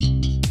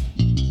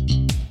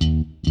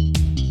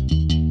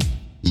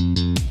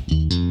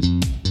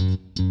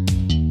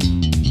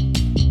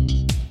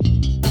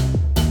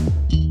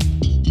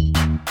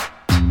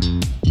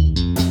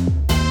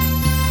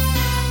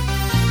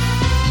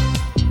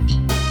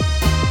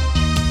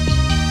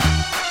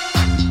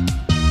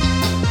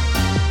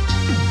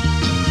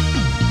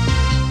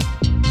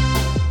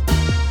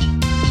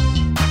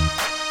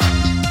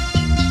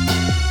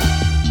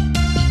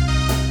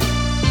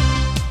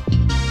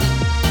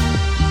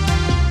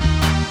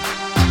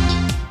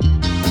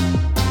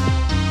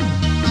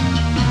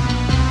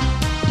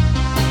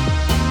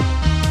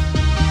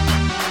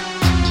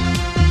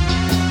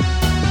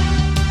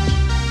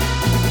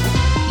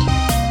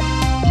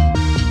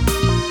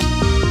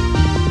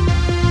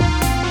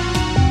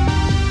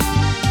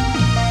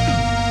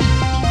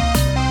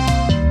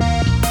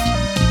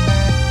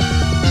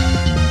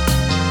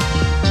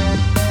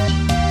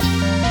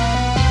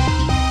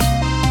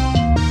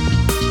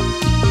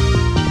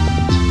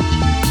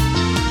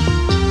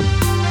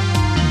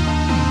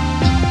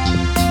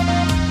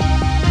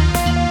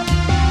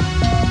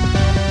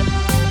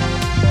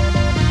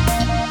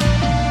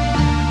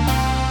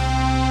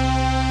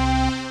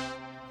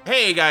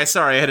Hey guys,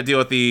 sorry, I had to deal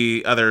with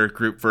the other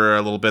group for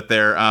a little bit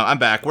there. I'm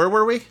back. Where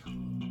were we?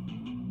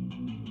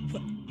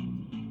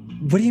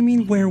 What do you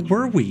mean, where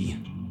were we?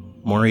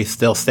 Maurice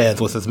still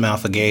stands with his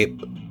mouth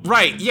agape.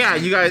 Right, yeah,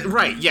 you guys,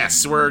 right,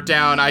 yes, we're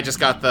down. I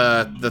just got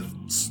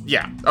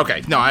yeah,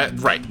 okay, no,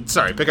 right,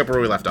 sorry, pick up where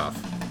we left off.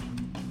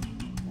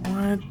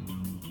 What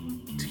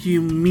do you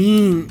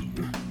mean?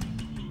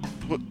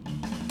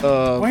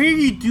 Why are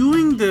you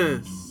doing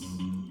this?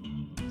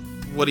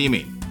 What do you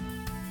mean?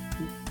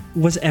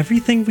 Was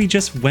everything we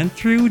just went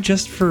through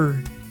just for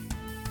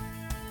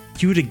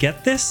you to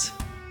get this?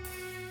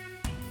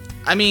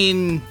 I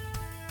mean,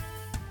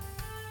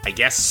 I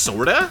guess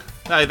sorta?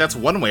 That's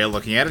one way of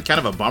looking at it, kind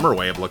of a bummer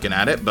way of looking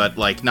at it, but,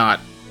 like, not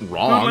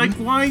wrong. But, like,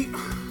 why?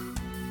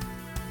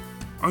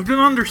 I don't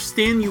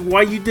understand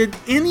why you did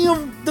any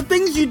of the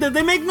things you did.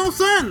 They make no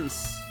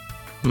sense.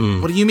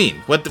 What do you mean?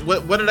 What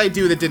did I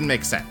do that didn't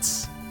make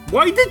sense?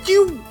 Why did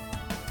you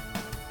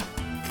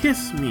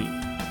kiss me?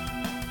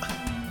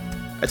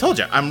 I told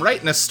you, I'm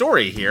writing a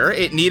story here.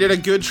 It needed a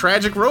good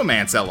tragic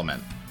romance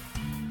element.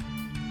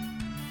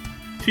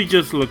 She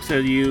just looks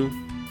at you,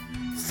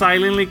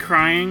 silently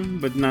crying,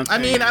 but not I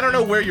mean, I don't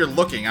know where you're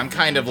looking. I'm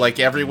kind of like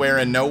everywhere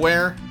and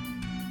nowhere.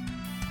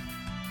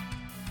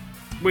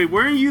 Wait,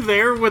 weren't you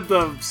there with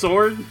the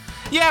sword?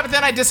 Yeah, but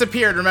then I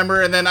disappeared,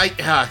 remember? And then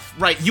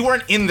right, you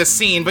weren't in the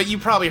scene, but you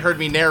probably heard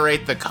me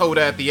narrate the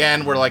coda at the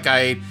end where, like,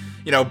 I,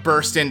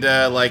 burst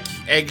into, like,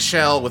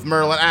 eggshell with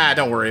Merlin.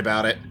 Don't worry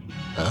about it.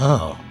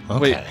 Oh, okay.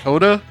 Wait,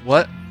 coda?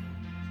 What?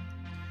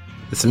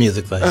 It's a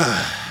music thing.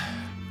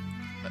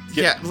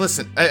 Yeah,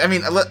 listen, I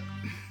mean,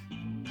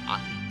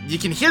 you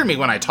can hear me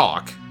when I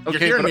talk. Okay,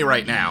 You're hearing me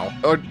right now.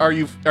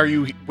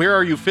 Where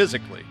are you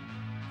physically?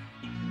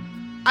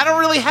 I don't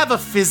really have a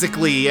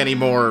physically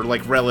anymore,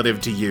 like,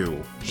 relative to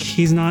you.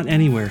 He's not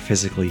anywhere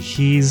physically.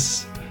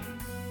 He's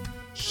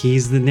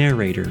the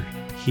narrator.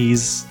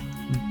 He's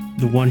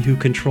the one who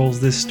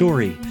controls this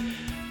story.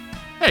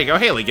 There you go,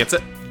 Haley gets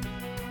it.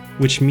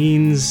 Which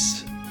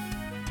means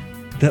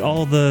that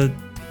all the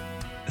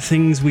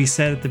things we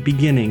said at the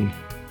beginning,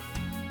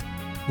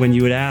 when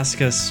you would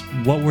ask us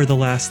what were the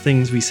last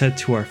things we said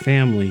to our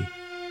family,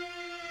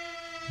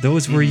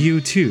 those were you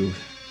too,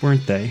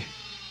 weren't they?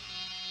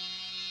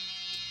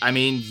 I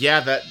mean,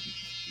 yeah,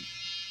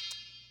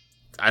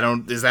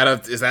 is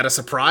that a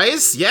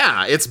surprise?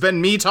 Yeah, it's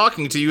been me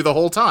talking to you the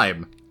whole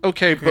time.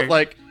 Okay, but,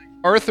 like,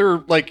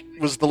 Arthur, like,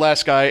 was the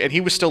last guy, and he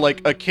was still,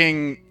 like, a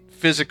king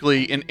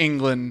physically in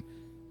England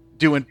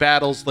doing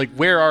battles. Like,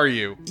 where are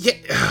you? Yeah,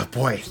 oh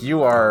boy,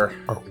 you are...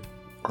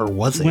 Or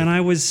was he? When I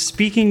was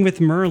speaking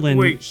with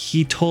Merlin,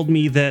 he told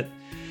me that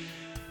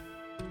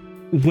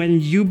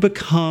when you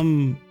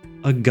become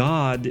a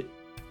god,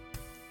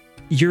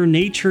 your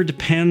nature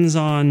depends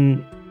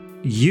on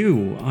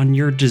you, on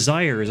your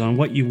desires, on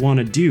what you want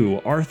to do.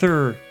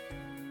 Arthur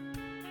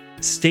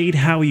stayed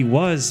how he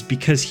was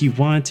because he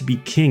wanted to be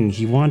king.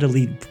 He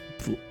wanted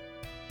to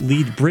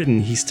lead Britain.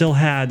 He still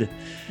had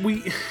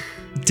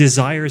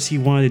desires he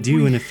wanted to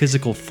do in a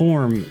physical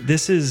form.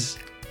 This is...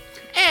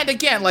 And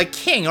again, like,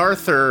 King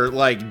Arthur,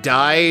 like,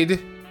 died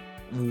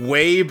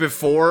way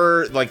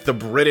before, like, the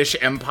British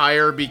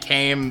Empire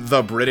became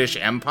the British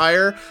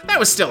Empire. That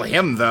was still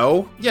him,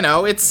 though. You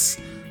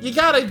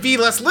gotta be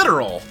less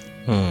literal.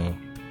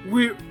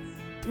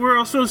 We're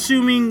also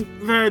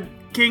assuming that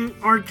King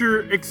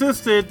Arthur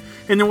existed,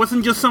 and it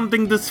wasn't just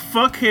something this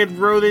fuckhead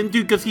wrote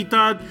into because he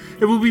thought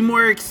it would be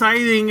more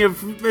exciting if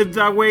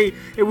that way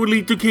it would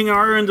lead to King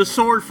Arthur and the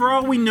sword. For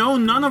all we know,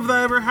 none of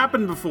that ever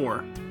happened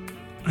before.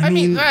 I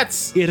mean,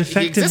 that's... It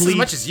effectively exists as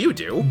much as you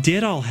do.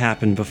 Did all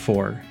happen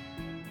before.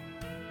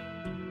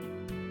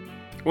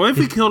 What if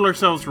we killed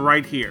ourselves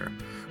right here?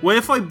 What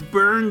if I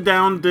burn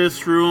down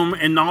this room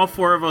and all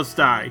four of us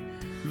die?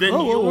 Then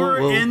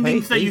your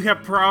endings that you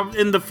have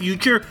in the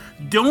future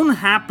don't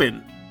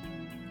happen.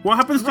 What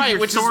happens to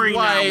your story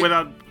now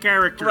without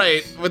characters?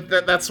 Right,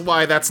 that's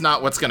why that's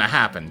not what's gonna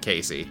happen,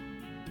 Casey.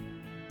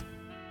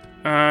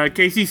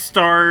 Casey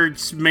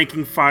starts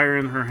making fire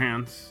in her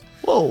hands.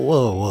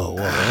 Whoa.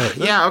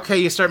 Yeah, okay,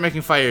 you start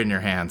making fire in your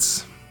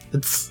hands.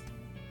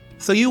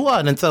 So you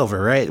won, it's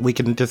over, right? We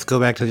can just go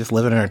back to just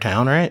living in our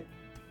town, right?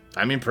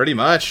 I mean, pretty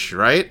much,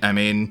 right? I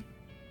mean,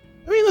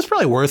 there's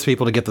probably worse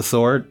people to get the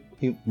sword.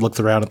 He looks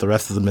around at the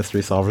rest of the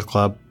Mystery Solvers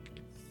Club.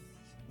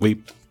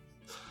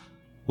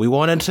 We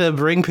wanted to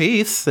bring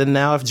peace, and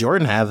now if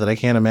Jordan has it, I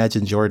can't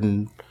imagine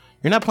Jordan...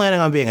 You're not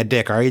planning on being a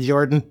dick, are you,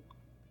 Jordan?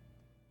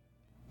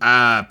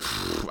 I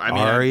mean...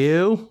 Are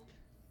you?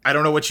 I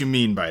don't know what you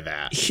mean by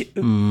that.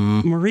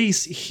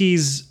 Maurice,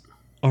 he's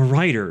a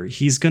writer.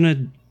 He's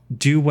gonna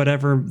do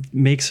whatever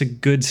makes a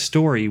good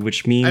story,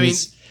 which means... I mean,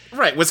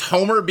 right, was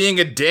Homer being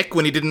a dick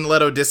when he didn't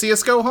let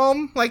Odysseus go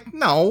home? Like,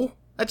 no.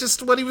 That's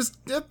just what he was...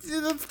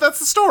 That's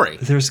the story.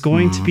 There's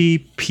going to be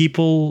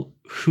people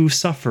who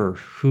suffer,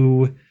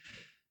 who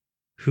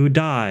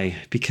die,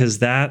 because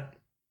that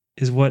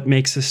is what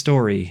makes a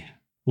story.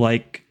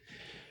 Like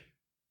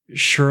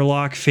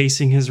Sherlock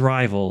facing his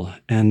rival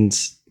and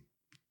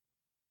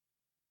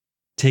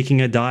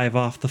taking a dive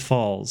off the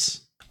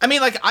falls. I mean,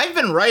 like, I've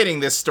been writing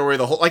this story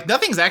the whole... Like,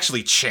 nothing's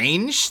actually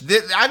changed.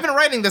 I've been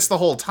writing this the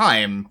whole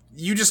time.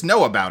 You just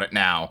know about it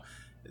now.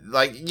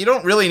 Like, you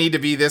don't really need to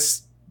be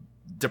this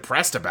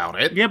depressed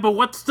about it. Yeah, but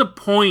what's the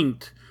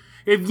point?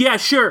 Yeah,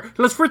 sure.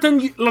 Let's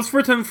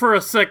pretend for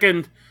a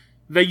second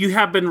that you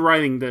have been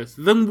writing this.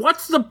 Then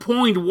what's the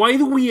point? Why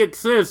do we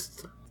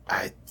exist?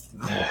 Why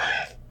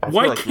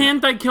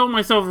can't I kill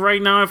myself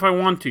right now if I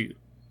want to?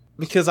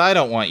 Because I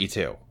don't want you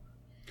to.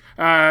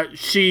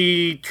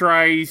 She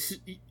tries...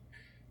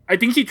 I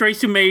think she tries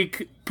to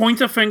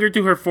points a finger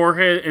to her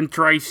forehead and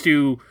tries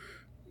to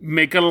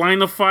make a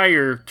line of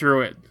fire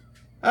through it.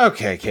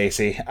 Okay,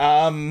 Casey.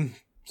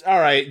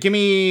 Alright, give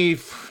me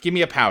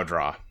a POW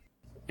draw.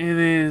 It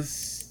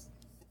is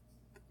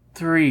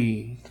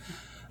 3.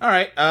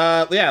 Alright,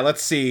 yeah,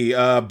 let's see.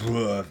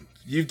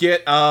 You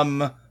get,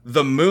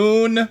 the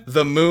moon,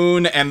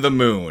 and the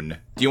moon.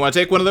 Do you want to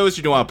take one of those,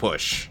 or do you want to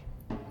push?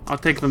 I'll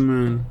take the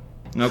moon.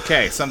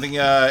 Okay, something,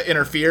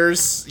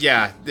 interferes.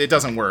 Yeah, it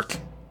doesn't work.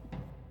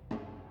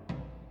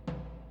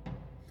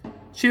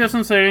 She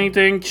doesn't say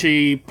anything.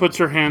 She puts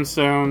her hands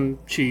down.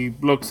 She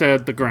looks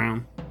at the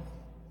ground.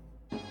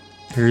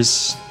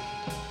 There's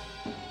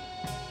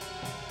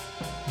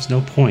no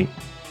point.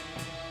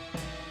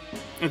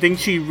 I think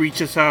she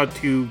reaches out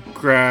to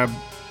grab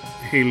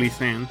Haley's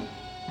hand.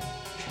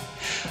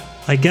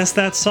 I guess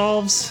that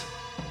solves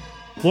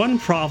one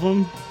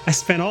problem. I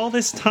spent all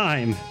this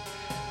time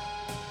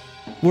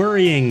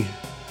worrying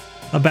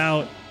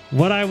about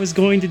what I was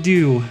going to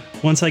do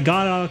once I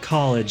got out of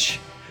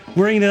college.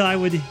 Worrying that I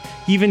would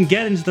even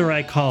get into the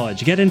right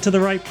college, get into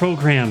the right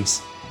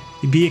programs,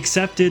 be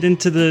accepted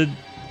into the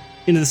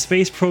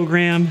space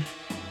program.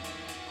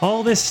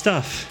 All this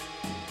stuff.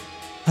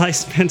 I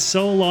spent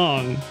so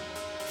long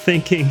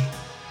thinking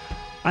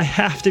I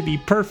have to be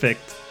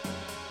perfect.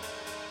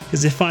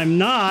 Because if I'm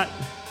not,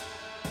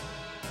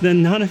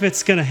 then none of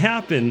it's gonna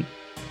happen.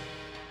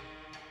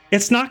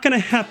 It's not gonna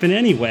happen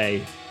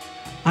anyway.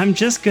 I'm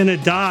just gonna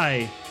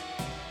die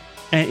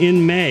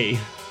in May.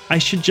 I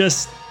should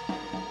just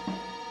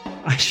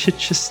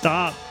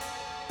stop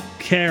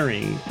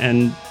caring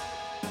and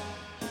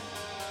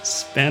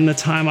spend the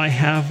time I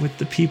have with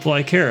the people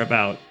I care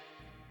about.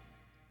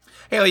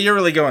 Haley, you're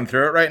really going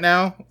through it right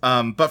now.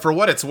 But for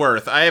what it's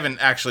worth, I haven't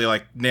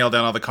actually nailed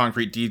down all the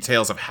concrete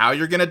details of how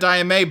you're gonna die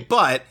in May,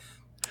 but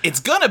it's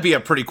gonna be a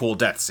pretty cool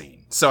death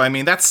scene. So I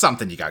mean, that's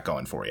something you got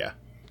going for you.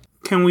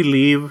 Can we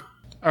leave?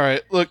 All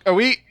right, look, are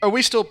we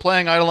still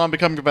playing Eidolon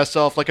Becoming Your Best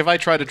Self? Like, if I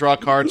try to draw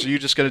cards, are you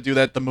just gonna do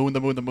that the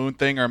moon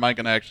thing, or am I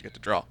gonna actually get to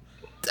draw?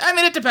 I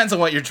mean, it depends on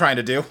what you're trying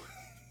to do.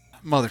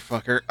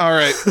 Motherfucker. All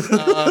right.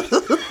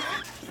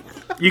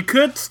 You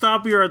could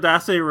stop your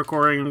Audacity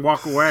recording and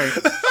walk away.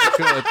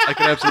 I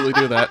could absolutely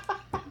do that.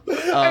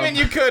 I mean,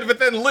 you could, but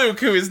then Luke,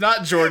 who is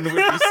not Jordan, would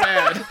be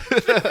sad.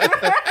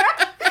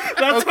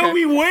 That's how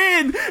we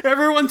win.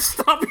 Everyone,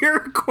 stop your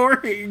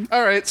recording.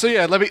 All right, so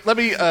yeah, let me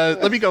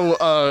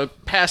go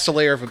past a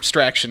layer of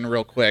abstraction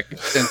real quick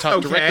and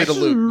talk directly to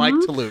Luke, Mike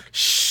to Luke.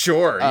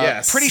 Sure.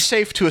 Yes. Pretty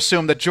safe to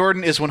assume that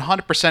Jordan is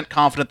 100%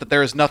 confident that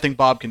there is nothing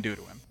Bob can do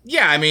to him.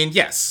 Yeah, I mean,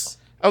 yes.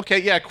 Okay,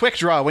 yeah, quick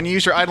draw. When you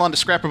use your Eidolon to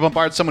scrap or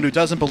bombard someone who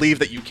doesn't believe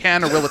that you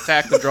can or will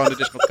attack them, draw an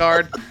additional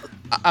card.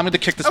 I'm going to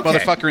kick this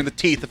motherfucker in the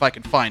teeth if I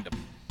can find him.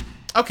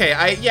 Okay,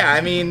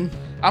 I mean...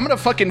 I'm going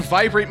to fucking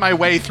vibrate my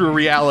way through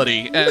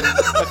reality and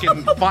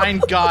fucking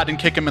find God and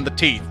kick him in the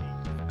teeth.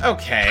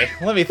 Okay,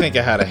 let me think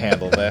of how to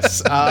handle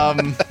this.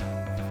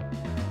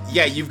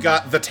 Yeah, you've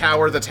got the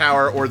tower,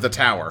 or the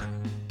tower.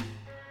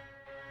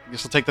 I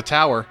guess I'll take the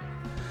tower.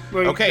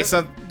 Wait, okay,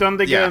 so... Don't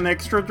they get an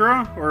extra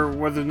draw? Or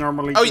was it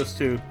normally just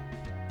 2?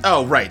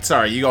 Oh, right,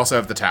 sorry, you also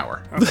have the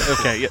tower.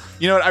 Okay, yeah.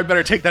 You know what, I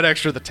better take that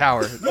extra the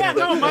tower. Yeah,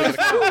 no, mine's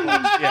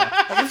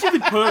yeah. I guess you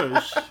could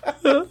push.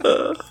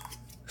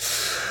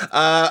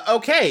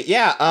 Okay,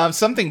 yeah,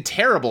 something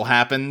terrible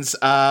happens.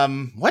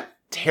 What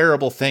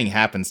terrible thing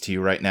happens to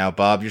you right now,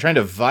 Bob? You're trying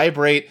to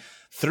vibrate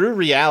through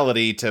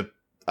reality to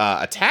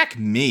attack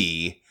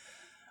me.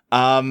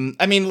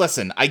 I mean,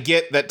 listen, I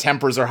get that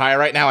tempers are high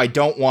right now. I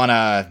don't want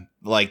to,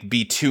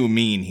 be too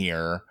mean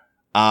here.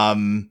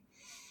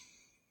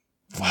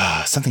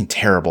 Something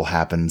terrible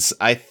happens.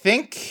 I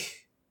think,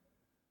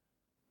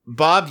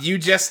 Bob, you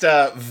just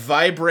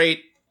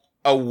vibrate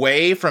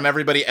away from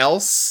everybody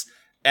else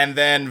and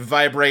then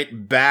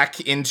vibrate back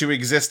into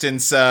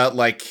existence,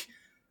 let's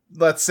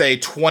say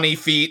 20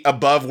 feet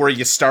above where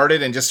you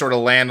started and just sort of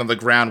land on the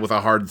ground with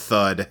a hard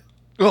thud.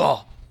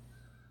 Ugh.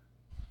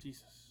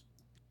 Jesus.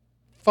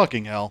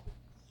 Fucking hell.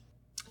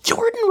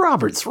 Jordan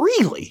Roberts,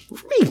 really?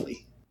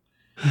 Really?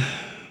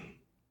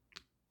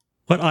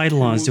 What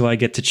Eidolons do I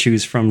get to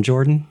choose from,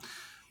 Jordan?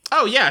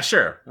 Oh, yeah,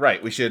 sure.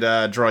 Right, we should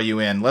draw you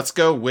in. Let's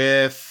go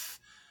with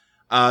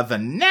the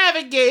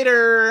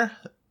Navigator,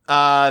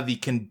 the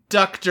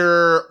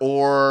Conductor,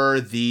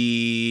 or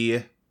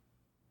the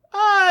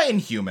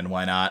Inhuman.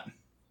 Why not?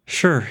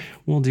 Sure,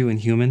 we'll do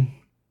Inhuman.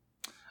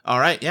 All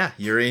right, yeah,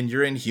 you're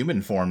in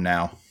human form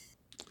now.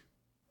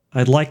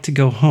 I'd like to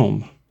go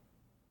home.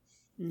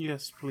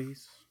 Yes,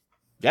 please.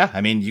 Yeah,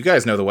 I mean, you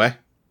guys know the way.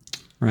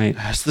 Right.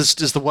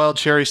 Is the wild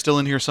cherry still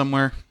in here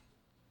somewhere?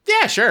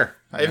 Yeah, sure.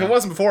 If it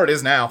wasn't before, it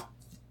is now.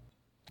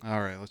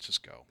 All right, let's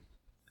just go.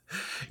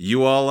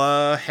 You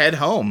all head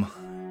home.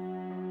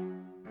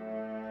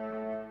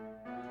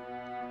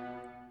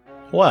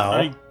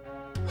 Well,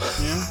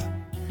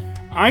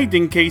 I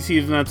think Casey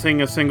is not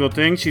saying a single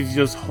thing. She's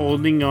just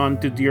holding on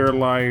to dear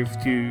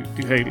life to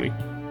Haley.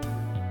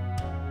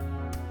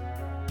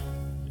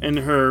 In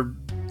her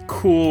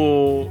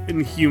cool,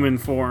 inhuman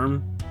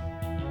form.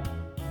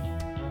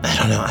 I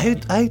don't know.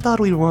 I thought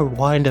we would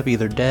wind up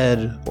either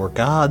dead or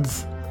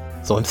gods,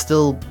 so I'm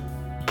still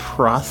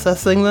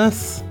processing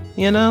this,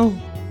 you know?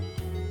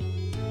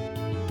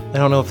 I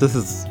don't know if this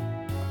is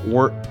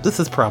this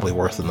is probably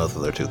worse than those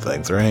other two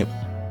things, right?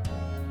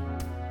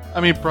 I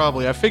mean,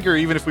 probably. I figure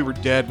even if we were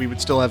dead, we would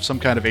still have some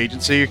kind of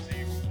agency.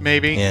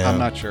 Maybe. Yeah. I'm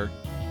not sure.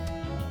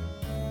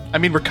 I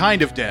mean, we're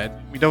kind of dead.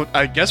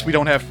 I guess we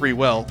don't have free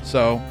will,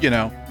 so, you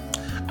know.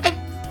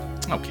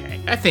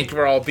 Okay, I think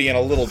we're all being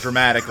a little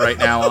dramatic right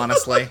now,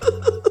 honestly.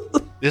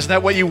 Isn't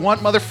that what you want,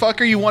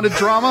 motherfucker? You wanted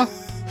drama?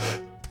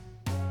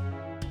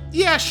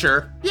 Yeah,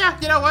 sure. Yeah,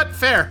 you know what?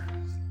 Fair.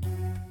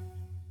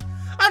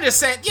 I'm just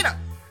saying,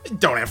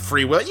 don't have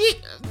free will.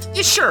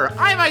 Sure,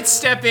 I might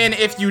step in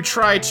if you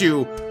try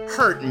to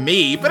hurt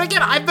me, but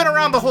again, I've been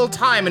around the whole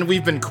time and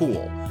we've been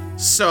cool.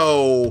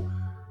 So,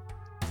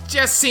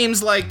 just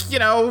seems like,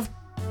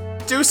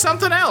 do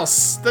something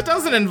else that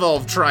doesn't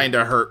involve trying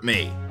to hurt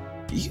me.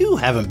 You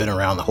haven't been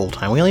around the whole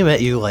time. We only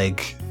met you,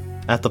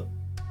 at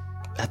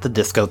the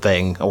disco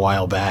thing a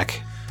while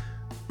back.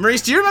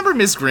 Maurice, do you remember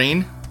Miss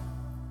Green?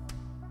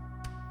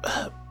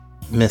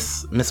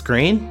 Miss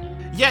Green?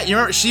 Yeah, you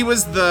remember, she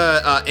was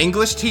the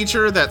English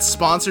teacher that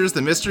sponsors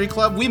the Mystery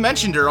Club. We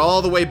mentioned her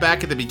all the way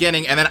back at the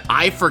beginning, and then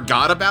I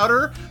forgot about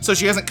her, so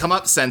she hasn't come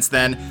up since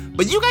then.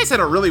 But you guys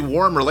had a really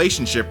warm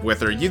relationship with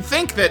her. You'd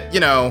think that,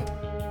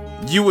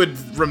 you would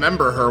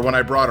remember her when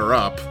I brought her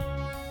up.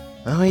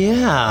 Oh,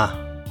 yeah.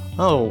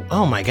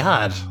 Oh my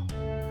god.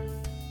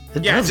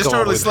 It Just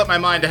totally slipped my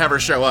mind to have her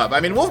show up. I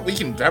mean, we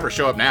can have her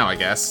show up now, I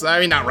guess. I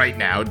mean, not right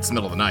now, it's the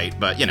middle of the night,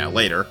 but,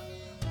 later.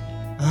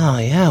 Oh,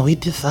 yeah, we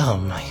just, oh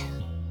my...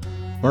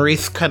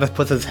 Maurice kind of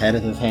puts his head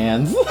in his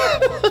hands.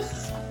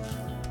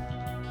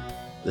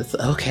 This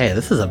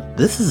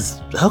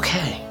is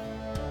okay.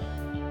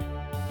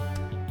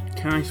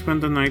 Can I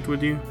spend the night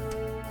with you?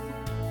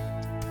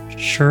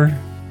 Sure.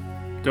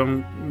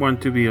 Don't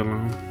want to be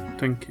alone.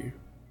 Thank you.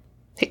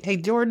 Hey,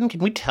 Jordan, can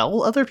we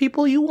tell other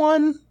people you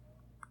won?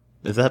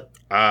 Is that...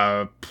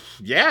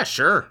 Yeah,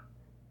 sure.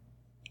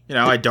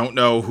 I don't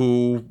know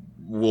who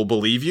will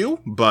believe you,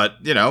 but,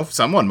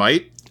 someone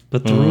might.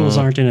 But the rules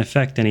aren't in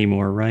effect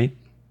anymore, right?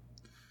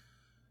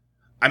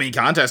 I mean,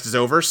 contest is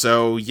over,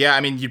 so yeah, I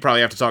mean, you'd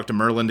probably have to talk to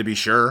Merlin to be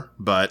sure,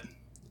 but...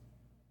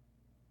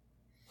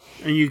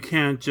 And you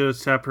can't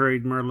just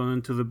separate Merlin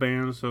into the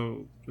band,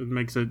 so it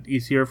makes it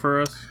easier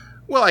for us?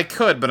 Well, I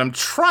could, but I'm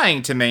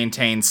trying to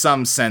maintain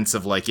some sense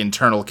of,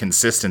 internal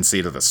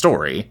consistency to the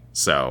story,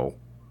 so...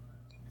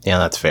 Yeah,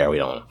 that's fair. We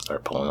don't want to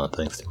start pulling on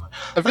things too much.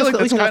 I feel like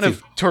that's kind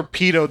of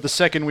torpedoed the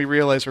second we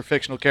realize we're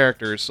fictional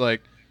characters.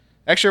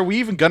 Actually, are we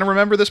even gonna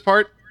remember this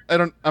part?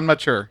 I'm not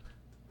sure.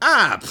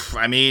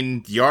 I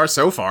mean, you are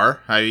so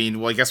far. I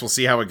mean, well, I guess we'll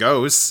see how it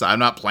goes. I'm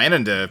not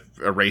planning to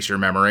erase your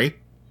memory.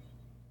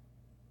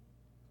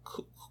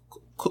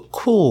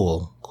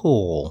 Cool.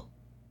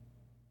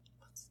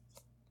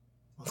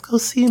 Let's go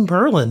see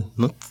Merlin.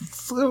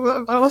 Let's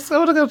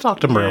go talk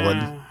to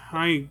Merlin.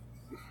 I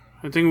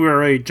think we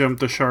already jumped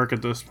the shark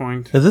at this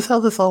point. Is this how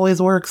this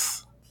always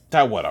works?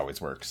 That what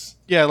always works.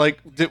 Yeah,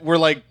 we're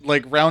like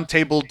round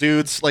table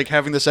dudes,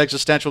 having this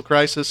existential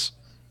crisis.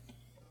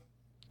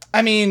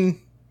 I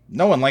mean,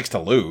 no one likes to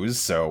lose,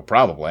 so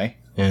probably.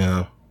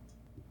 Yeah.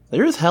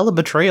 There's hella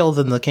betrayals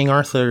in the King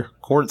Arthur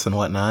courts and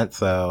whatnot,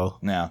 so...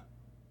 Yeah.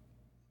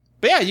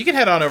 But yeah, you can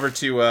head on over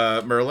to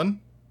Merlin.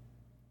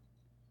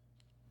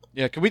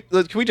 Yeah, can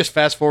we just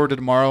fast forward to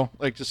tomorrow?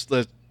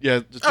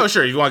 Oh,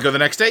 sure. You want to go the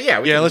next day? Yeah,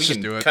 let's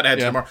just do it. Cut ahead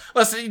to tomorrow.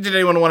 Did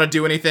anyone want to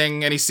do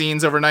any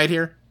scenes overnight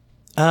here?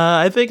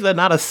 I think that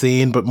not a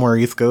scene, but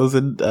Maurice goes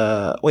and...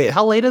 wait,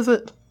 how late is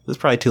it? It's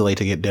probably too late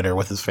to get dinner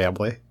with his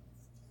family.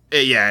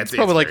 Yeah, it's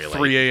probably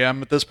 3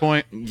 a.m. at this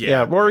point.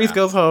 Yeah, Maurice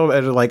goes home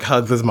and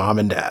hugs his mom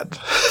and dad.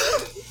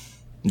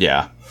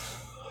 Yeah.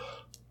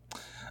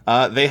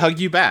 They hug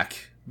you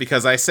back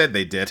because I said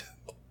they did.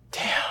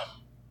 Damn.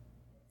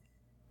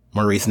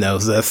 Maurice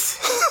knows this.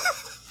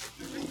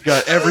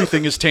 God,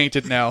 everything is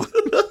tainted now.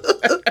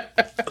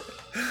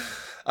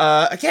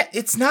 Again,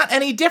 it's not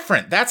any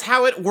different. That's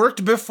how it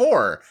worked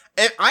before.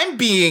 I'm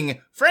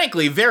being,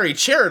 frankly, very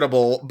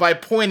charitable by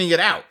pointing it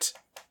out.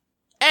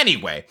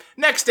 Anyway,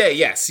 next day,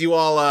 yes, you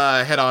all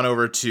head on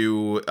over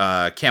to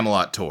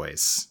Camelot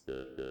Toys.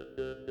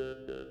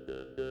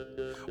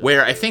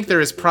 Where I think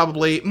there is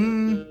probably,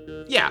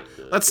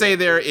 let's say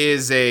there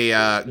is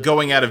a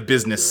going out of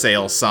business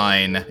sale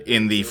sign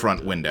in the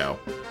front window.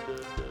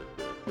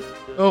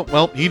 Oh,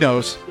 well, he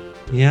knows.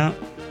 Yeah,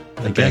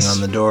 I Bang guess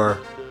on the door.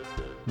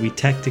 we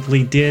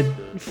technically did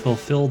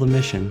fulfill the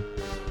mission.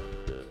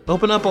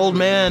 Open up, old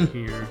man.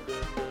 Here.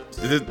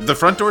 The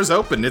front door's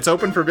open. It's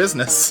open for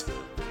business.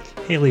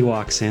 Haley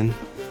walks in.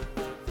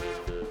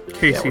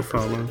 Casey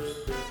follows.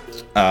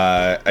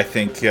 I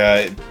think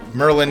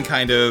Merlin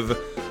kind of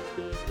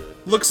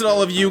looks at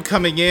all of you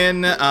coming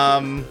in.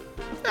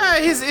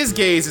 His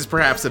gaze is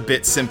perhaps a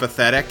bit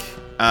sympathetic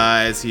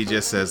as he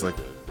just says, like,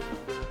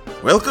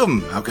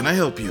 "Welcome. How can I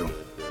help you?"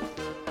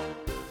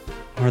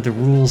 Are the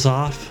rules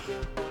off?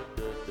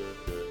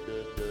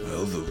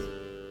 Well, the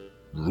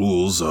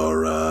rules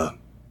are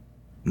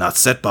not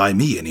set by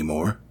me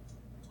anymore.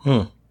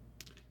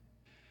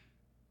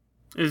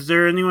 Is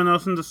there anyone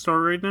else in the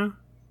store right now?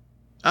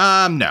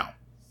 No.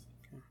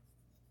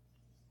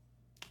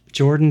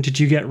 Jordan, did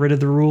you get rid of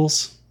the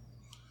rules?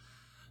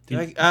 You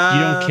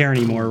don't care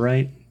anymore,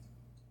 right?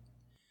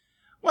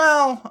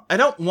 Well, I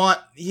don't want,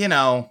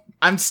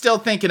 I'm still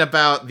thinking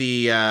about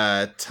the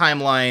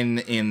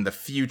timeline in the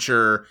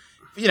future.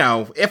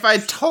 If I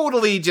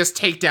totally just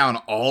take down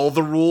all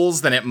the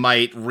rules, then it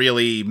might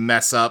really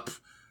mess up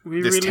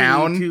this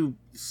town. Need to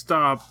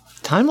stop.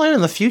 Timeline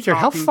in the future.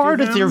 How far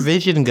does your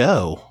vision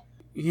go?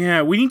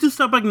 Yeah, we need to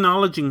stop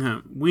acknowledging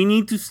him. We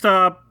need to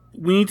stop.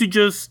 We need to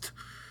just,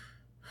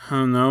 I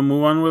don't know,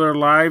 move on with our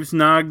lives,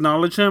 not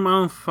acknowledge him. I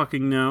don't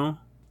fucking know.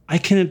 I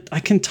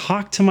can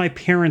talk to my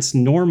parents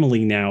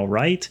normally now,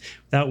 right?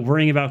 Without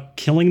worrying about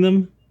killing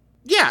them?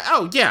 Yeah,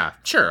 oh yeah,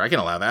 sure, I can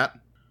allow that.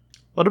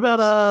 What about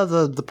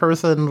the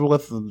person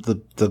with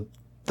the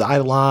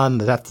Eidolon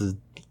that have to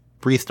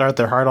restart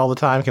their heart all the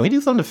time? Can we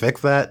do something to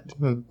fix that?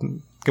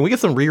 Can we get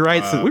some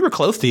rewrites? We were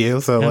close to you,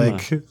 so Emma.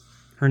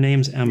 Her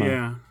name's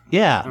Emma.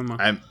 Yeah.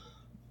 Emma.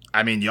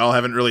 I mean, y'all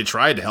haven't really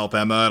tried to help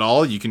Emma at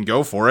all. You can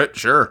go for it,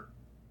 sure.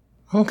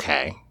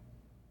 Okay.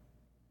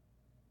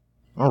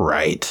 All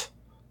right.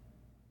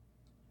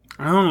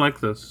 I don't like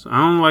this. I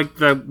don't like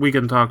that we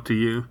can talk to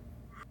you.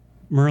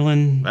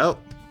 Merlin, Well,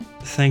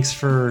 thanks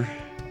for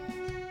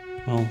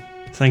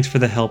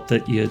the help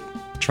that you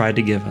tried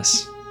to give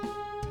us.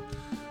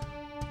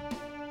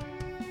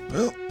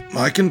 well,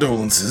 my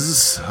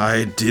condolences.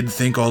 I did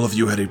think all of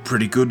you had a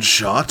pretty good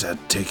shot at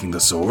taking the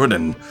sword,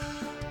 and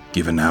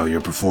given how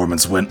your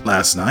performance went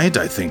last night,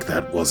 I think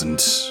that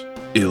wasn't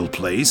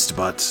ill-placed,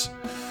 but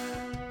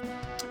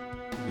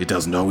it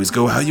doesn't always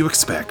go how you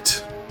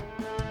expect.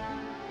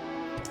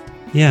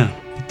 Yeah,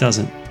 it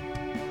doesn't.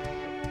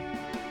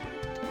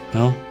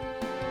 Well,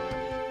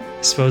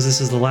 I suppose this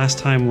is the last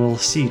time we'll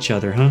see each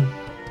other, huh?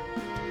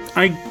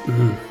 I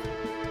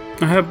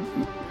have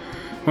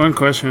one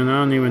question. I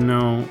don't even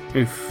know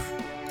if...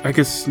 I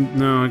guess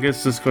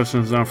this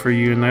question is not for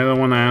you, and I don't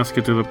want to ask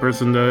it to the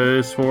person that it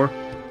is for.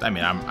 I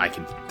mean,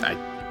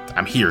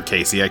 I'm here,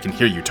 Casey. I can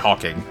hear you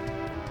talking.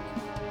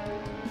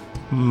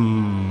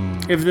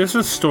 If there's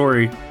a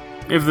story,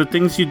 if the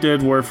things you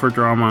did were for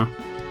drama,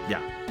 Yeah.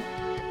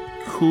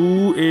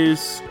 who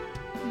is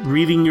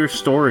reading your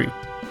story?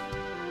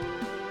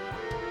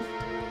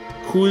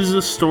 Who is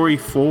the story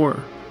for?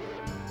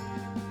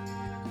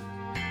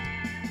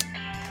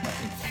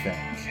 Let me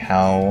think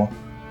how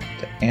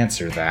to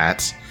answer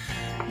that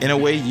in a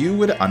way you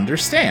would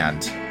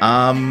understand.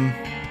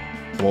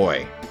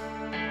 Boy.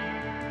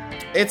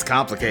 It's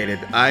complicated.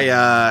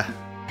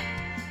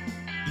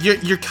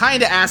 You're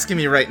kind of asking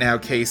me right now,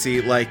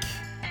 Casey, like,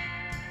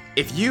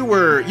 if you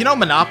were,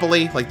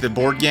 Monopoly, like the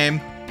board game?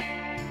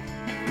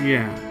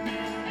 Yeah.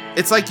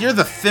 It's like you're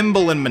the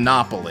thimble in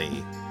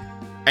Monopoly,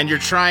 and you're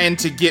trying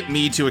to get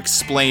me to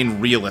explain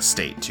real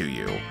estate to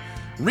you.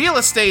 Real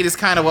estate is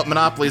kind of what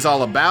Monopoly's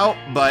all about,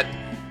 but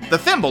the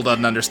thimble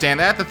doesn't understand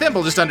that. The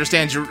thimble just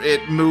understands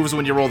it moves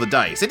when you roll the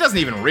dice. It doesn't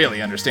even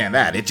really understand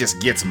that. It just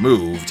gets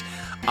moved.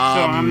 So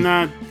I'm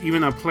not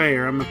even a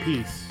player, I'm a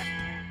piece.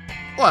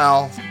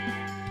 Well,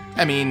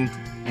 I mean,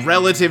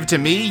 relative to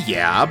me,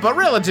 yeah, but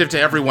relative to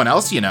everyone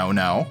else,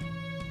 no.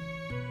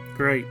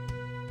 Great.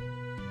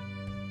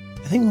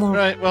 I think more.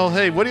 Right, well,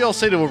 hey, what do y'all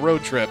say to a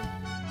road trip?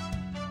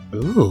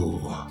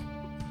 Ooh.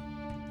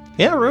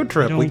 Yeah, road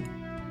trip.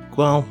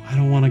 I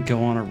don't want to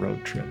go on a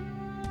road trip.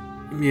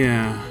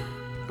 Yeah.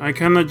 I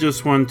kind of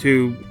just want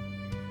to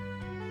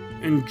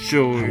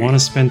enjoy. I want to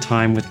spend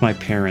time with my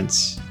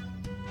parents.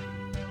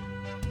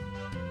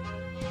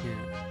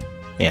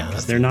 Yeah,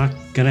 They're not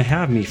going to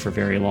have me for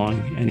very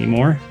long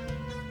anymore.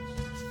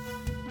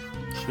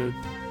 Should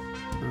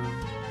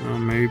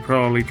maybe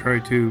probably try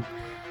to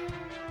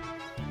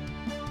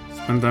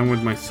spend time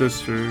with my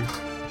sister.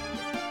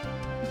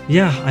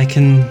 Yeah, I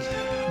can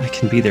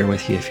be there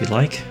with you if you'd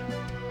like.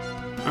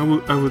 I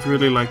would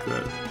really like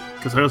that,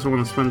 because I also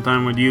want to spend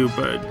time with you,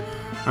 but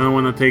I don't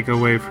want to take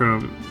away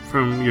from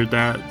your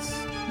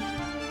dad's.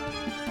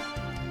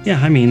 Yeah,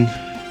 I mean,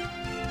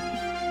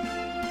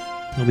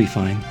 it'll be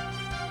fine.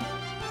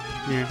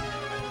 Yeah.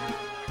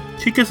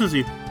 She kisses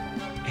you.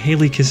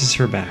 Haley kisses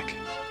her back.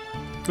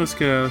 Let's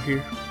get out of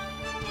here.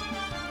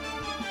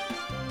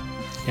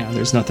 Yeah,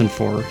 there's nothing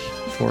for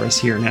us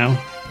here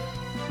now.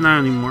 Not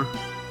anymore.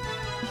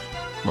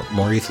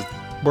 Maurice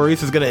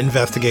is going to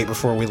investigate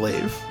before we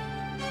leave.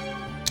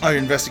 Oh, you're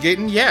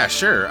investigating? Yeah,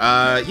 sure.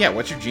 Yeah,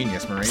 what's your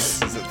genius,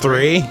 Maurice? Is it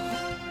 3?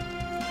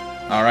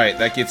 All right,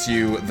 that gets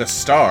you the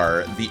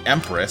Star, the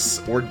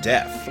Empress, or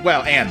Death.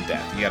 Well, and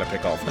Death. You gotta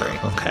pick all three.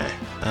 Okay.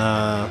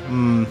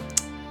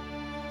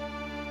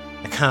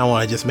 I kind of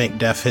want to just make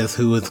Death his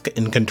who is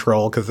in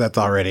control, because that's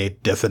already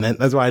dissonant.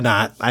 That's why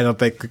not. I don't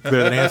think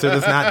there's an answer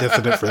that's not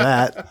dissonant for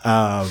that.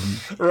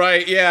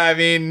 Right, yeah, I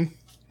mean,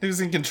 who's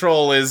in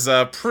control is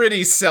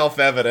pretty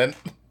self-evident.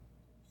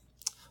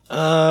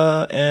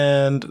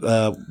 And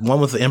one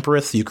was the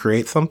Empress, you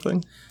create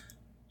something?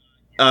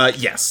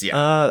 Yes, yeah.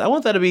 I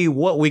want that to be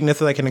what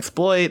weaknesses I can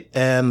exploit,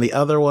 and the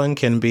other one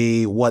can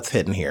be what's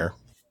hidden here.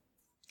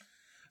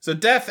 So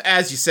Death,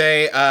 as you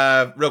say,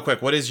 real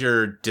quick, what is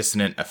your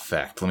dissonant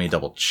effect? Let me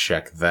double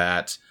check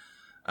that.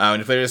 When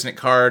you play a dissonant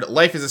card,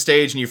 life is a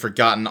stage and you've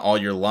forgotten all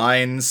your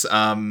lines.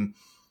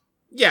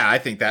 Yeah, I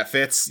think that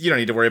fits. You don't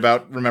need to worry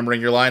about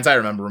remembering your lines. I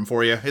remember them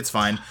for you. It's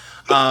fine.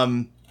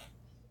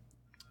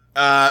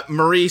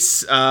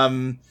 Maurice,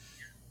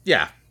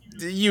 yeah,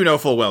 you know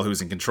full well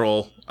who's in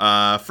control.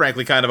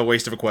 Frankly, kind of a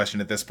waste of a question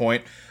at this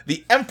point.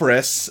 The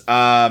Empress,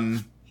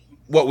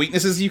 what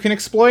weaknesses you can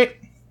exploit?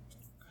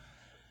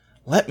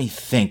 Let me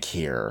think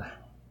here.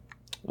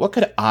 What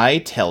could I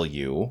tell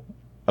you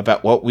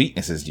about what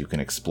weaknesses you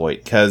can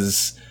exploit?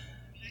 Because,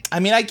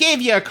 I mean, I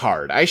gave you a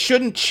card. I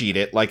shouldn't cheat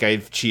it like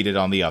I've cheated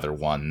on the other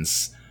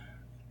ones.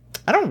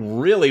 I don't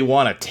really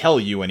want to tell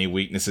you any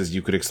weaknesses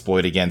you could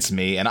exploit against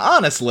me, and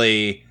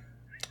honestly,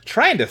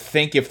 trying to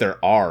think if there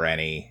are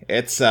any.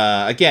 It's,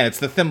 again, it's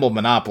the thimble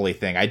monopoly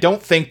thing. I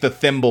don't think the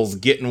thimble's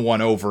getting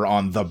one over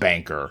on the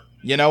banker.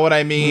 You know what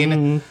I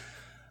mean?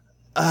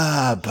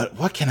 But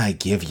what can I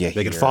give you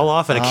They could fall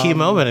off at a key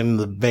moment and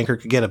the banker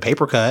could get a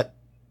paper cut.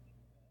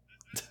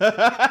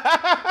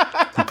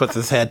 He puts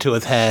his head to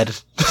his head.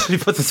 He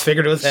puts his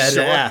finger to his head.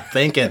 Sure. Yeah,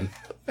 thinking.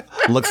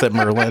 Looks at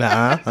Merlin,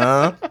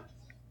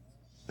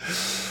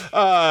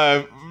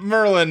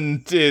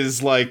 Merlin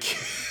is, like,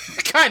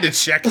 kind of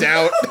checked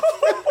out.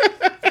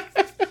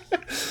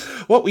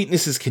 What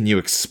weaknesses can you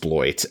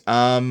exploit?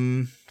 I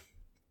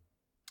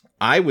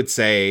would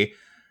say,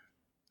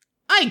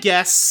 I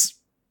guess,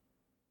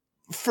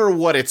 for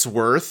what it's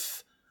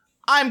worth,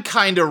 I'm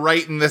kind of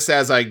writing this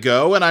as I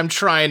go, and I'm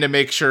trying to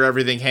make sure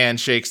everything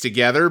handshakes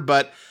together,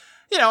 but,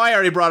 you know, I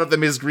already brought up the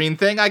Ms. Green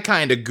thing. I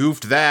kind of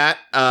goofed that,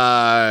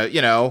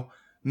 you know,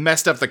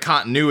 messed up the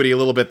continuity a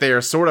little bit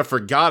there, sort of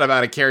forgot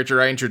about a character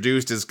I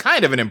introduced as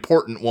kind of an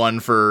important one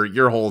for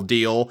your whole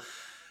deal.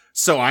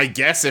 So I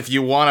guess if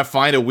you want to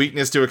find a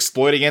weakness to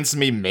exploit against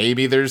me,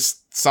 maybe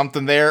there's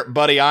something there.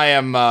 Buddy,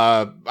 I'm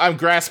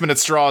grasping at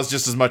straws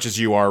just as much as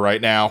you are right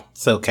now.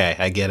 It's okay,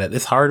 I get it.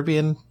 It's hard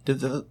being...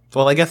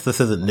 Well, I guess this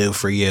isn't new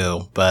for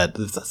you, but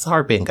it's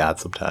hard being God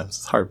sometimes.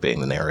 It's hard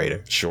being the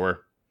narrator.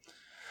 Sure.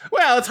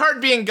 Well, it's hard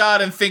being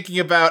God and thinking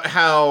about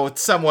how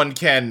someone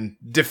can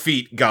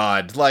defeat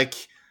God. Like,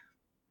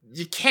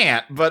 you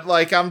can't, but,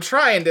 like, I'm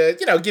trying to,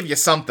 you know, give you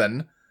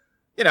something.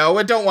 You know,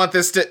 I don't want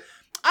this to...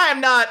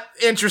 I'm not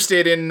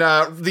interested in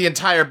the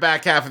entire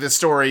back half of this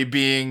story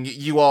being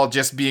you all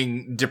just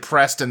being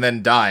depressed and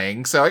then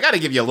dying, so I gotta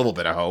give you a little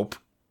bit of hope.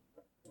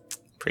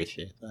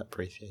 Appreciate that.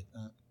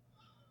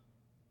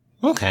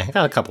 Okay, I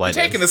got a couple ideas.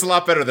 I'm taking this a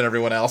lot better than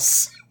everyone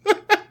else.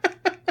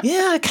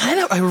 Yeah, kind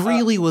of. I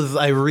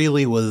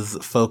really was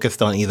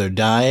focused on either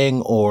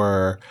dying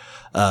or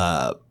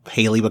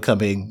Haley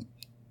becoming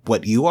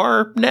what you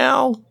are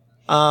now.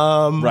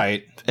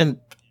 Right. And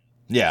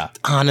yeah.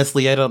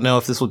 Honestly, I don't know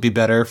if this would be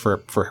better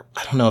for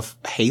I don't know if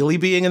Haley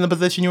being in the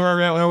position you are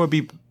right now would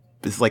be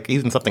is like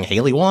even something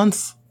Haley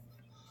wants.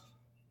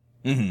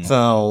 Mm-hmm.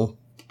 So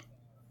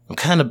I'm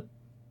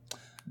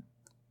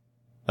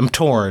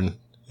torn,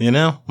 you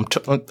know?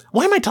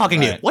 Why am I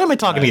talking to you? Why am I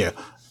talking to you?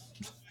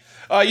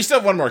 You still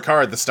have one more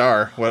card, the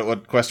Star.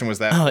 What question was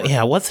that? Oh,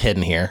 yeah, what's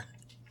hidden here?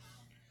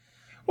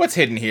 What's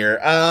hidden here?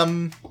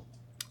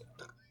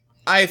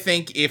 I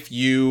think if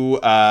you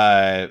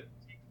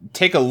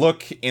take a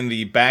look in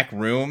the back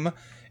room,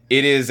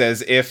 it is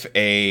as if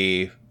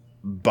a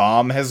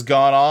bomb has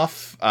gone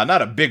off.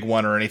 Not a big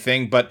one or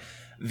anything, but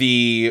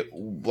the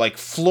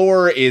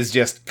floor is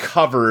just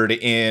covered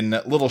in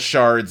little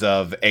shards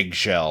of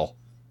eggshell.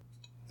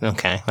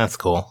 Okay, that's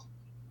cool.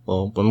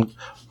 Well,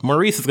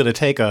 Maurice is going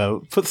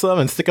to put some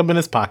and stick them in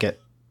his pocket.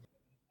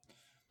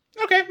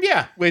 Okay,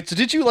 yeah. Wait, so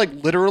did you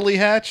literally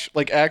hatch?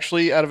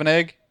 Actually out of an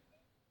egg?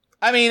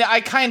 I mean, I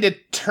kind of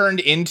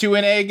turned into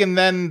an egg and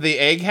then the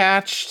egg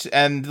hatched,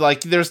 and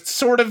there's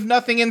sort of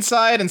nothing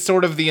inside and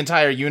sort of the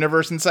entire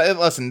universe inside.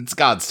 Listen, it's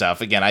God stuff.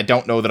 Again, I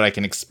don't know that I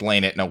can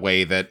explain it in a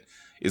way that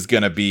is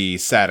going to be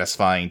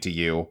satisfying to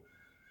you.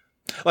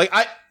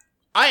 I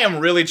am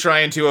really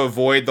trying to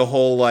avoid the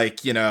whole,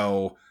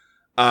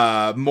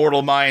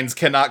 mortal minds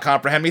cannot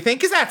comprehend me thing,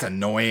 because that's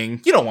annoying.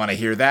 You don't want to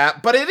hear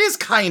that, but it is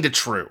kind of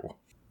true.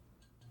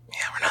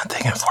 Yeah, we're not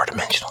thinking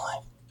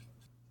four-dimensionally.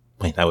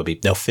 Wait, that would be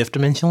no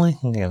fifth-dimensionally?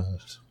 Yeah.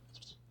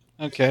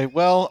 Okay,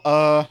 well,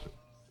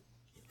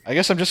 I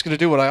guess I'm just going to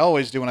do what I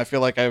always do when I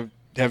feel like I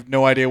have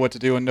no idea what to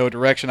do in no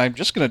direction. I'm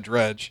just going to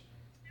dredge.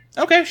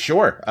 Okay,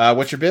 sure.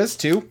 What's your biz?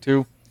 2?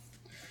 2.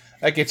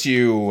 That gets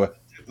you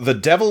the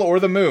devil or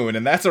the moon,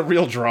 and that's a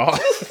real draw.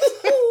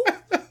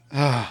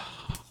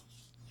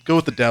 Go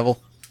with the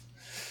devil.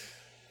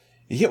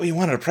 You get what you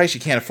want at a price you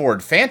can't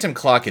afford. Phantom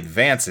Clock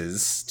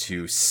advances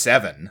to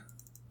 7.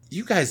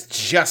 You guys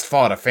just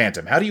fought a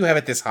Phantom. How do you have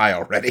it this high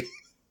already?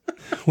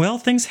 Well,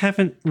 things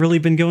haven't really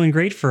been going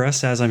great for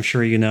us, as I'm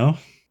sure you know.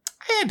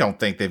 I don't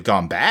think they've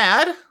gone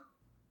bad.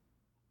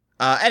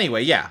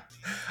 Anyway, yeah.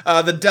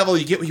 The devil,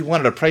 you get what you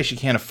want at a price you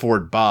can't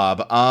afford,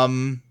 Bob.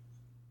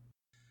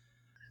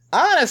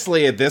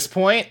 Honestly, at this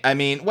point, I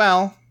mean,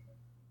 well,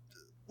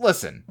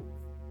 listen.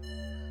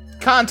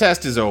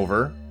 Contest is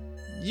over.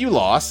 You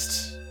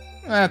lost.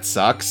 That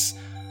sucks.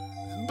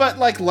 But,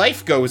 like,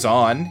 life goes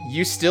on.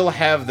 You still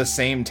have the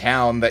same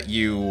town that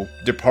you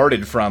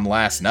departed from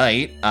last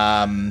night.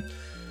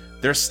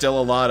 There's still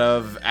a lot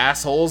of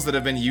assholes that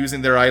have been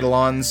using their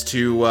Eidolons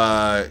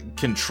to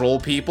control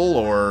people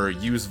or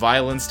use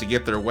violence to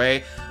get their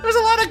way. There's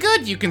a lot of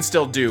good you can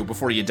still do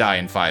before you die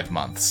in 5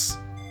 months.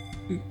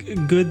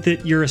 Good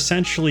that you're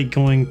essentially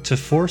going to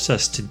force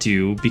us to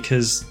do,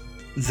 because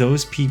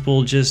those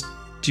people just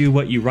do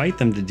what you write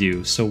them to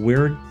do. So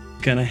we're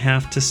gonna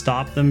have to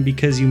stop them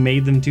because you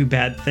made them do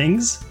bad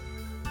things?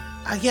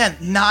 Again,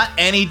 not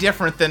any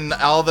different than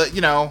all the,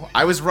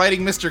 I was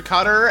writing Mr.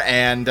 Cutter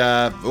and,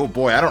 oh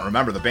boy, I don't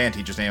remember the band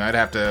teacher's name. I'd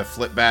have to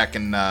flip back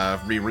and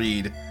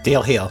reread.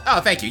 Dale Hill.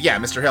 Oh, thank you. Yeah,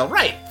 Mr. Hill.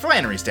 Right.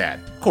 Flannery's dad.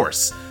 Of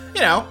course.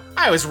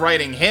 I was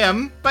writing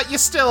him, but you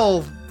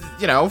still,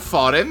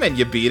 fought him and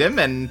you beat him,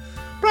 and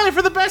probably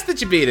for the best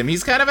that you beat him.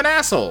 He's kind of an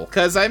asshole,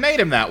 because I made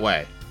him that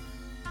way.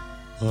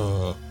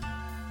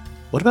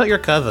 What about your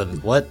cousin?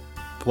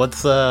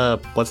 What's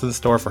in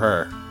store for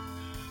her?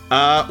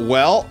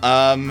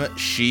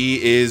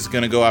 She is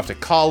gonna go off to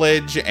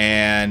college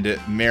and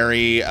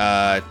marry,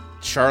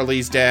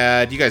 Charlie's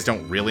dad. You guys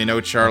don't really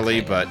know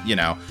Charlie, okay. But,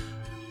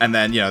 and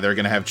then, they're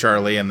gonna have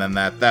Charlie, and then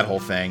that whole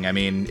thing. I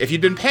mean, if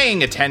you'd been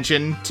paying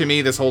attention to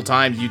me this whole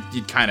time,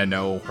 you'd kind of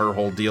know her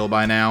whole deal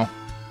by now.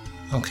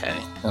 Okay,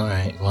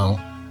 alright, well,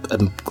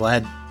 I'm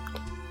glad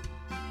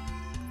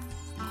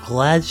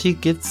she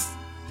gets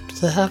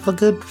to have a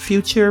good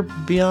future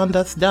beyond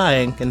us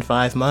dying in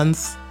 5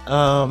 months.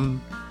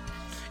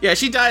 Yeah,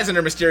 she dies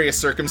under mysterious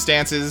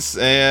circumstances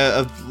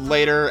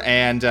later,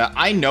 and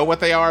I know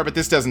what they are, but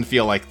this doesn't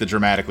feel like the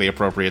dramatically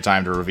appropriate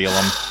time to reveal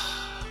them.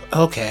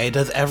 Okay,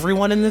 does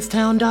everyone in this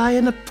town die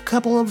in a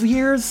couple of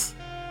years?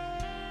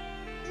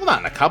 Well,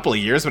 not in a couple of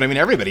years, but I mean,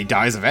 everybody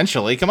dies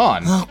eventually, come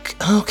on.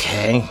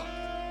 Okay.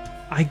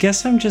 I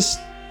guess I'm just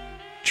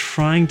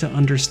trying to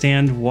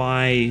understand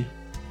why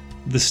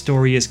the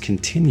story is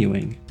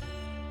continuing.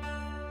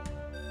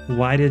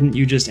 Why didn't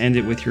you just end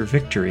it with your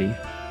victory?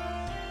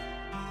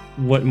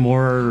 What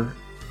more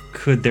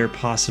could there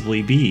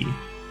possibly be?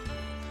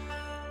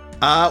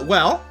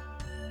 Well,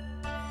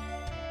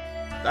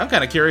 I'm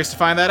kind of curious to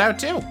find that out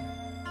too.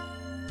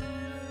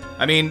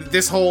 I mean,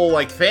 this whole,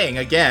 thing,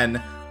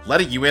 again,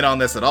 letting you in on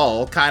this at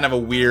all, kind of a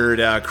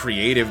weird,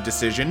 creative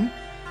decision.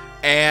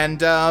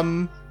 And, I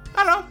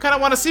don't know, kind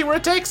of want to see where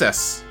it takes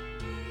us.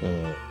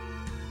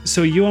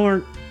 So you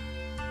aren't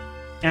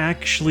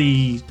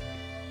actually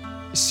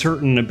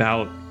certain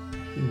about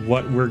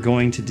what we're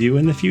going to do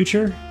in the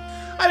future?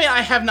 I mean,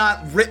 I have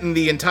not written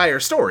the entire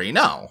story,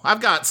 no.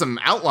 I've got some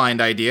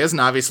outlined ideas,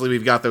 and obviously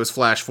we've got those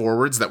flash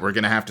forwards that we're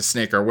going to have to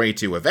snake our way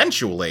to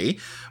eventually.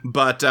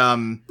 But,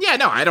 yeah,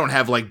 no, I don't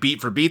have,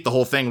 beat for beat the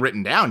whole thing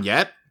written down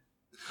yet.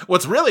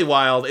 What's really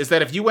wild is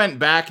that if you went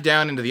back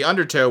down into the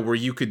Undertow where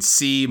you could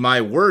see my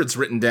words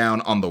written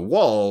down on the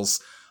walls,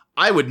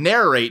 I would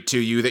narrate to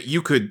you that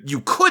you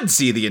could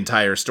see the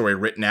entire story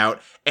written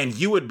out, and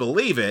you would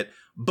believe it,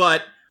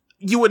 but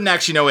you wouldn't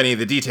actually know any of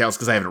the details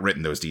because I haven't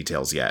written those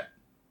details yet.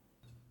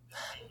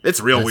 It's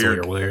real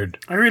weird.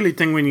 I really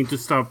think we need to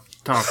stop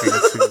talking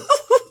to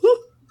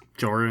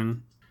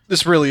Jordan.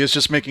 This really is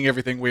just making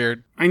everything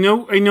weird. I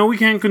know we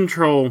can't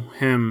control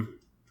him.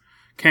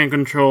 Can't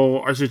control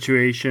our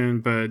situation,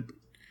 but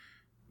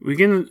we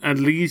can at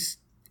least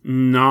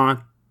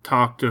not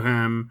talk to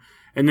him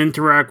and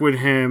interact with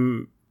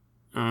him,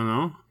 I don't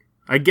know,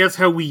 I guess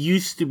how we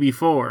used to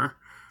before,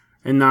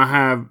 and not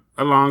have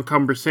a long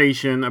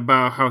conversation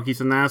about how he's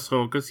an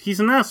asshole, because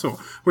he's an asshole.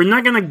 We're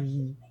not going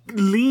to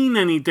glean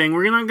anything.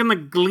 We're not going to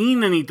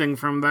glean anything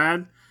from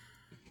that.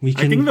 We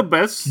can I think the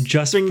best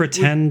just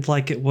pretend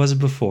like it was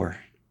before.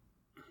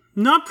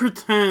 Not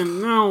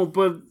pretend, no,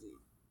 but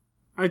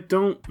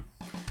I'm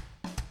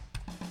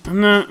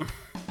not...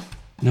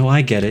 No,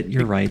 I get it.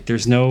 You're right.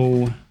 There's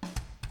no...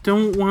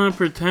 Don't want to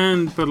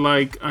pretend, but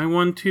I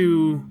want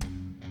to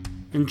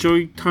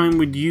enjoy time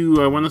with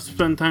you. I want to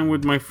spend time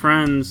with my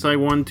friends. I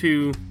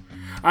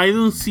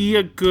don't see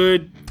a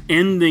good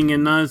ending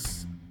in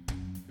us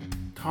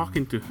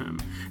talking to him.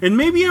 And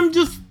maybe I'm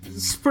just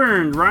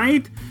spurned,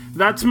 right?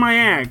 That's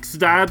my ex.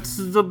 That's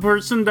the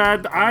person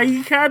that I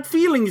had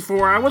feelings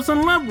for. I was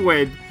in love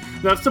with.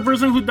 That's the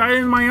person who died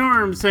in my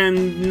arms,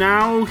 and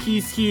now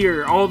he's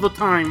here all the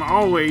time,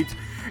 always.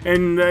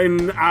 And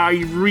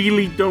I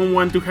really don't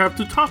want to have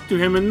to talk to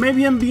him, and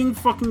maybe I'm being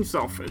fucking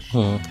selfish.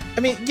 I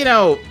mean,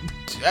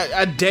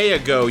 a day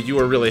ago you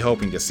were really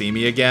hoping to see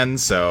me again,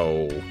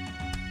 so...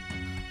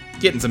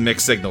 Getting some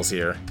mixed signals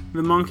here.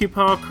 The monkey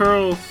paw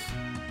curls.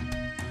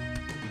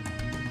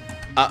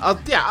 I'll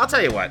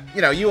tell you what.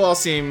 You know, you all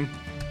seem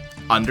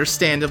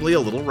understandably a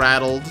little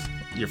rattled.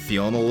 You're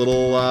feeling a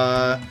little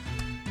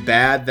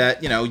bad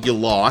that, you know, you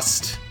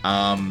lost.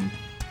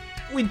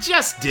 We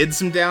just did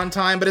some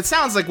downtime, but it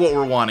sounds like what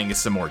we're wanting is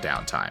some more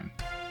downtime.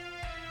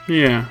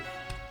 Yeah.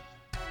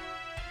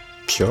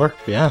 Sure.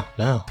 Yeah.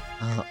 No.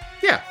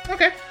 Yeah.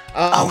 Okay.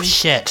 Oh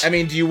shit. I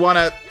mean, do you want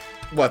to?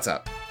 What's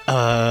up?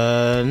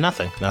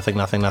 Nothing. I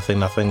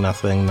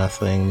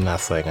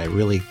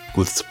really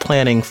was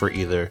planning for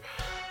either.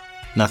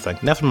 Nothing.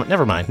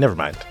 Never mind.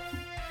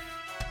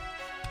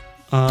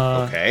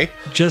 Okay.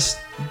 Just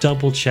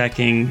double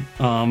checking.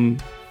 Bob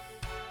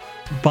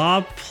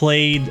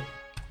played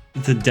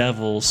the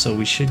devil, so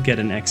we should get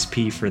an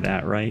XP for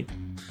that, right?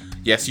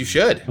 Yes, you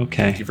should.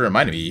 Okay. Thank you for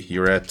reminding me.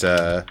 You were at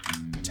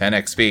 10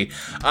 XP.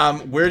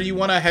 Where do you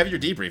want to have your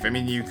debrief? I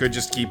mean, you could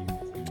just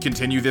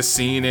continue this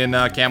scene in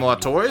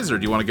Camelot Toys, or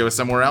do you want to go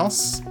somewhere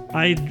else?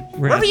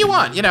 Wherever you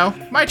want, you know,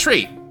 my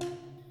treat.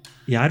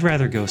 Yeah, I'd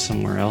rather go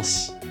somewhere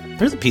else.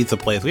 There's a pizza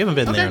place. We haven't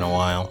been there in a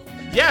while.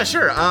 Yeah,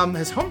 sure.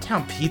 Has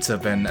Hometown Pizza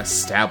been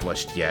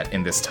established yet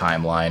in this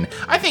timeline?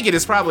 I think it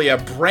is probably a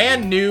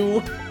brand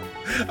new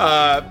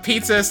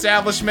pizza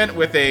establishment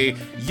with a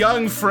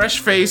young,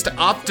 fresh-faced,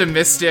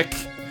 optimistic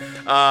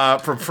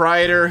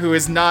proprietor who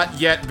has not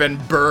yet been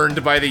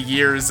burned by the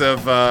years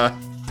of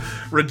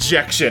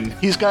rejection.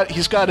 He's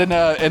got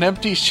an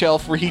empty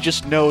shelf where he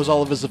just knows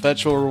all of his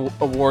eventual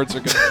awards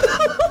are going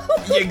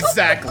to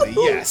Exactly,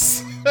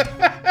 yes.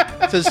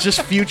 It says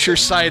just future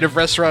site of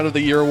Restaurant of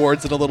the Year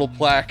awards and a little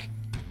plaque.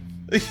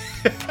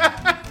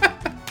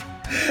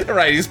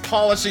 Right, he's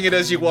polishing it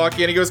as you walk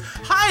in. He goes,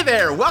 "Hi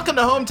there, welcome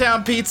to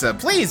Hometown Pizza.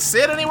 Please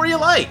sit anywhere you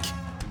like."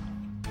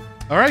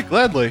 All right,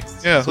 gladly.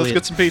 Yeah, Sweet. let's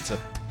get some pizza.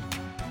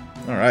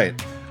 All right.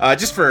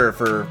 Just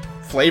for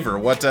flavor,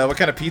 what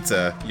kind of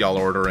pizza y'all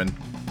ordering?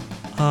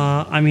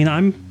 I mean,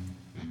 I'm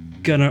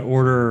gonna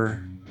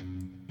order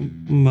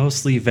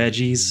mostly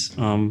veggies,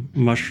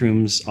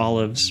 mushrooms,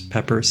 olives,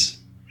 peppers.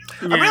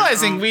 I'm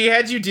realizing we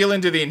had you deal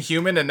into the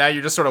Inhuman, and now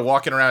you're just sort of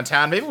walking around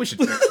town. Maybe we should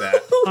fix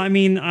that. I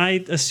mean,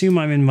 I assume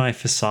I'm in my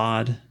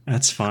facade.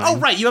 That's fine. Oh,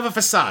 right, you have a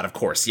facade, of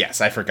course.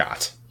 Yes, I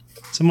forgot.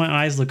 So my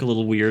eyes look a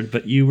little weird,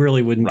 but you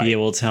really wouldn't Right. be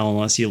able to tell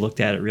unless you looked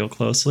at it real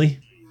closely.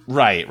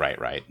 Right.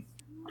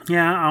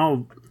 Yeah,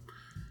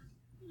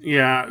 do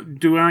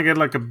you want to get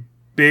like a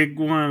big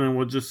one and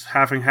we'll just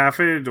half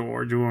it,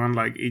 or do you want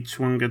like each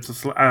one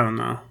gets a I don't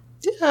know.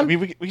 I mean,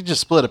 we can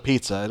just split a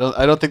pizza.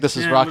 I don't think this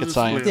is Yeah, rocket we'll just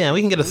science. split Yeah,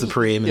 we can get a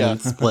Supreme and then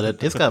split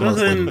it. It's got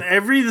Listen, mostly.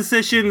 every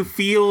decision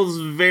feels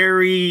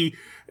very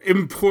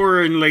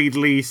important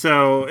lately,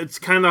 so it's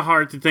kind of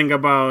hard to think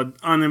about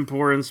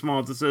unimportant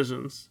small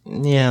decisions.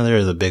 Yeah, there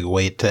is a big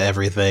weight to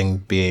everything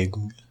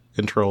being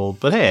controlled.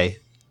 But hey,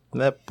 at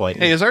that point.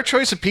 Hey, is our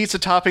choice of pizza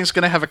toppings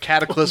going to have a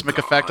cataclysmic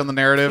effect on the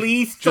narrative?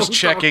 Please just don't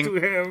checking.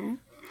 talk to him.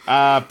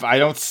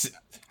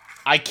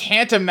 I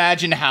can't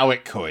imagine how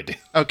it could.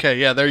 Okay,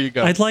 yeah, there you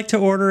go. I'd like to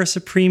order a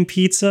supreme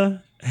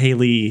pizza.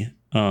 Haley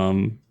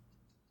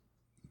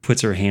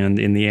puts her hand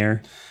in the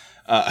air.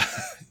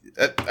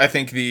 I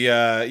think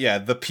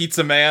the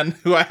pizza man,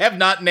 who I have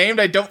not named,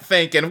 I don't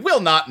think, and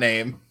will not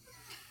name.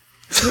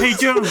 Hey,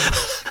 Joe.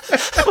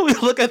 We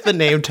look at the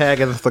name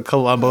tag and it's the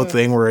Columbo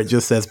thing where it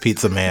just says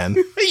Pizza Man.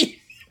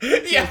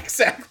 Yeah,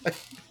 exactly.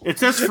 It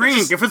says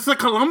Frank. If it's the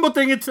Columbo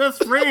thing, it says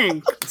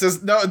Frank. It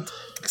says, no,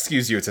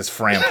 excuse you, it says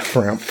Framp.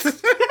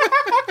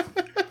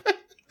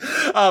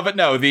 But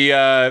no,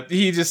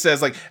 he just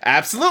says, like,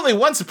 absolutely,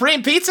 one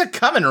supreme pizza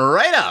coming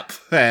right up,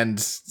 and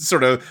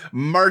sort of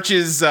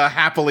marches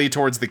happily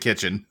towards the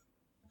kitchen.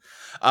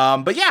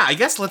 But yeah, I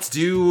guess let's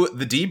do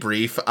the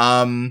debrief,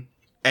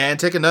 and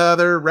take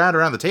another round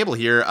around the table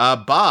here.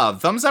 Bob,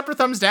 thumbs up or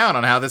thumbs down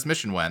on how this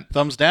mission went?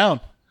 Thumbs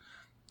down.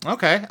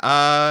 Okay.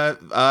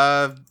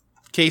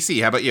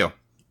 KC, how about you?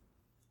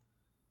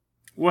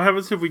 What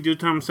happens if we do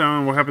thumbs down,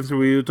 and what happens if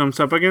we do thumbs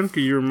up again?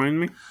 Could you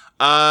remind me?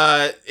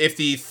 If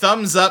the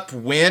thumbs up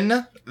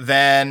win,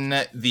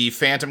 then the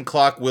Phantom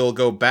Clock will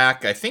go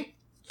back, I think,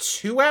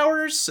 2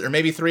 hours, or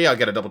maybe 3, I'll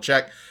get a double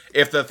check.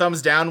 If the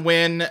thumbs down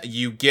win,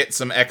 you get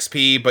some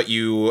XP, but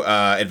you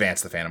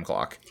advance the Phantom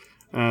Clock.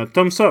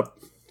 Thumbs up.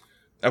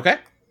 Okay.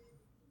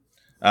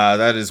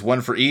 That is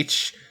 1 for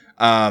each.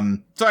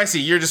 So I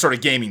see, you're just sort of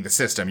gaming the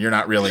system. You're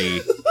not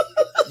really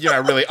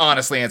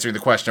honestly answering the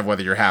question of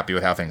whether you're happy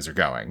with how things are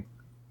going.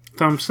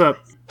 Thumbs up.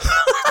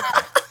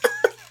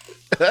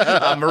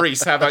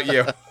 Maurice, how about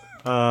you?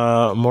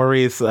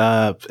 Maurice,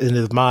 in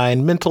his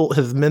mind,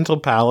 his mental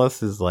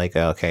palace is like,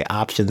 okay,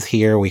 options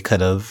here. We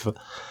could have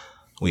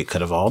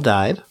all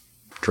died.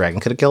 Dragon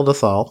could have killed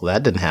us all.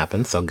 That didn't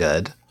happen, so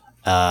good.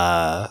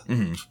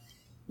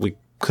 We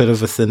could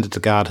have ascended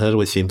to godhood,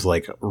 which seems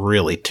like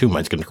really too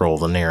much control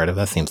of the narrative.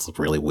 That seems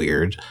really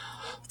weird.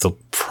 So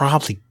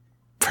probably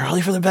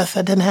for the best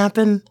that didn't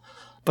happen.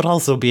 But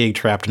also being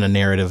trapped in a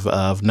narrative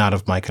of not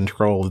of my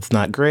control, it's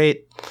not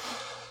great.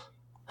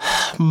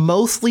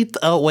 Mostly,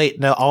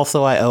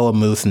 also I owe a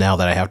moose now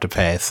that I have to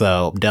pay,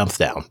 so thumbs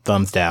down.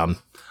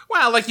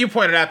 Well, like you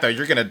pointed out, though,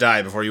 you're going to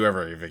die before you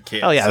ever have a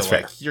kid. Oh, yeah, so, that's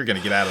fair. You're going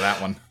to get out of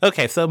that one.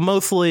 Okay, so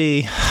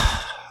mostly...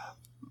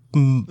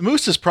 The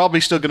moose is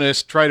probably still going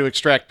to try to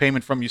extract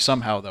payment from you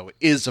somehow, though. It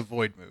is a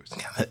void moose.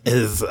 That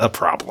is a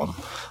problem.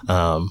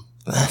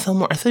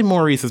 I say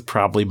Maurice is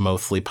probably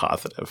mostly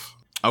positive.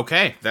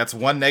 Okay, that's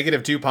 1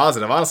 negative, 2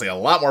 positive. Honestly, a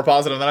lot more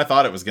positive than I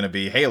thought it was going to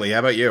be. Haley, how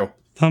about you?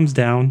 Thumbs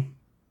down.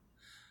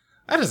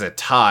 That is a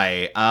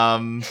tie.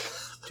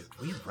 Dude,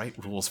 we write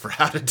rules for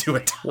how to do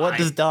a tie. What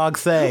does dog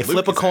say? Luke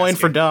Flip a is coin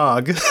for asking.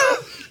 dog.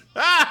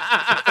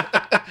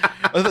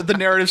 The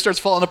narrative starts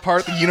falling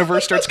apart. The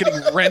universe starts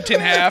getting rent in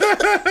half.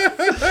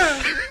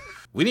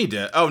 We need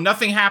to... Oh,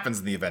 nothing happens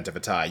in the event of a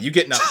tie. You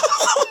get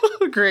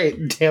nothing.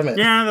 Great, damn it.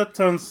 Yeah,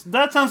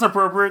 that sounds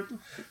appropriate.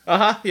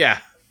 Uh-huh, yeah.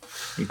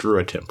 You drew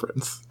a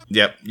temperance.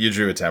 Yep, you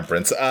drew a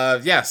temperance.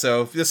 Yeah,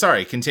 so,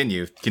 sorry,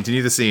 continue.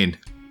 Continue the scene.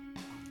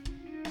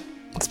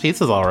 This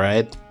pizza's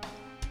alright.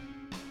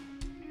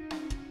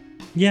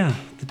 Yeah,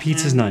 the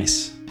pizza's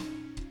nice.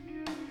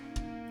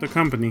 The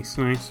company's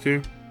nice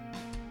too.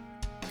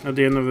 At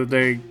the end of the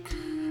day,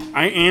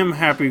 I am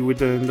happy with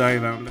the die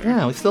down there.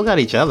 Yeah, we still got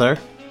each other.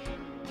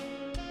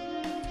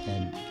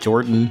 And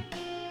Jordan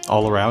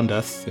all around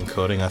us,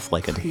 encoding us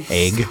like an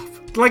egg.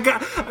 Like,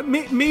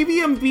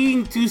 maybe I'm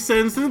being too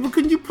sensitive, but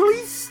could you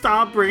please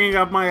stop bringing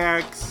up my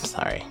ex?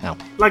 Sorry, no.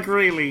 Like,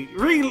 really?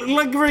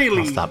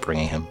 I'll stop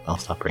bringing him.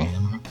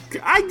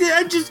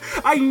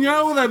 I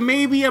know that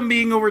maybe I'm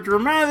being over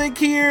dramatic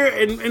here,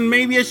 and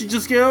maybe I should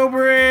just get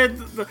over it.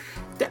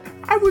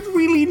 I would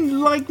really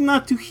like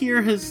not to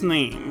hear his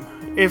name,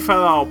 if at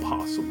all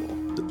possible.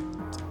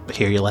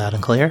 Hear you loud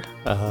and clear.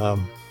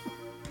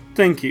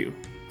 Thank you.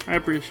 I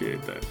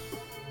appreciate that.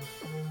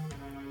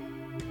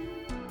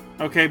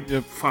 Okay,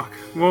 fuck.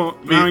 Well,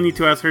 now I need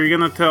to ask, are you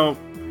gonna tell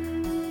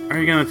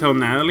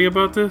Natalie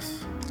about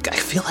this? I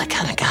feel I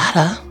kinda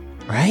gotta,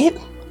 right?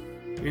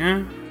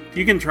 Yeah,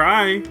 you can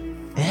try.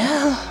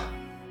 Yeah.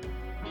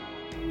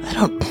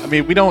 I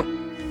mean, we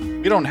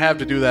don't have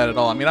to do that at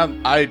all. I mean,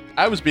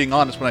 I was being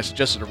honest when I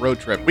suggested a road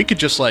trip. We could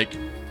just like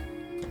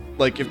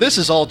if this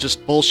is all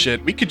just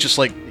bullshit, we could just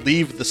like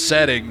leave the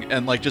setting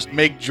and like just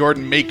make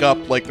Jordan make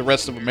up like the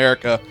rest of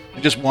America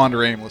and just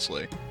wander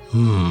aimlessly.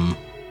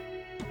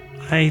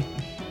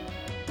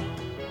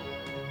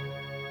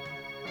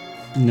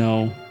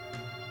 No.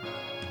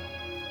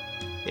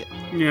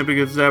 Yeah,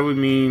 because that would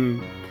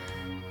mean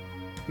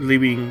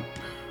leaving.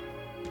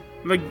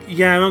 Like,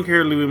 yeah, I don't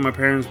care leaving my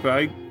parents, but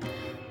I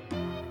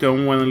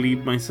don't want to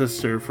leave my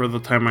sister for the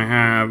time I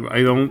have.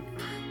 I don't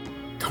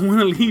want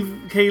to leave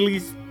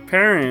Kaylee's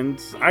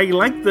parents. I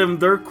like them;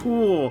 they're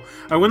cool.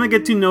 I want to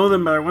get to know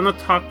them, but I want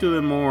to talk to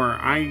them more.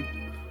 And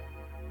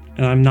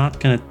I'm not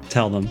gonna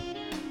tell them.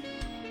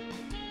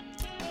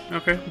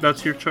 Okay,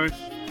 that's your choice.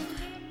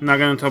 I'm not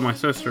gonna tell my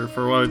sister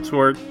for what it's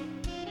worth.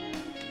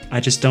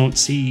 I just don't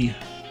see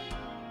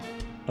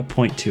a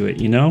point to it,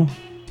 you know?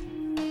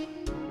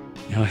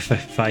 You know,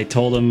 if I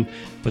told them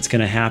what's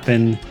gonna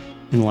happen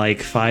in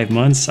like 5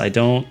 months, I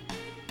don't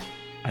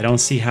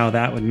see how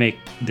that would make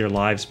their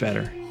lives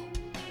better.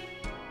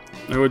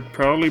 It would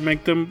probably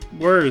make them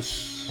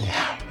worse.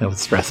 Yeah, that would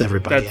stress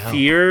everybody That out.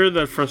 fear,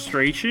 that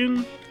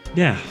frustration.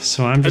 Yeah,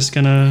 so I'm just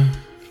gonna,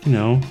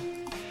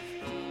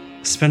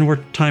 spend more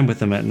time with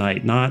them at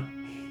night, not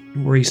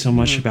worry so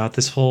much about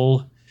this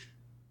whole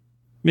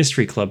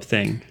mystery club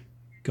thing.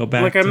 Go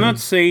back. Like, I'm not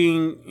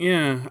saying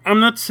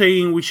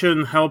we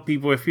shouldn't help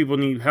people if people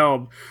need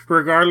help,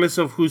 regardless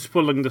of who's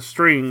pulling the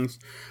strings.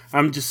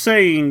 I'm just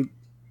saying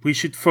we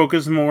should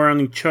focus more on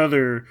each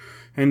other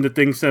and the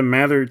things that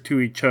matter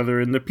to each other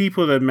and the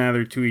people that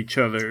matter to each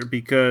other,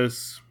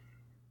 because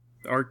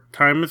our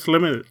time is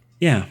limited.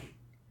 Yeah,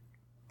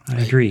 I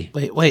agree.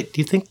 Wait,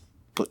 do you think...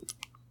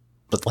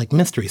 But like,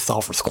 Mystery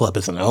Solvers Club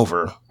isn't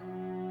over.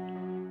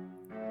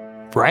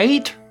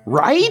 Right?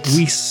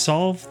 We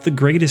solved the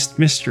greatest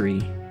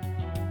mystery.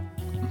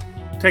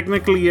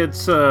 Technically,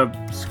 it's a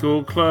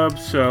school club,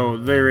 so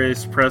there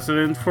is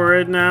precedent for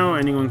it now.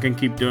 Anyone can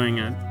keep doing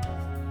it.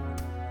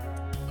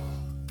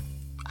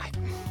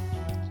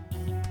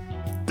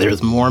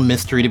 There's more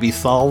mystery to be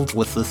solved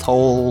with this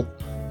whole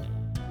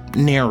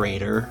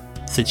narrator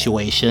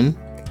situation.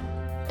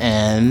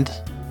 And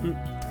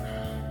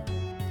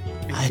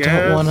I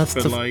don't want us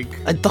to...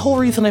 the whole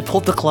reason I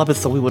pulled the club is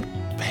so we would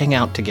hang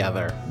out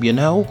together, you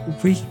know?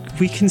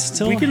 We can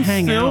still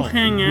hang out.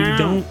 We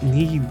don't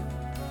need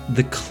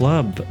the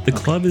club. The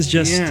club is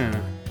just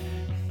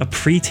a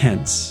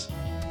pretense.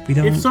 We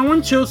don't... If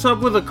someone shows up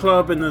with a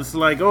club and it's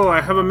like, oh,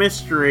 I have a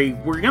mystery,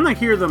 we're gonna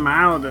hear them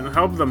out and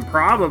help them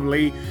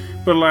probably,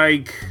 but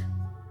like,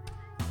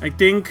 I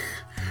think,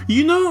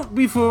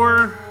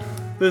 before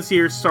this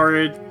year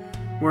started,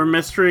 we're a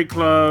mystery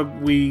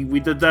club, we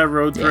did that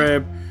road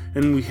trip,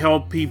 and we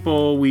helped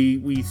people,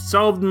 we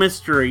solved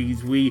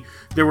mysteries,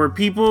 there were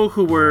people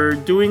who were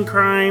doing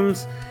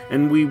crimes,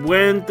 and we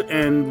went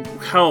and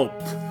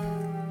helped.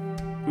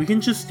 We can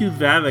just do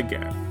that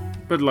again,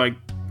 but like,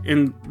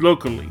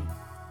 locally.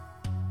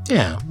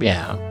 Yeah.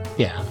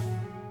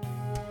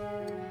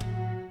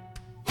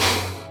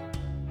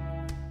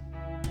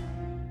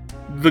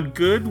 the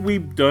good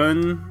we've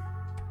done,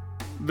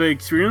 the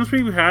experience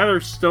we've had are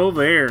still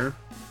there.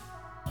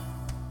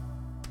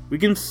 We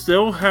can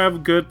still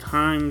have good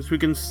times. We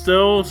can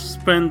still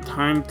spend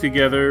time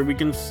together. We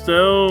can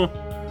still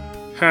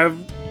have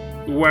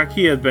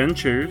wacky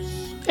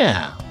adventures.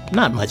 Yeah,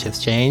 not much has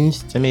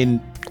changed. I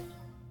mean,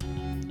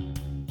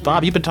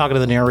 Bob, you've been talking to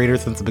the narrator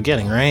since the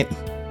beginning, right?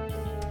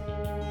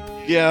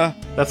 Yeah.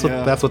 That's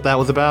what that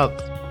was about.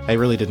 I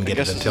really didn't get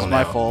it until now.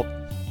 My fault.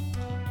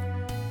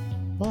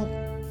 Well,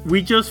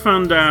 We just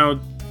found out,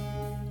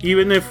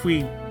 even if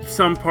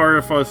some part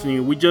of us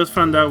knew, we just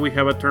found out we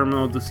have a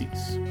terminal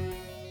disease.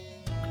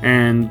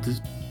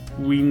 And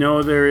we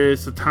know there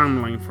is a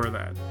timeline for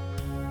that.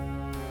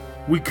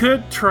 We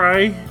could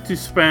try to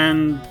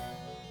spend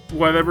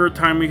whatever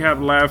time we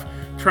have left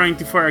trying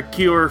to find a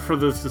cure for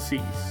this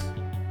disease.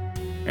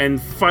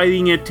 And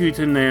fighting it tooth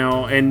and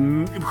nail,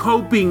 and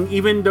hoping,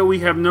 even though we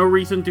have no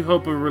reason to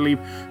hope for relief,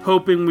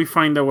 hoping we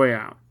find a way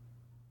out.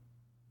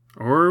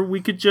 Or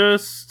we could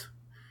just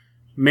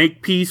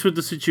make peace with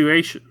the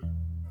situation.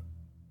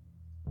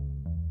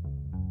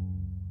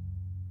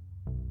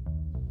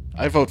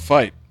 I vote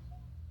fight.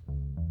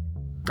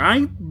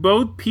 I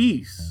vote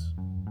peace.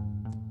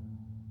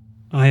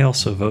 I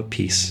also vote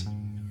peace.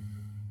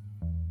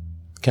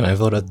 can I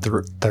vote a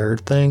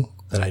third thing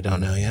that I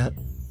don't know yet?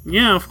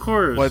 Yeah, of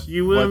course.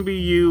 You wouldn't be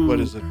you what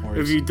is it, Maurice?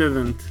 if you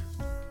didn't.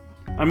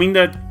 I mean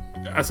that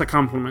as a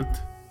compliment.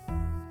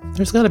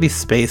 There's got to be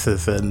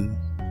spaces in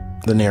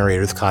the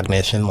narrator's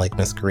cognition, like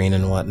Miss Green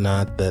and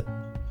whatnot, that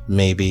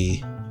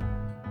maybe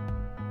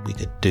we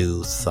could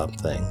do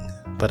something.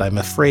 But I'm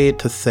afraid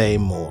to say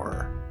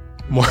more.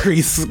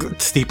 Maurice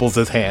steeples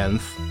his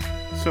hands.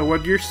 So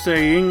what you're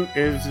saying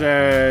is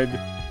that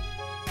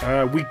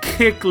we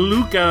kick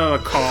Luke out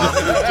of the car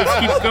and just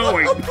keep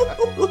going.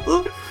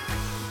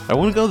 I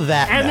wouldn't go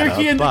that Anarchy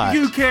meta, in but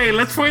the UK.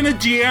 Let's find a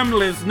GM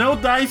list. No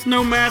dice,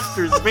 no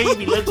masters,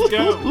 baby. Let's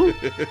go.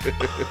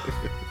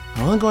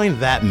 I wasn't going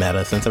that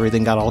meta since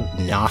everything got all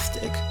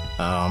Gnostic.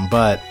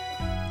 But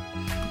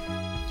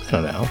I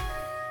don't know.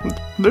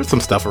 There's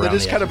some stuff around. That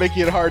is kind of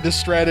making it hard to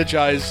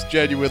strategize.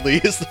 Genuinely,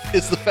 is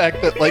the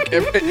fact that like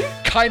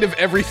kind of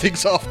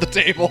everything's off the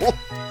table.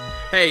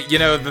 Hey, you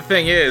know the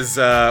thing is,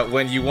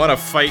 when you want to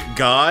fight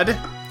God,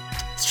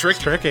 it's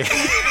tricky.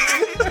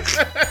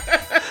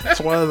 It's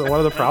one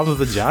of the problems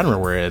of the genre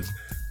we're in.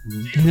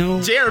 You know,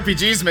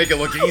 JRPGs make it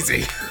look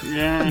easy.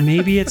 Yeah.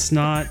 maybe it's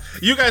not.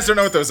 You guys don't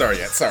know what those are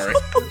yet. Sorry.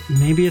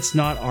 Maybe it's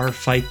not our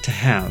fight to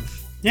have.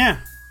 Yeah.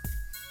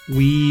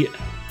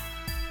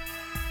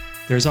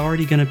 There's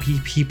already going to be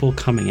people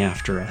coming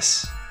after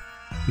us.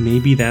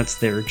 Maybe that's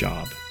their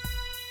job.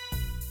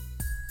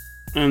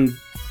 And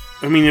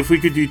I mean, if we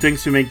could do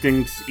things to make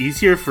things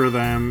easier for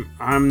them,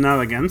 I'm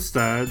not against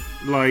that.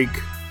 Like,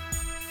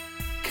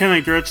 can I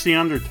dredge the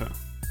undertow?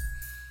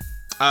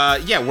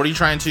 Yeah, what are you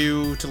trying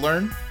to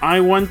learn?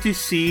 I want to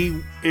see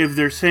if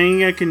there's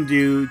anything I can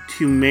do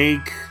to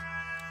make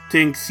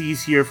things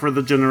easier for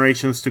the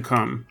generations to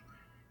come.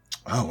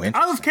 Oh, Out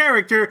interesting. of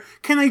character,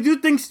 can I do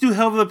things to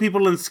help the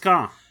people in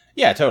Ska?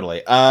 Yeah,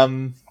 totally.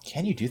 Can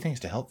you do things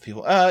to help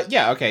people?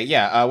 Yeah, okay,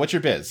 yeah. What's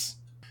your biz?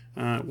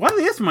 What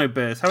is my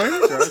biz? How are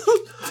you,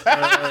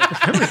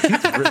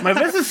 My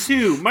biz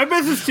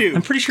is two.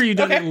 I'm pretty sure you've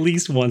done it at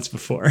least once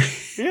before.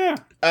 Yeah.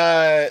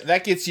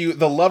 That gets you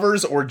the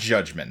Lovers or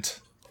Judgment.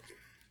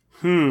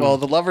 Well,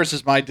 the Lovers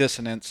is my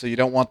dissonance, so you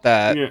don't want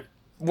that. Yeah.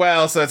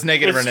 Well, so it's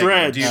negative It's or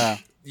negative.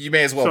 dredge. You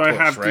may as well So push,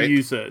 I have right? to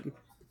use it.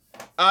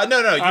 No,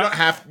 you don't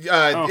have.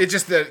 It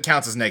just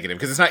counts as negative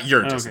because it's not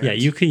your dissonance. Yeah,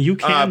 you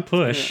can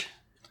push.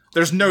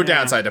 There's no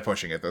downside to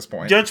pushing at this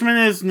point. Judgment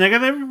is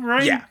negative,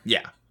 right?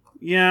 Yeah.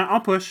 Yeah, I'll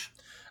push.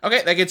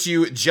 Okay, that gets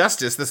you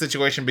Justice. The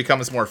situation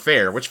becomes more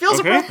fair, which feels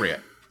Okay. appropriate.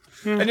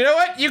 And you know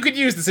what? You could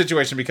use the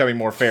situation becoming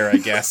more fair, I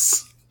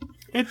guess.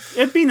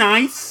 It'd be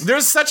nice.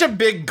 There's such a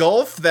big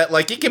gulf that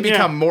like it can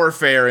become more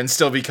fair and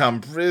still be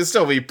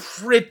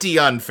pretty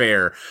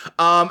unfair.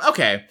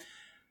 Okay.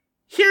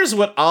 Here's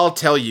what I'll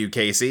tell you,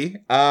 Casey.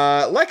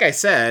 Like I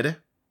said,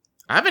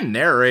 I've been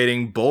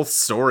narrating both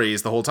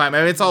stories the whole time. I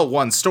mean, it's all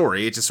one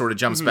story. It just sort of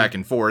jumps back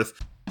and forth.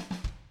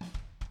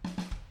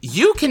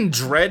 You can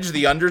dredge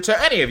the undertow.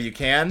 Any of you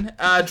can.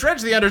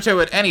 Dredge the undertow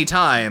at any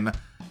time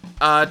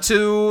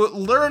to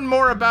learn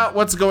more about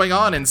what's going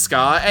on in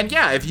Ska. And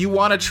yeah, if you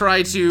want to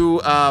try to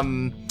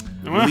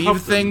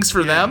leave things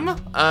for them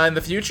in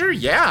the future,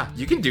 yeah,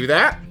 you can do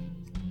that.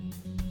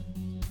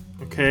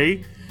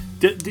 Okay.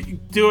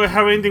 Do I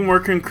have anything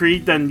more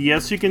concrete than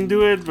yes, you can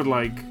do it? But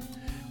like,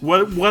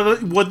 what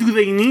do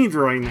they need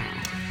right now?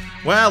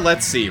 Well,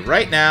 let's see.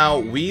 Right now,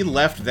 we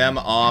left them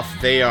off.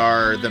 They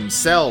are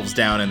themselves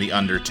down in the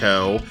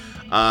undertow.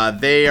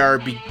 They are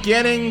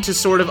beginning to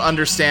sort of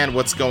understand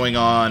what's going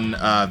on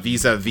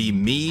vis-a-vis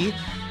me,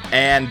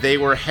 and they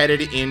were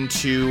headed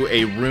into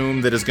a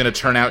room that is going to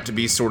turn out to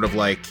be sort of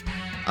like,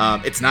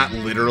 it's not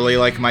literally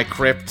like my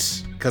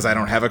crypt, because I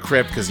don't have a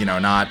crypt, because,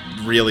 not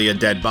really a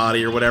dead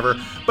body or whatever.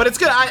 But it's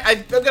good.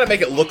 I'm going to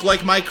make it look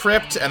like my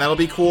crypt, and that'll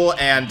be cool.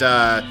 And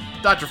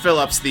Dr.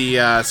 Phillips,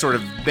 the sort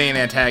of main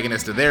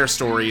antagonist of their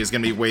story, is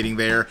going to be waiting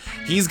there.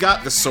 He's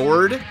got the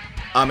sword,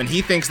 and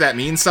he thinks that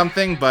means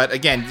something. But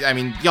again, I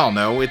mean, y'all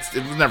know, it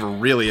was never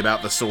really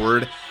about the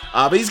sword.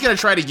 But he's going to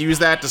try to use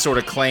that to sort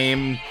of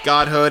claim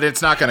godhood.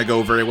 It's not going to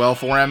go very well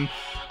for him.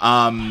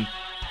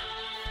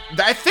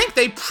 I think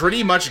they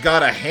pretty much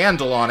got a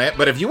handle on it,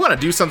 but if you want to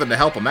do something to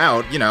help him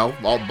out,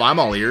 I'm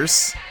all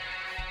ears.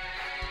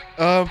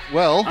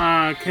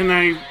 Can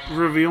I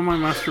reveal my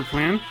master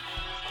plan?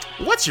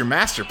 What's your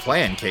master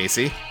plan,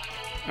 Casey?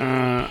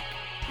 I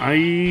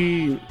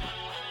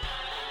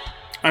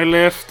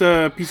left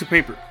a piece of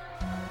paper.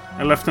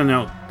 I left a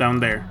note down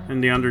there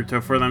in the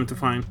undertow for them to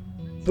find.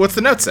 What's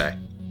the note say?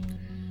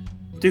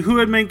 To who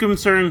it may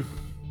concern.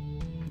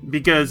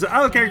 Because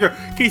out of character,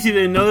 Casey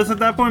didn't know this at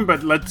that point,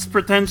 but let's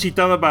pretend she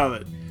thought about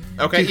it.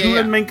 Okay, to who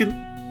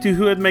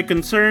it may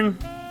concern,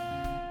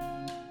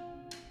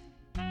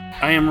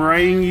 I am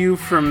writing you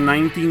from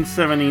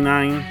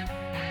 1979.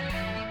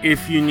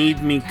 If you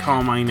need me,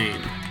 call my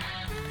name.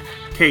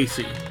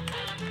 Casey.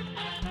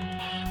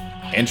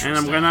 Interesting. And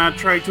I'm gonna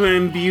try to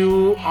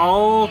imbue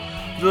all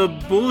the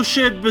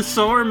bullshit,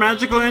 bizarre,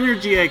 magical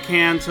energy I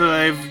can, so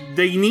that if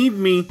they need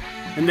me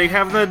and they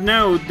have that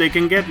note, they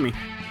can get me.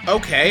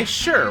 Okay,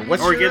 sure.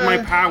 Get my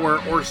power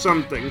or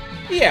something.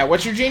 Yeah,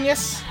 what's your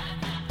genius?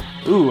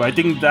 Ooh, I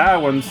think that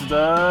one's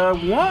the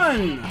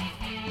one.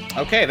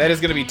 Okay, that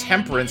is going to be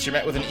temperance. You're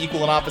met with an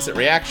equal and opposite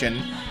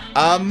reaction.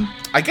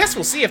 I guess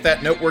we'll see if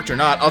that note worked or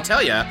not. I'll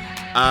tell you.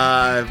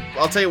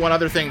 One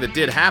other thing that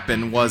did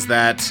happen was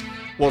that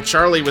while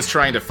Charlie was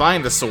trying to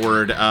find the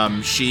sword,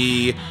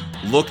 she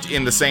looked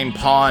in the same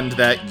pond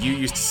that you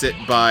used to sit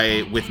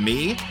by with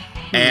me.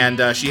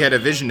 And she had a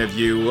vision of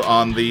you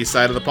on the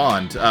side of the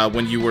pond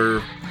when you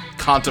were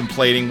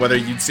contemplating whether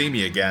you'd see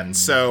me again.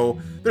 So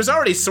there's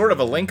already sort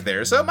of a link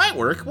there, so it might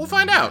work. We'll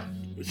find out.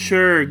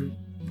 Sure,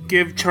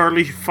 give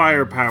Charlie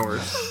fire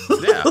powers.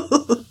 Yeah.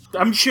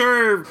 I'm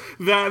sure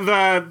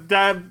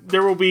that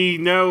there will be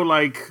no,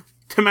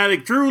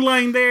 thematic through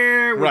line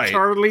there with Right.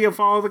 Charlie of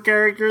all the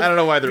characters. I don't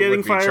know why there getting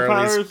would be. fire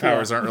Charlie's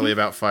powers aren't really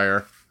about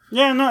fire.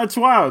 Yeah, no, it's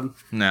wild.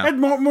 No.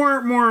 And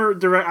more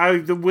direct. I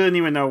wouldn't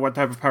even know what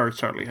type of powers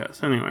Charlie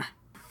has. Anyway.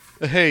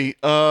 Hey,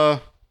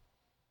 I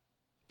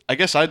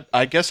guess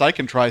I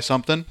can try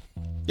something.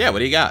 Yeah, what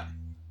do you got?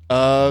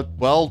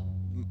 Well,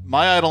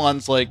 my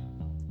Eidolon's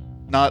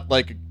not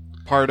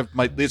part of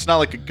my. It's not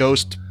like a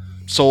ghost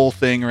soul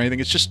thing or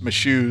anything. It's just my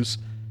shoes.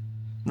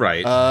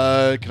 Right.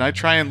 Can I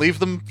try and leave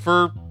them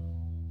for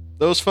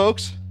those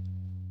folks?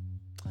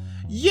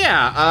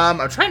 Yeah,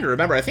 I'm trying to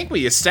remember. I think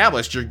we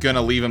established you're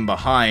gonna leave him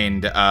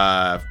behind,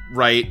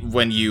 right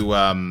when you,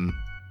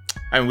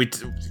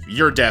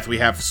 your death we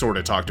have sort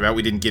of talked about.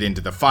 We didn't get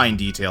into the fine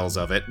details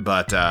of it,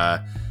 but,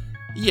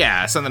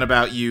 yeah, something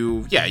about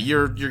you. Yeah,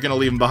 you're gonna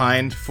leave him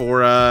behind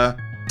for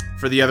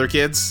the other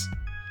kids?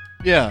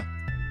 Yeah.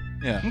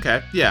 Yeah.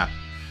 Okay, yeah.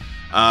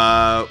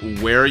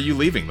 Where are you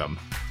leaving them?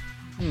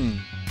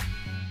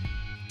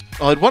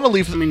 Well, I'd want to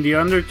leave I them. mean, the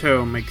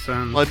undertow makes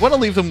sense. Well, I'd want to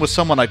leave them with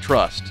someone I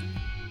trust.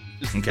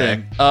 Is the Okay.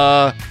 thing.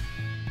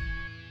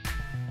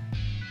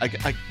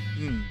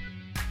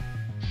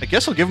 I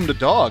guess I'll give him to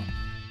Dog.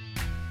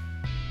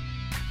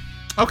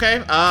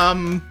 Okay,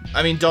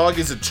 Dog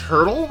is a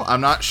turtle.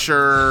 I'm not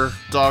sure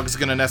Dog's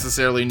gonna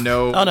necessarily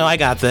know. Oh no, I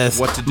got this.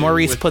 What to do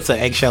Maurice with- puts an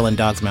eggshell in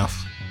Dog's mouth.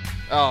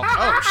 Oh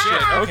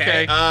shit,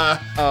 okay.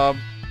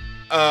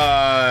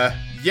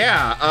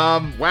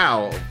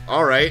 Wow.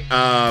 All right.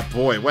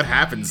 Boy, what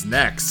happens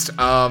next?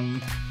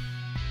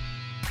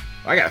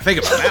 I gotta think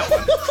about that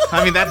one.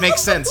 I mean, that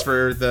makes sense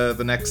for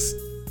the next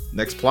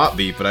plot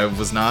beat, but I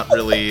was not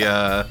really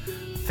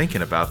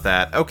thinking about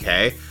that.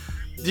 Okay.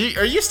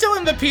 Are you still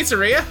in the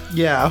pizzeria?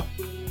 Yeah.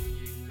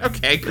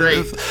 Okay,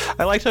 great.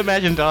 I like to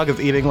imagine Dog is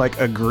eating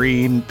a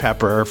green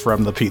pepper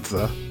from the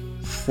pizza.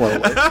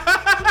 Slowly.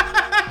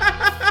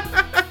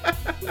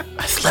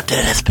 I slipped it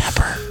in his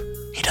pepper.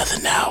 He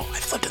doesn't know. I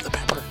slipped in the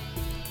pepper.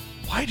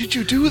 Why did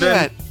you do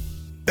that?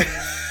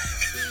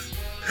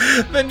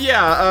 Then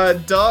yeah,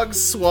 Dog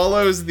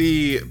swallows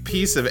the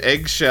piece of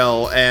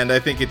eggshell, and I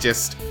think it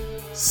just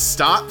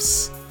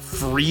stops,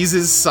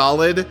 freezes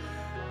solid,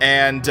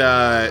 and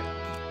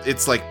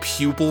its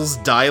pupils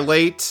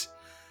dilate,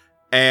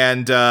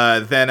 and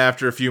then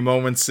after a few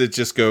moments, it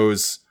just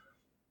goes,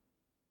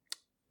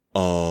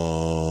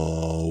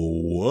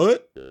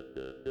 what?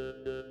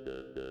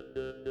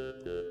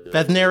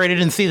 Beth narrator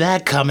didn't see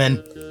that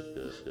coming.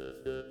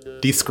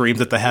 He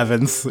screams at the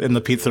heavens in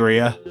the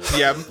pizzeria.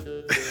 Yeah.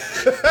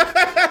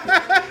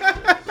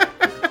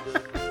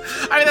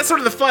 I mean, that's sort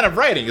of the fun of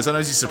writing, is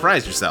sometimes you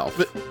surprise yourself.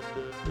 But,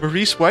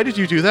 Maurice, why did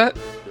you do that?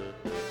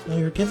 Well,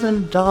 you're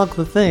giving Dog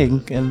the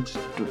thing, and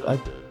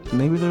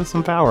maybe there's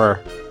some power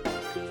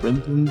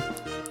in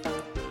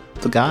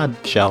the god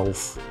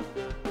shells.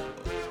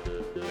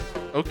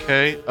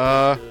 Okay,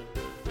 hi,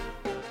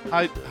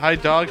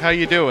 Dog, how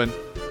you doing?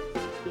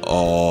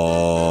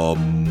 Hello?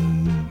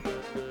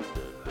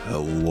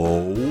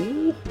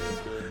 Hello?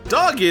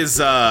 Dog is,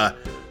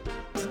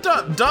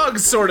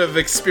 Dog's sort of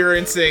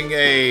experiencing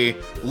a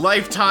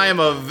lifetime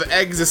of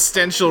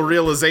existential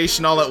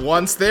realization all at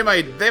once. They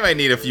might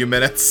need a few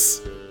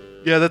minutes.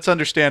 Yeah, that's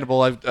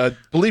understandable. I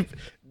believe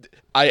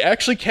I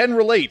actually can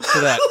relate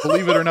to that,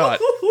 believe it or not.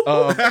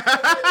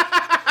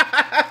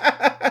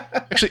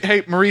 Actually,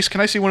 hey, Maurice, can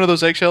I see one of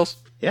those eggshells?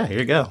 Yeah, here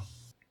you go.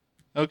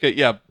 Okay,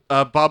 yeah.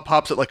 Bob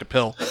pops it like a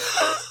pill.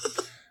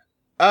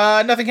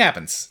 Nothing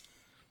happens.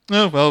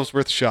 Oh, well, it was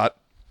worth a shot.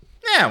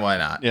 Yeah, why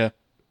not? Yeah.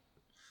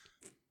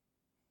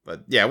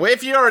 But yeah,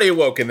 if you're already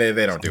awoken, they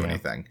don't do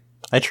anything.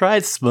 I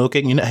tried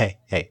smoking,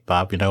 hey,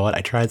 Bob, you know what?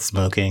 I tried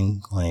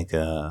smoking, like,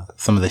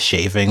 some of the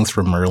shavings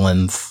from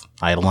Merlin's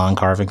Eidolon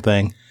carving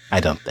thing.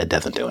 It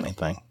doesn't do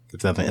anything.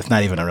 It's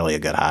not even really a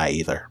good high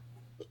either.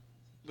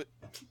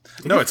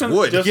 No, it's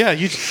wood. Yeah,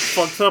 you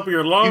fucks up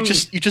your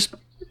lungs. You just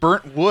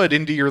burnt wood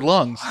into your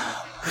lungs.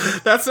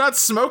 That's not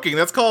smoking.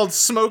 That's called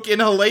smoke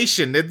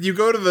inhalation. You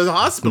go to the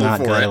hospital Not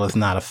for good. it. It was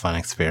not a fun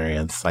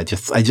experience. I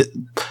just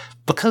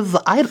because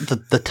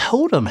the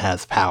totem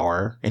has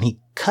power and he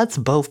cuts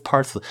both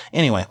parts.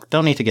 Anyway,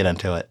 don't need to get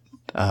into it.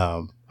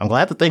 I'm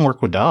glad the thing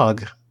worked with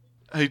Dog.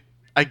 I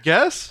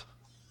guess.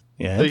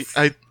 Yeah,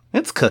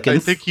 it's cooking. I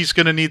think he's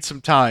gonna need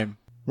some time.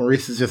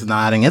 Maurice is just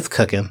nodding. It's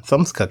cooking.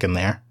 Something's cooking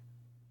there.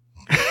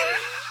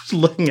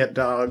 Looking at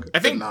Dog. I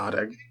think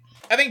nodding.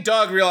 I think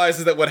Dog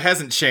realizes that what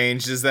hasn't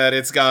changed is that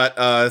it's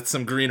got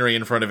some greenery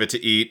in front of it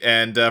to eat,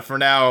 and for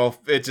now,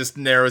 it just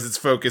narrows its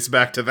focus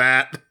back to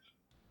that.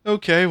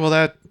 Okay, well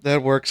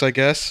that works, I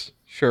guess.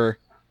 Sure.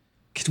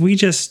 Could we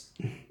just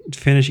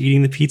finish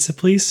eating the pizza,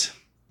 please?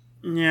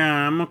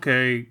 Yeah, I'm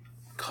okay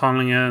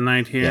calling it a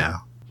night here. Yeah.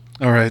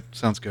 All right,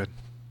 sounds good.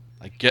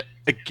 I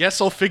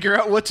guess I'll figure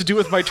out what to do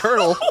with my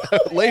turtle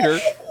later.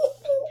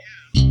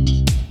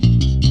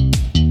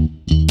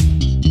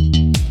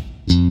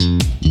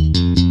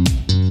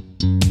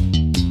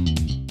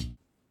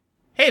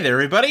 Hey there,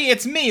 everybody,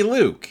 it's me,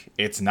 Luke.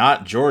 It's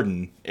not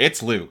Jordan,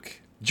 it's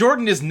Luke.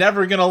 Jordan is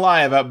never gonna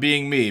lie about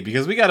being me,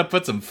 because we gotta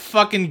put some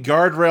fucking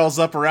guardrails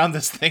up around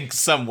this thing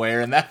somewhere,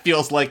 and that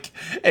feels like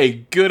as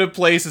good a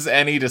place as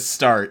any to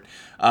start.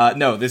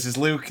 No, this is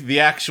Luke, the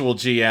actual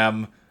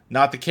GM,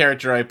 not the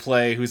character I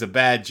play, who's a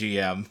bad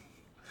GM.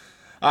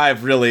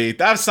 I've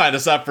signed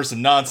us up for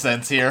some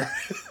nonsense here.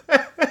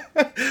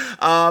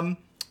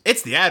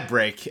 It's the ad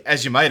break,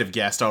 as you might have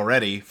guessed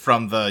already,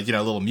 from the,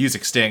 little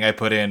music sting I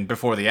put in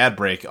before the ad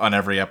break on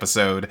every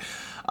episode.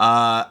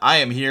 I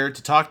am here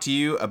to talk to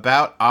you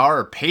about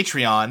our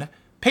Patreon,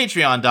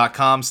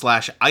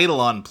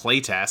 patreon.com/Eidolon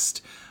playtest,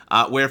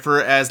 where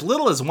for as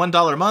little as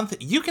 $1 a month,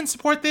 you can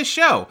support this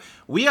show.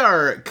 We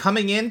are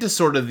coming into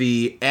sort of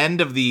the end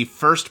of the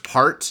first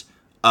part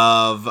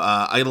of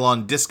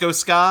Eidolon Disco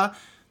Ska.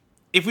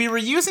 If we were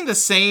using the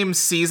same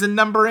season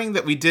numbering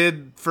that we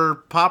did for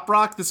Pop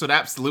Rock, this would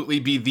absolutely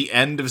be the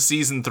end of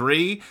Season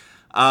 3,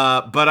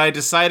 but I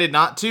decided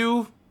not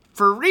to,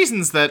 for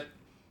reasons that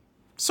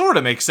sort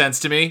of make sense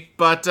to me,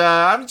 but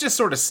I'm just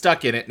sort of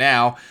stuck in it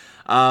now.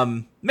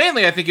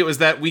 Mainly, I think it was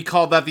that we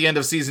called that the end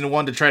of Season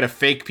 1 to try to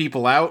fake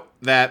people out,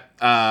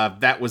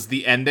 that was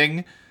the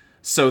ending,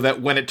 so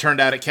that when it turned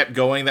out it kept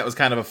going, that was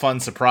kind of a fun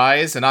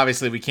surprise, and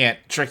obviously we can't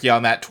trick you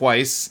on that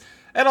twice.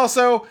 And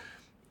also,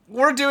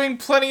 we're doing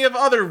plenty of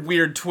other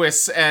weird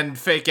twists and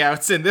fake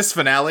outs in this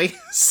finale,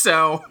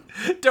 so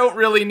don't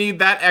really need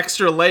that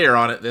extra layer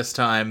on it this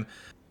time.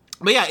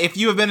 But yeah, if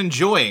you have been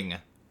enjoying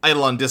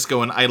Eidolon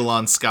Disco and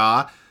Eidolon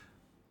Ska,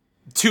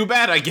 too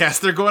bad, I guess.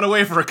 They're going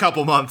away for a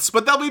couple months,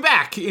 but they'll be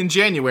back in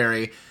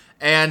January.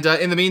 And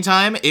in the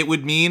meantime, it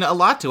would mean a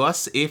lot to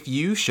us if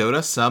you showed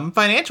us some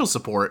financial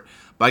support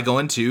by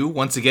going to,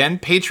 once again,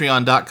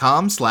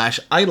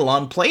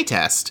 patreon.com/Eidolon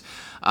playtest.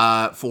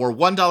 For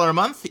 $1 a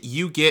month,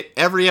 you get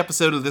every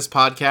episode of this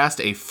podcast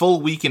a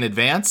full week in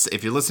advance.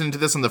 If you're listening to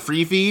this on the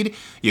free feed,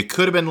 you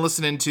could have been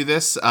listening to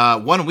this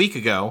 1 week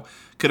ago.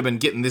 Could have been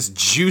getting this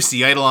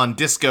juicy Eidolon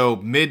Disco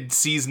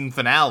mid-season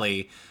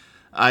finale.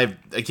 I,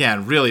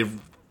 again, really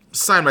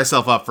signed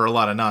myself up for a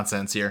lot of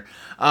nonsense here.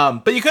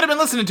 But you could have been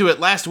listening to it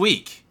last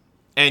week.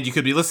 And you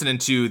could be listening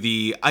to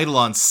the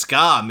Eidolon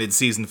Ska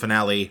mid-season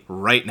finale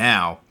right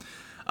now.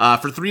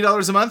 For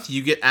 $3 a month,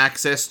 you get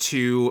access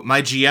to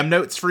my GM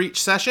notes for each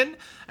session,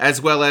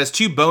 as well as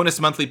 2 bonus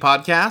monthly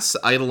podcasts,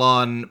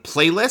 Eidolon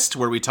Playlist,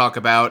 where we talk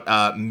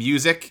about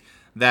music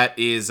that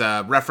is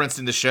referenced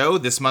in the show.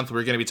 This month,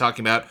 we're going to be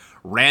talking about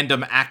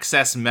Random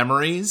Access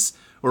Memories.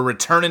 We're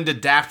returning to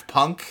Daft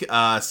Punk,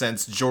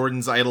 since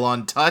Jordan's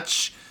Eidolon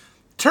Touch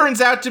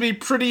turns out to be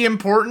pretty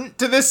important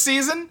to this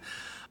season.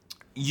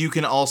 You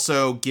can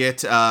also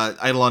get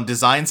Eidolon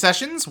design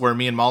sessions, where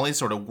me and Molly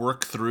sort of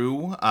work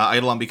through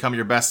Eidolon Become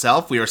Your Best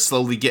Self. We are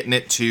slowly getting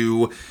it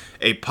to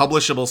a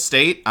publishable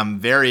state. I'm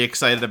very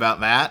excited about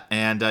that,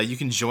 and you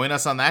can join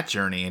us on that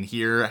journey and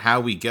hear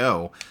how we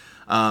go.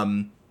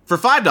 For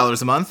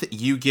 $5 a month,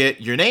 you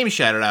get your name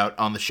shouted out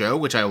on the show,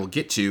 which I will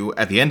get to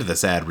at the end of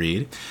this ad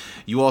read.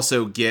 You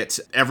also get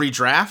every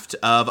draft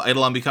of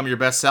Eidolon Become Your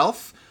Best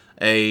Self.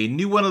 A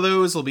new one of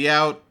those will be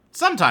out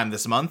sometime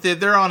this month.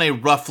 They're on a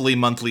roughly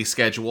monthly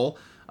schedule,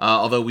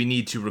 although we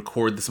need to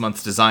record this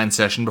month's design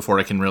session before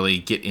I can really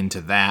get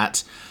into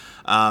that.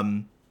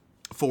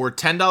 For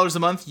 $10 a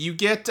month, you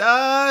get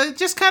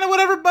just kind of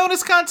whatever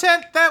bonus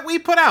content that we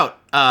put out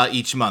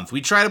each month.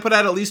 We try to put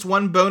out at least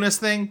one bonus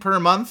thing per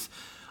month.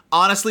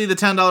 Honestly, the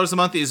 $10 a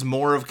month is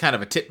more of kind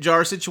of a tip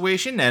jar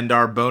situation, and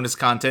our bonus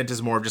content is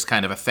more of just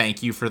kind of a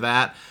thank you for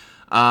that.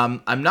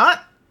 I'm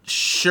not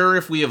sure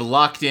if we have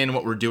locked in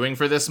what we're doing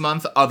for this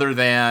month, other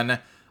than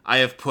I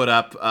have put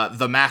up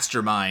The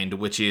Mastermind,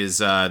 which is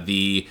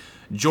the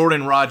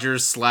Jordan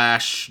Rogers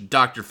 /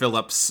 Dr.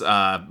 Phillips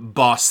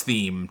boss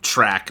theme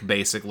track,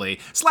 basically.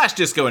 /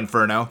 Disco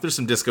Inferno. There's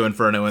some Disco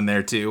Inferno in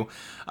there, too.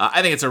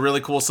 I think it's a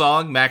really cool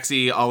song.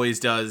 Maxi always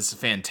does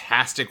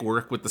fantastic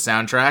work with the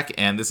soundtrack,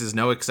 and this is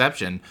no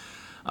exception.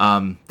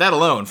 That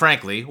alone,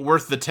 frankly,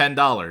 worth the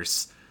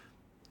 $10.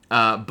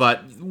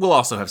 But we'll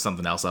also have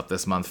something else up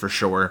this month for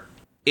sure.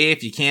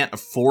 If you can't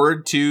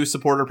afford to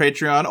support our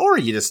Patreon, or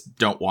you just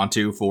don't want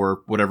to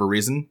for whatever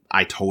reason,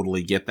 I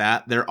totally get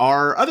that. There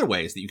are other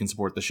ways that you can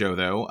support the show,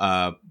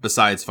 though,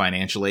 besides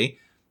financially.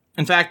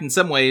 In fact, in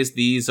some ways,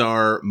 these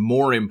are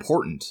more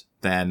important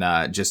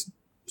than just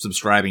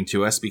subscribing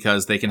to us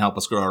because they can help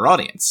us grow our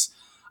audience.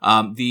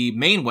 The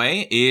main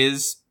way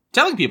is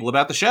telling people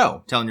about the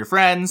show. Telling your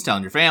friends,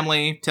 telling your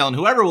family, telling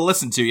whoever will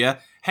listen to you,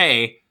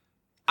 hey,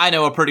 I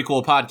know a pretty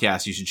cool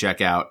podcast you should check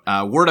out.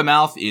 Word of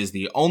mouth is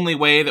the only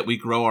way that we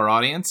grow our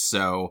audience,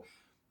 so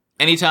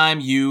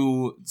anytime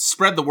you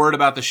spread the word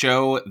about the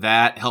show,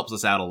 that helps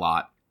us out a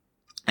lot.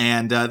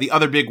 And the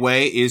other big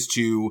way is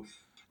to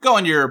go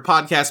on your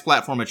podcast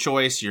platform of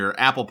choice, your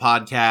Apple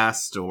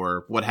Podcast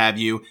or what have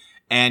you,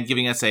 and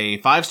giving us a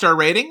 5-star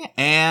rating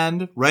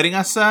and writing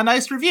us a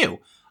nice review.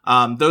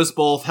 Those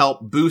both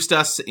help boost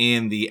us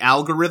in the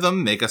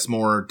algorithm, make us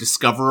more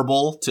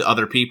discoverable to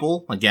other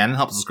people. Again,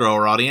 helps us grow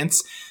our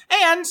audience.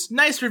 And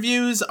nice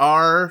reviews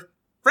are,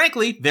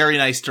 frankly, very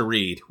nice to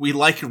read. We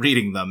like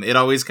reading them. It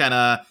always kind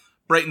of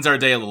brightens our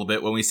day a little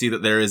bit when we see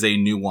that there is a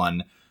new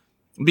one.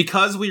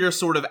 Because we are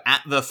sort of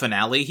at the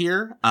finale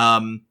here,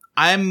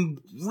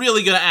 I'm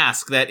really going to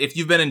ask that if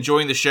you've been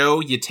enjoying the show,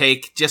 you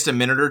take just a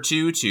minute or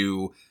two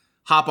to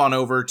hop on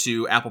over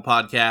to Apple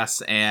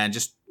Podcasts and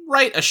just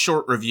write a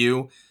short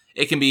review.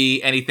 It can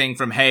be anything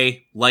from,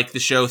 hey, like the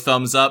show,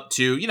 thumbs up,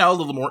 to, a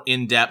little more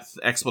in-depth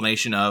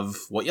explanation of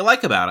what you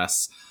like about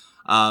us.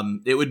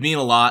 It would mean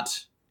a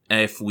lot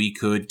if we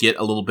could get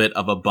a little bit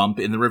of a bump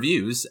in the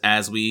reviews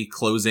as we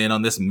close in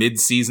on this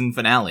mid-season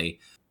finale.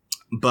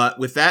 But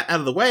with that out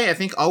of the way, I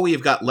think all we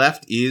have got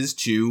left is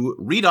to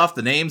read off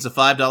the names of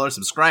 $5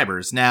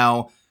 subscribers.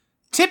 Now,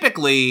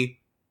 typically,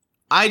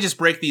 I just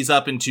break these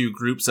up into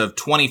groups of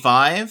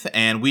 25,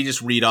 and we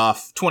just read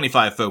off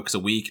 25 folks a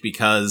week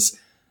because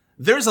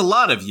there's a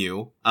lot of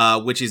you,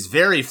 which is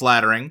very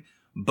flattering,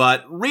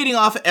 but reading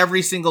off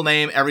every single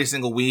name every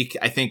single week,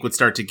 I think would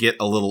start to get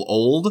a little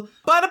old.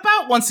 But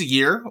about once a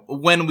year,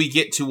 when we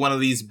get to one of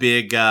these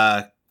big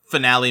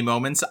finale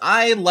moments,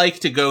 I like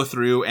to go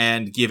through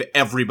and give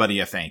everybody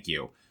a thank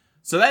you.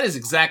 So that is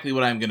exactly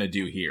what I'm going to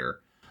do here.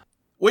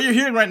 What you're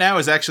hearing right now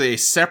is actually a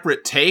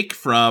separate take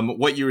from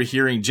what you were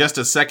hearing just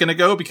a second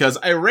ago, because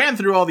I ran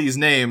through all these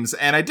names,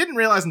 and I didn't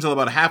realize until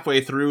about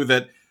halfway through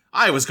that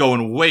I was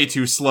going way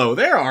too slow.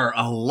 There are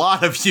a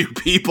lot of you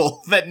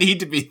people that need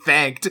to be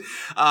thanked.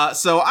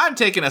 So I'm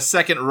taking a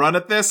second run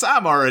at this.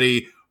 I'm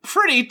already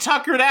pretty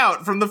tuckered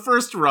out from the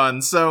first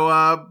run,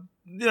 so,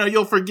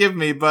 you'll forgive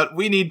me, but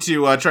we need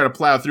to try to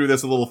plow through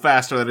this a little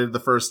faster than I did the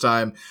first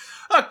time.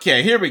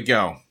 Okay, here we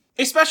go.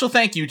 A special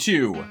thank you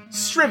to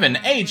Striven,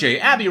 AJ,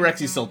 Abby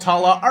Rexy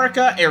Siltala,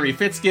 Arca, Ari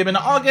Fitzgibbon,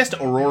 August,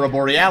 Aurora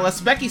Borealis,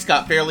 Becky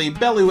Scott Fairley,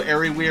 Bellu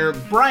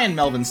Ariweir, Brian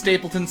Melvin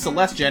Stapleton,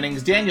 Celeste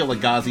Jennings, Daniel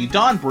Lagazi,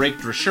 Don Brake,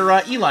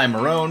 Drashura, Eli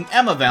Marone,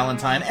 Emma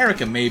Valentine,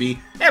 Erica Maybe,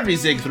 Every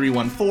Zig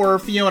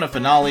 314, Fiona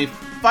Finale,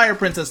 Fire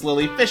Princess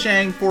Lily,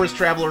 Fishang, Forest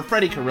Traveler,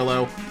 Freddie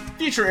Carrillo,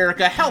 Future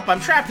Erica, Help, I'm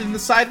Trapped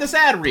Inside This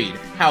Ad Read,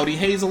 Howdy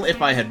Hazel,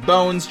 If I Had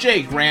Bones,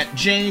 Jay Grant,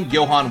 Jane,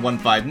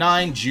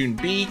 Johan159, June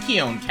B,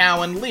 Keone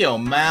Cowan, Leo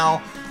Mal,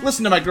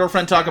 Listen to My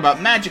Girlfriend Talk About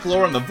Magic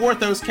Lore on the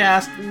Vorthos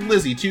Cast,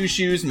 Lizzie Two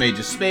Shoes,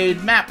 Magus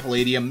Spade, Matt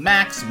Palladium,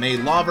 Max, May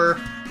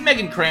Lover,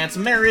 Megan Krantz,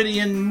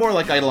 Meridian, More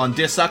Like Eidolon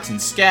Dissux and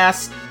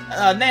Scass,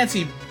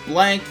 Nancy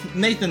Blank,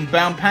 Nathan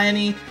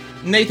Baumpany,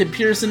 Nathan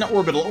Pearson,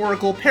 Orbital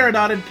Oracle,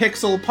 Paradotted,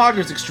 Pixel,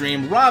 Poggers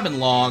Extreme, Robin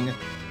Long.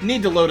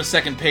 Need to load a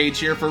second page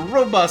here for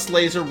Robust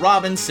Laser,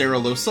 Robin, Sarah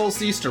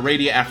Losolsi,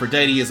 Staradia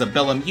Aphrodite,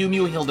 Isabella Mew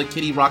Mew, Hilda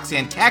Kitty,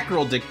 Roxanne,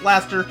 Catgirl, Dick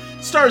Blaster,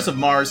 Stars of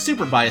Mars,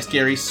 Super Biased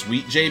Gary,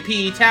 Sweet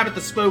JP,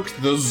 Tabitha Spokes,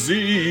 The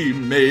Z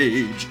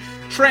Mage,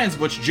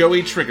 Transbutch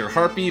Joey, Trigger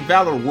Harpy,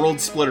 Valor World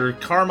Splitter,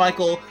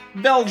 Carmichael,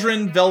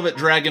 Veldrin, Velvet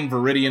Dragon,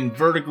 Viridian,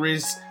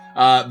 Verdigris,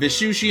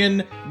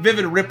 Vishushian,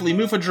 Vivid Ripley,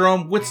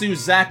 Mufadrome, Witsu,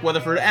 Zach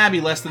Weatherford, Abby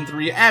Less Than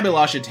 3,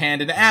 Abilasha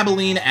Tandon,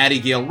 Abilene, Addie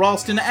Gale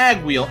Ralston,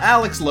 Agwheel,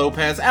 Alex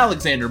Lopez,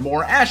 Alexander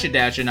Moore,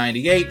 Ashadasha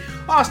 98,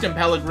 Austin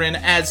Pellegrin,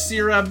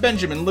 Azsira,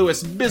 Benjamin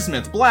Lewis,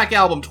 Bismuth, Black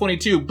Album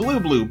 22,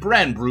 Blue,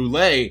 Bren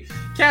Brule,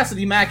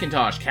 Cassidy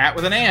McIntosh, Cat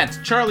with an Ant,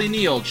 Charlie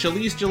Neal,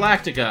 Chalice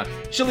Galactica,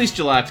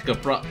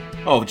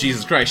 oh,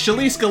 Jesus Christ,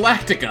 Chalice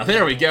Galactica,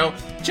 there we go,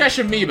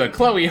 Cheshire Amoeba,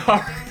 Chloe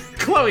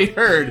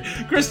Hurd,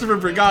 Christopher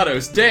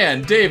Brigados,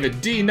 Dan,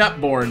 David, D.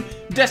 Nutborn,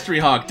 Destry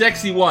Hawk,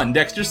 Dexy1,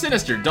 Dexter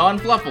Sinister, Don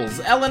Fluffles,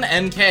 Ellen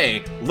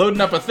NK,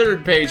 loading up a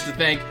third page to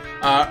thank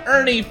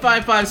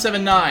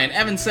Ernie5579,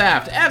 Evan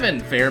Saft, Evan,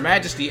 Fair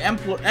Majesty,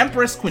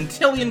 Empress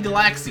Quintillion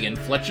Galaxian,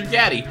 Fletcher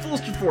Gaddy,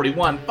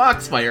 Foolster41,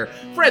 Foxfire,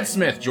 Fred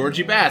Smith,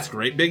 Georgie Bass,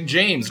 Great Big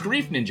James,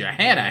 Grief Ninja,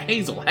 Hannah,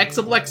 Hazel,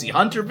 Hexablexy,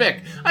 Hunter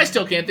Vic, I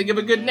still can't think of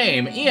a good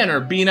name, Ian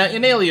Urbina,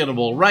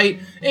 Inalienable, Right,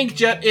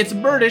 Inkjet, It's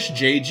Birdish,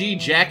 JG,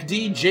 Jack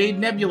D, Jade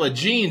Nebula,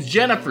 Jeans,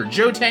 Jennifer,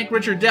 Joe Tank,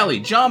 Richard Deli,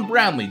 John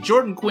Brownlee,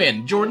 Jordan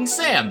Quinn, Jordan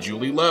Sam,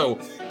 Julie Lowe,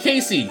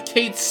 Casey,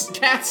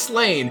 Kat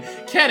Slane,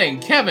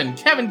 Kenning, Kevin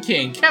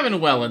King, Kevin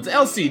Wellens,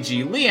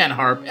 LCG, Leanne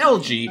Harp,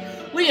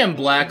 LG, Liam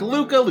Black,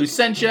 Luca,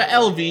 Lucentia,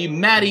 LV,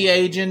 Maddie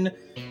Agen,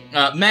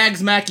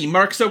 Mags Mackey,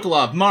 Mark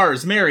Sokolov,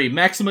 Mars, Mary,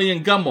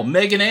 Maximilian Gumbel,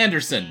 Megan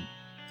Anderson.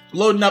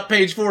 Loading up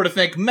page 4 to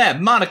thank Meb,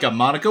 Monica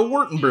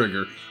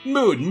Wurtenberger,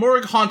 Mood,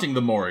 Morg Haunting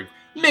the Morgue,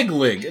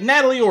 Miglig,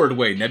 Natalie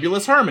Ordway,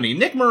 Nebulous Harmony,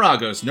 Nick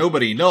Maragos,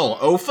 Nobody, Null,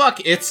 Oh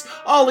Fuck, It's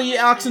Ollie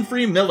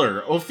Oxenfree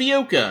Miller,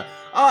 Ophioka,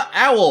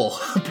 Owl,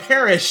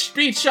 Parrish,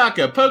 Beat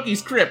Shaka,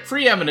 Pokey's Crypt,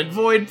 Preeminent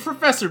Void,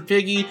 Professor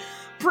Piggy,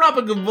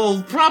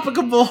 Propagable,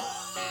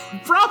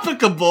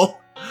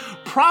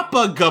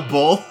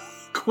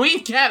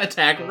 Queen Cat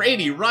Attack,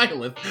 Rady,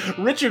 Rylith,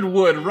 Richard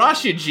Wood,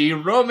 Rasha G,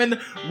 Roman,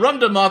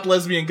 Rumdamoth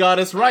Lesbian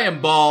Goddess, Ryan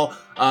Ball,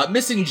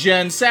 Missing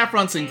Jen,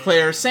 Saffron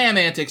Sinclair, Sam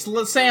Antics,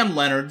 Sam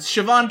Leonard,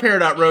 Siobhan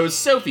Peridot Rose,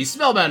 Sophie,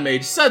 Spellbound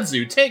Mage,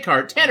 Sudzu, Take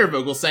Heart, Tanner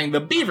Vogelsang, The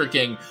Beaver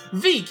King,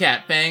 V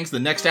Cat Fangs, The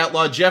Next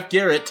Outlaw, Jeff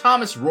Garrett,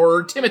 Thomas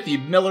Rohrer, Timothy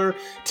Miller,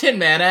 Tin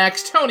Man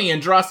Axe, Tony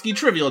Androsky,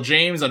 Trivial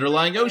James,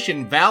 Underlying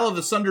Ocean, Val of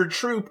the Sundered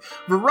Troop,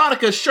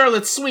 Veronica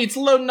Charlotte Sweets,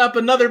 loading up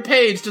another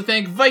page to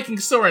thank Viking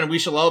Soren, We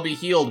Shall All Be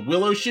Healed,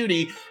 Willow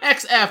Shooty,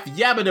 XF,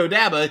 Yabado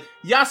Dabba,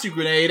 Yasu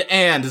Grenade,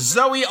 and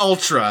Zoe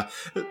Ultra.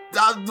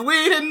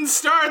 We didn't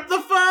start the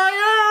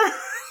fire!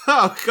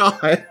 Oh,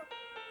 God.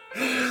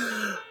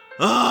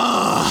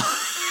 Oh.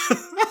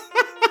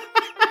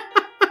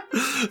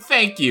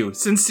 Thank you,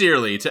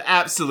 sincerely, to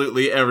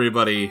absolutely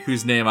everybody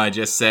whose name I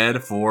just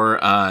said for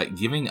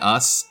giving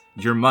us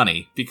your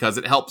money, because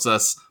it helps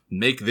us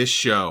make this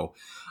show.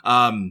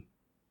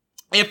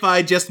 If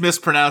I just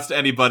mispronounced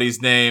anybody's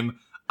name,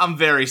 I'm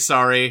very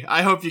sorry.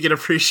 I hope you can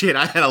appreciate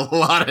I had a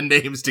lot of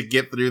names to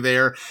get through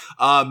there.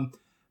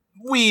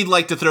 We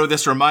like to throw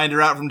this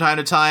reminder out from time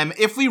to time.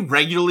 If we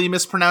regularly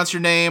mispronounce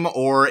your name,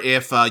 or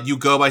if you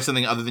go by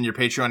something other than your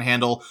Patreon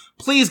handle,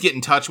 please get in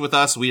touch with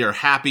us. We are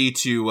happy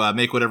to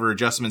make whatever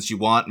adjustments you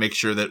want. Make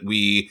sure that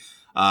we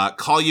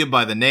call you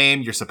by the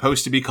name you're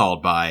supposed to be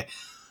called by.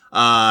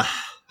 I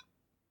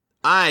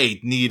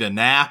need a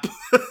nap.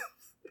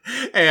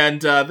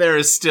 And there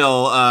is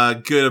still a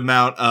good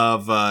amount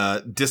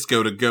of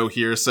disco to go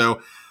here,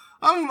 so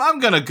I'm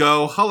gonna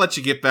go. I'll let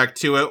you get back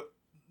to it.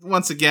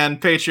 Once again,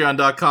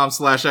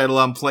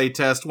 patreon.com/Eidolon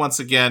playtest. Once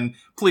again,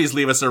 please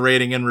leave us a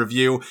rating and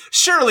review.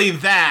 Surely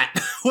that,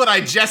 what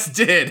I just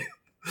did,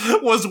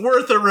 was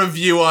worth a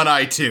review on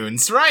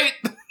iTunes, right?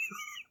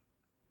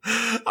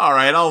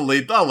 Alright, I'll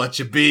let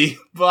you be.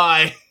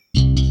 Bye.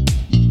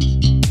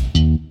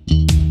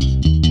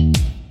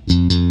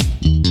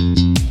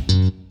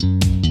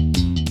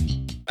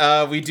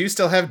 We do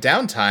still have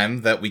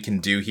downtime that we can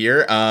do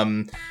here.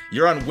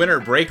 You're on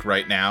winter break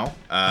right now.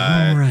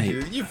 All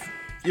right.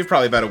 You've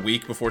probably about a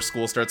week before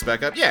school starts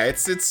back up. Yeah,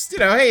 it's you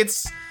know, hey,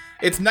 it's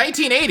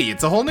 1980.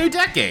 It's a whole new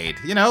decade.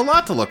 You know, a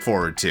lot to look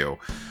forward to.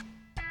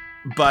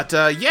 But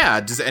yeah,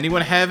 does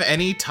anyone have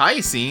any tie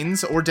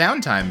scenes or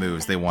downtime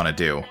moves they want to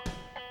do?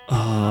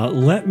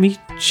 Let me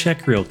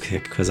check real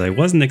quick, because I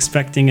wasn't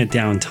expecting a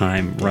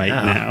downtime right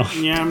now.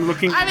 Yeah, I'm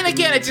looking. I mean,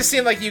 again, it just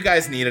seemed like you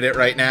guys needed it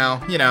right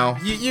now. You know,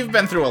 you've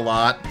been through a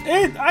lot.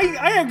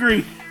 I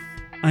agree.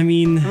 I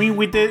mean,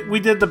 we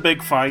did the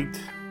big fight.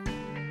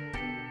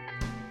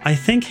 I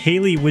think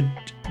Haley would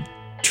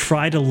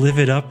try to live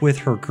it up with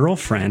her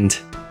girlfriend.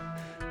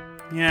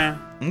 Yeah.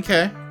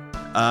 Okay.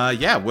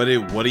 Yeah. What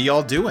are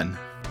y'all doing?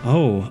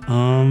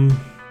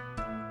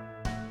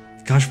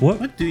 Gosh, what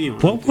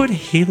would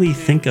Haley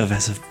think of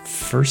as a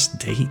first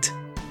date?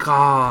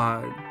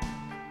 God.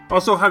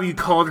 Also, have you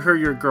called her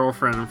your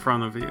girlfriend in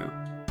front of you?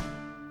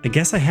 I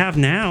guess I have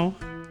now.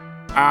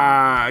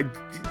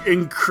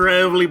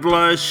 Incredibly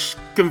blush,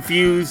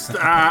 confused.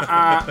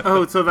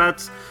 Oh, so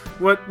that's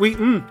what we.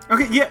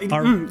 Okay, yeah.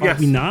 Are yes.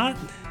 we not?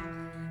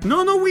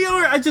 No, we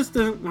are. I just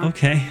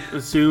okay.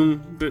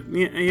 Assume, but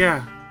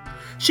yeah.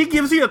 She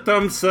gives you a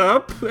thumbs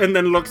up and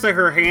then looks at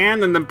her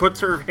hand and then puts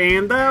her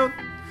hand out,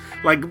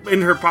 like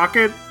in her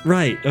pocket.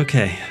 Right.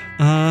 Okay.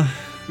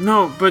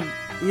 No, but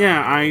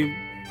yeah,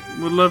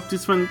 would love to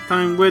spend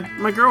time with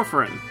my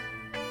girlfriend.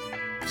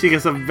 She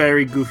gets a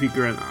very goofy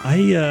grin on.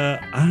 I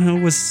don't know,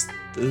 was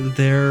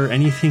there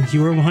anything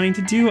you were wanting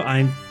to do?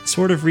 I'm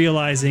sort of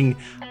realizing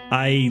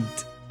I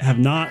have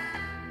not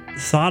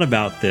thought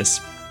about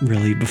this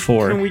really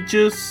before. Can we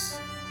just...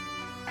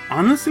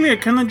 Honestly, I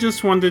kind of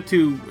just wanted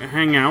to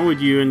hang out with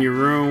you in your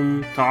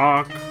room,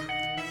 talk.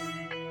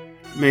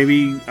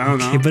 Maybe, I don't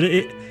know. But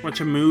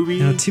watch a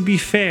movie. To be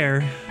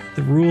fair,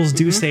 the rules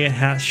do say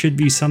it should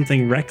be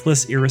something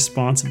reckless,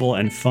 irresponsible,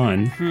 and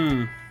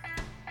fun.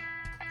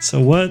 So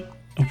what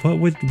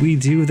would we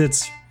do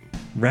that's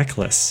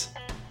reckless?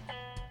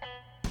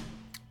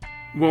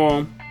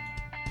 Well,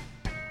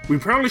 we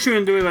probably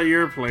shouldn't do it at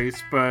your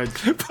place, but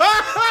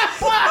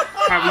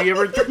have we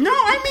ever? No,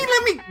 I mean,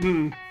 let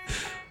me.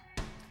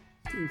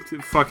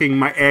 Fucking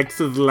my ex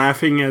is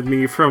laughing at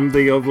me from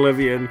the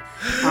oblivion.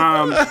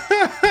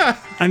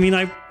 I mean,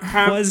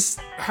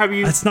 Have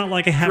you? It's not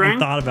like I haven't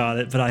thought about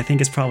it, but I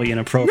think it's probably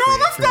inappropriate. No,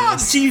 that's not.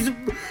 This. She's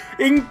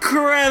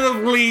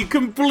incredibly,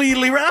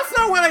 completely. That's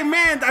not what I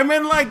meant. I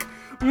meant like,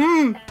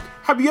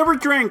 have you ever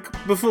drank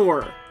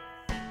before?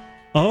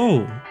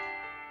 Oh,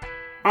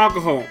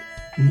 alcohol?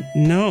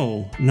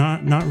 No,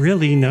 not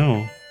really.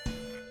 No.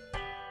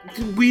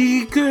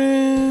 We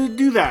could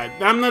do that.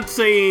 I'm not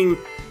saying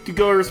to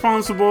go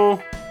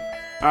irresponsible.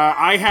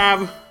 I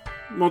have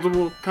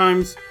multiple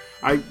times.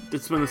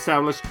 It's been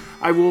established.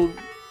 I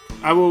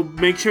will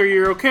make sure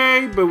you're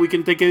okay, but we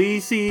can take it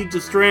easy.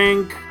 Just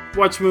drink,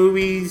 watch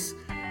movies.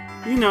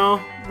 You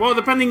know, well,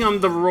 depending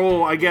on the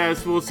role, I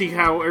guess we'll see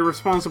how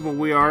irresponsible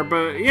we are.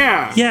 But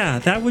yeah,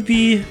 that would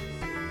be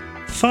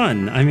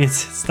fun. I mean,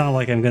 it's not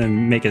like I'm gonna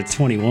make it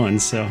 21,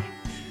 so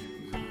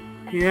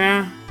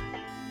yeah.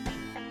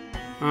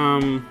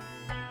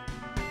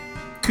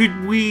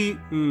 Could we?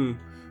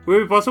 Would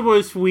it be possible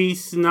if we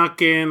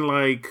snuck in,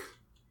 like,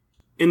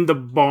 in the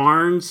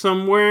barn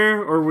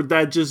somewhere? Or would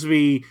that just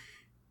be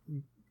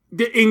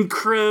the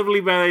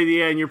incredibly bad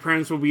idea and your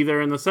parents will be there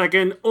in a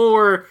second?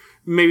 Or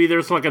maybe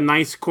there's, like, a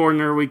nice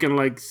corner we can,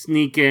 like,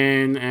 sneak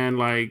in and,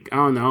 like, I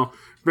don't know,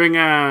 bring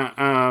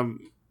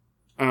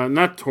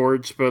not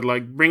torch, but,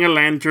 like, bring a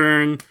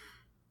lantern,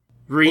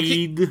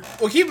 read.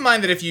 Well, keep in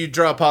mind that if you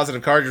draw a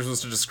positive card, you're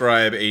supposed to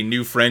describe a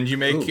new friend you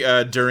make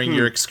during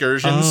your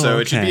excursion. So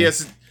it should be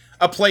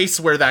a place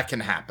where that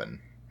can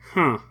happen.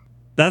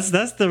 That's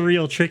the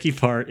real tricky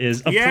part, is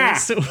a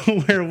place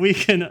where we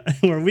can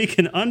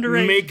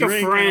underage, make a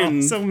friend, and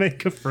also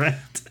make a friend.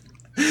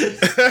 We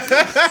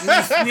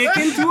sneak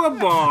into a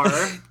bar.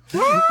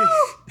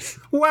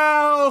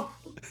 Well,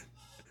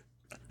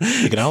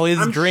 you can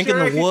always drink in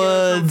the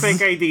woods,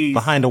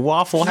 behind a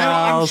Waffle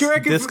House,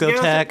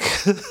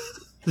 discotheque.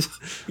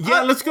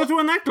 Yeah, let's go to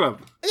a nightclub.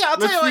 Yeah, I'll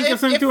tell you what.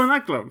 Let's into a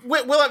nightclub.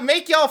 Will it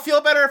make y'all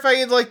feel better if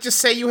I like just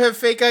say you have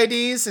fake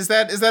IDs? Is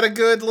that a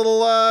good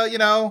little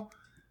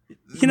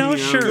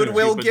sure,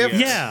 goodwill gift?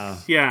 Yeah.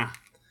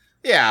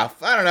 I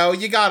don't know.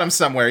 You got them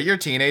somewhere. You're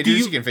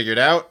teenagers. You can figure it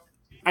out.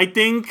 I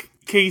think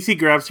Casey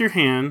grabs your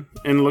hand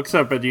and looks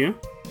up at you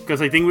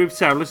because I think we've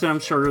established that I'm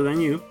shorter than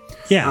you.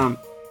 Yeah.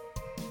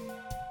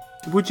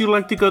 Would you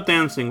like to go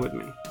dancing with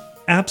me?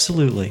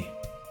 Absolutely.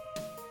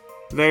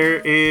 There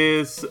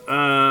is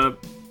a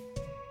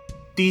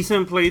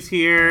decent place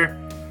here.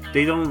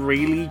 They don't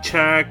really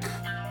check.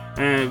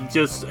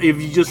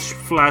 If you just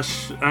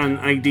flash an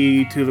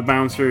ID to the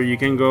bouncer, you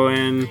can go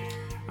in.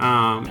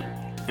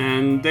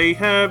 And they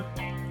have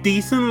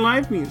decent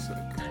live music.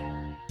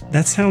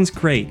 That sounds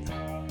great.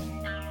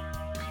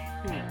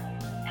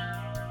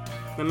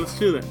 Then let's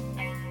do that.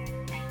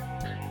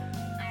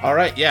 All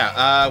right,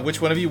 yeah. Which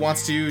one of you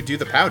wants to do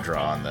the POW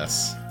draw on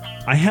this?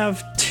 I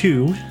have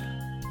 2.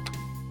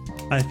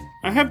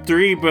 I have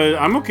 3, but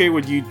I'm okay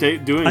with you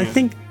doing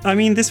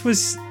it. This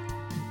was...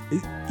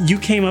 You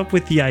came up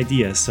with the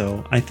idea,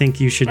 so I think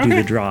you should do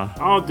the draw.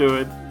 I'll do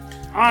it.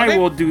 I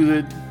will do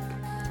it.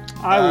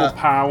 I will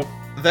POW.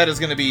 That is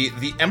going to be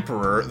the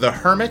Emperor, the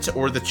Hermit,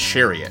 or the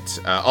Chariot.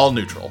 All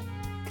neutral.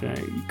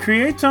 Okay.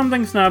 Create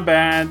something's not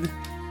bad.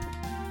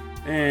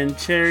 And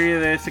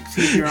Chariot is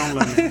exceed your own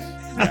limits.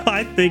 Yeah.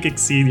 I think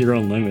exceed your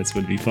own limits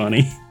would be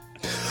funny.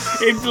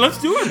 Let's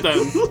do it then.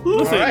 Listen,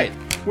 all right.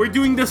 We're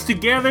doing this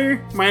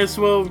together. Might as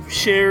well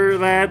share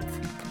that.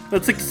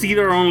 Let's exceed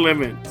our own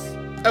limits.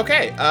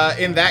 Okay,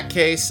 in that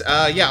case,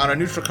 on a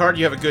neutral card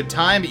you have a good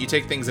time, but you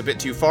take things a bit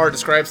too far.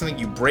 Describe something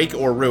you break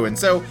or ruin.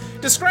 So,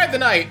 describe the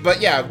night, but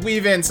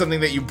weave in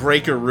something that you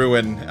break or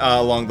ruin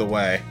along the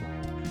way.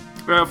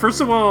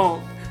 First of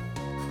all,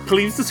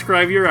 please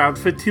describe your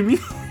outfit to me.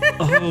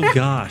 Oh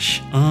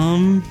gosh,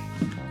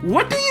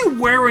 What do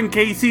you wear when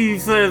Casey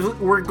says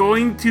we're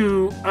going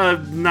to a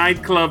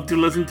nightclub to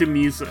listen to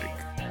music?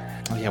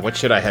 Oh yeah, what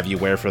should I have you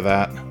wear for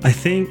that? I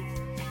think...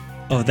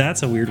 Oh,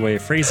 that's a weird way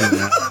of phrasing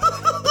that.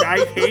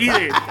 I hate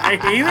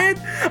it.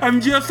 I'm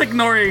just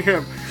ignoring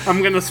him.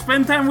 I'm gonna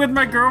spend time with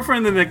my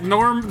girlfriend and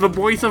ignore the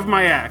voice of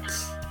my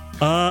ex.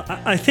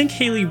 I think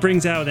Haley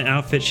brings out an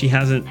outfit she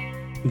hasn't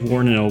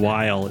worn in a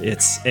while.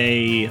 It's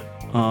a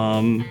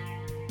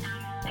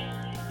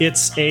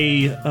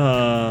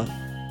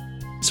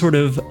sort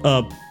of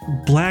a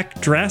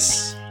black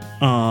dress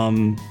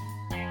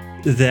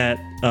that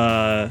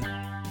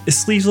is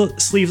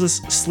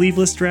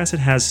sleeveless dress. It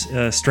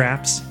has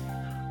straps,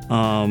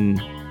 and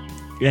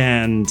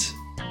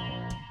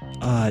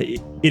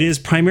it is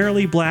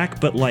primarily black,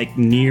 but like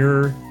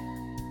near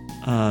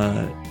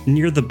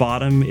the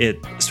bottom, it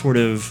sort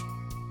of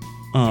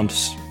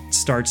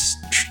starts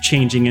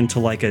changing into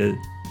like a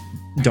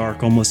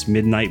dark, almost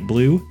midnight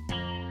blue.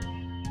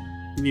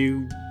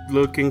 You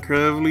look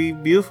incredibly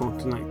beautiful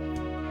tonight.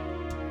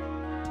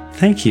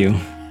 Thank you.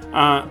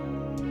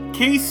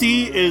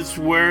 Casey is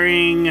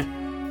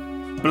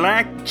wearing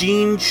black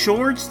jean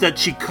shorts that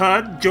she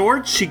cut.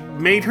 She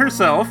made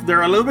herself.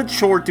 They're a little bit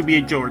short to be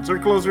a George. They're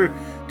closer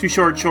to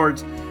short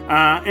shorts.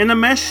 And a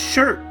mesh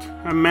shirt,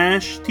 a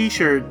mesh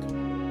t-shirt,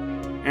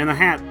 and a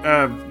hat,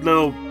 a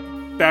little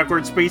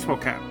backwards baseball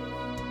cap.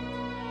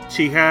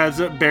 She has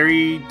a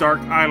very dark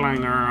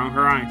eyeliner around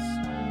her eyes.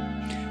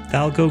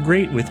 That'll go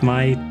great with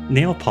my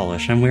nail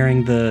polish. I'm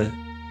wearing the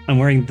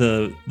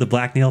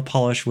black nail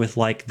polish with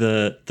like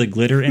the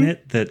glitter in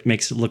it that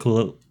makes it look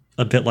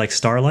a bit like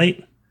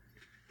starlight.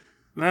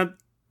 That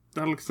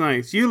looks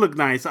nice. You look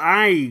nice.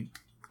 I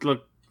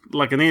look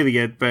like an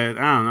idiot, but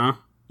I don't know.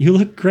 You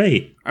look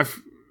great. I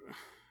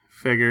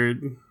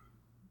figured.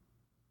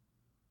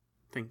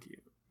 Thank you.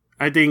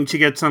 I think she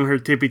gets on her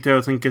tippy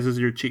toes and kisses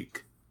your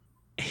cheek.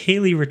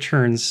 Haley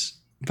returns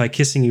by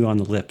kissing you on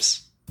the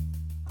lips.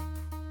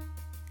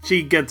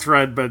 She gets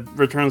red, but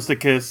returns the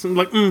kiss. I'm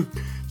like,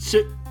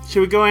 should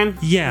we go in?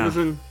 Yeah.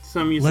 Listen to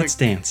some music. Let's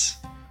dance.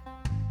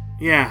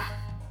 Yeah.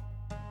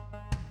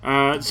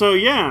 So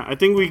yeah, I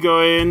think we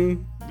go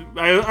in.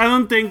 I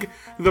don't think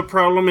the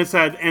problem is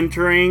at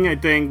entering. I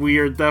think we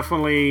are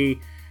definitely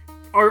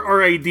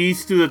our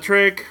IDs do the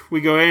trick.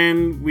 We go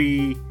in.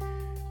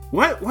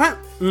 What?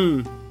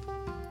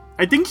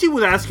 I think she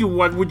would ask you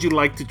what would you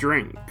like to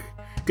drink,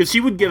 because she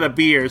would get a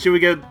beer. She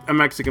would get a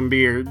Mexican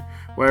beer,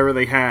 whatever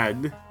they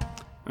had.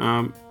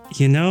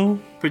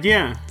 But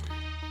yeah,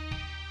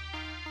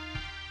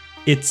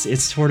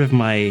 it's sort of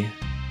my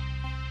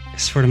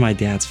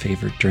dad's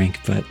favorite drink,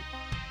 but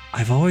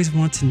I've always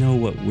wanted to know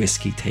what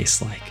whiskey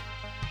tastes like.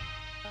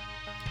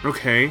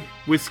 Okay,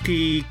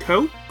 whiskey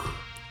Coke?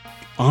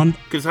 On,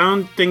 because I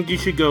don't think you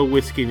should go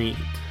whiskey neat.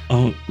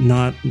 Oh,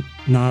 not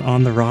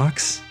on the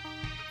rocks?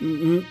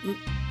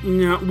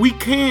 No, we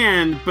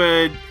can,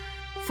 but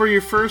for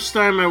your first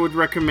time, I would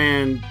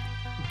recommend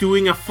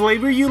doing a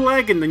flavor you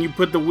like, and then you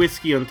put the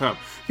whiskey on top,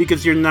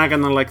 because you're not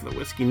gonna like the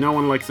whiskey. No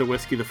one likes the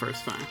whiskey the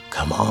first time.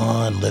 Come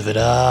on, live it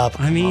up.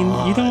 I mean,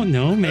 you don't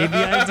know. Maybe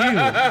I do.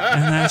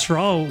 And after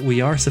all,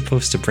 we are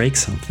supposed to break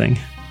something.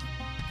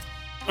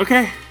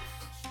 Okay.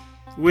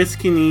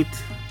 Whiskey neat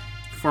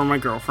for my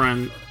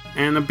girlfriend,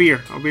 and a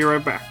beer. I'll be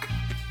right back.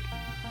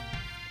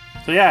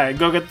 So yeah,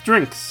 go get the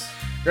drinks.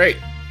 Great.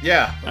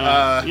 Yeah.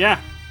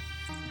 Yeah.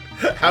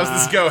 How's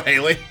this go,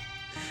 Haley?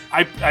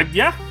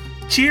 Yeah.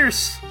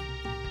 Cheers.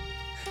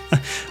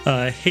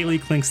 Haley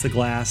clinks the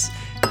glass,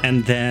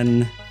 and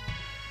then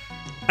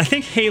I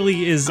think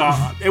Haley is...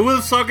 God, it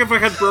would suck if I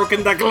had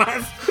broken that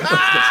glass.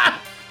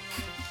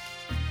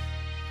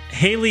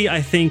 Haley,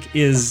 I think,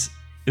 is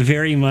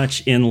very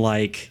much in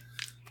like...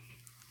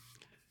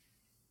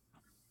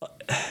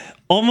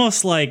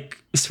 almost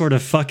like sort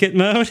of fuck it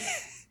mode.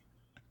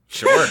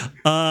 Sure.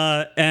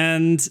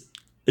 And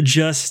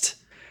just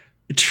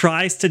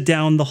tries to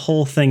down the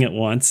whole thing at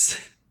once.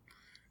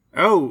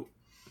 Oh.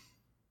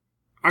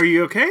 Are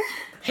you okay?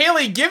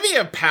 Haley, give me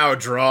a pow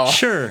draw.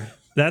 Sure.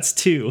 That's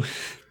 2.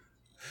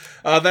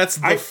 That's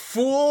the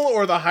Fool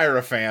or the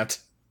Hierophant.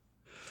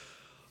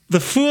 The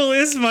Fool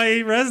is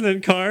my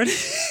resonant card.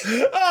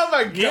 Oh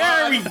my god.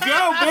 There we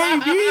go,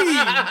 baby!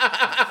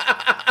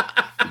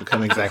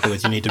 Become exactly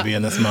what you need to be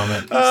in this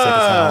moment.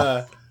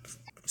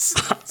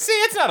 See,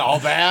 it's not all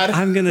bad.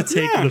 I'm going to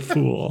take the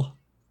Fool.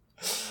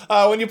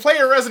 When you play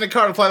your resonant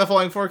card, apply the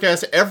following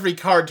forecast. Every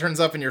card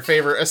turns up in your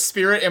favor. A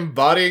spirit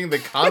embodying the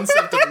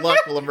concept of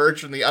luck will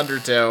emerge from the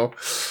undertow.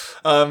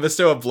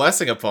 Bestow a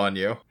blessing upon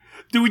you.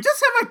 Do we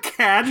just have a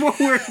cat while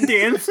we're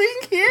dancing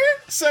here?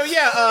 So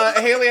yeah,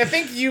 Haley, I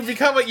think you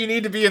become what you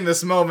need to be in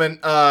this moment.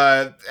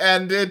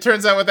 And it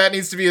turns out what that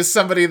needs to be is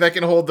somebody that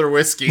can hold their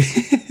whiskey.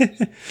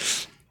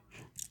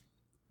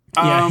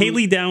 Yeah,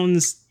 Haley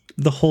downs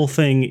the whole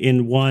thing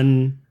in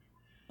one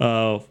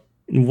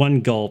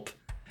gulp.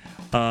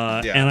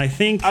 And I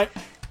think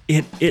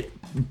it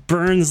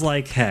burns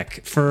like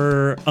heck.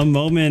 For a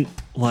moment,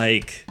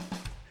 like,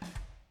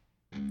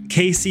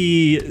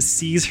 Casey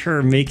sees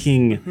her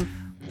making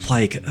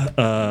like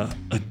a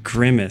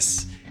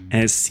grimace,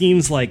 and it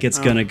seems like it's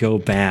gonna go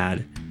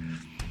bad.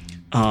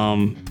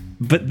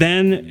 But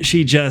then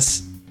she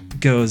just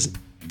goes,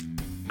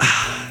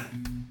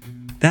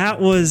 that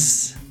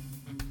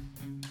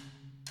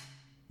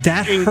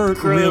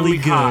hurt really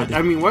good. Hot.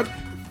 I mean, what?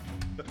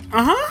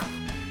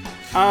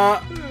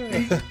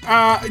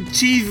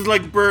 She's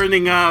like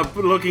burning up,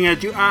 looking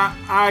at you.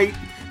 I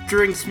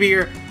drink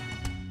beer.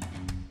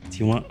 Do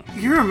you want?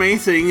 You're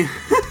amazing.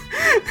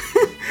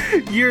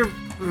 You're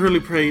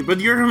really pretty, but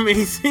you're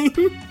amazing.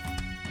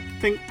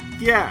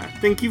 Yeah,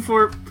 thank you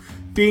for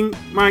being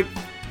my...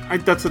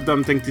 that's a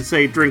dumb thing to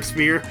say, drink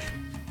spear.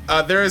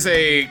 There is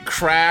a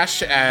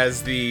crash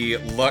as the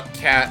luck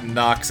cat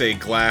knocks a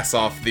glass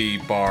off the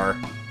bar.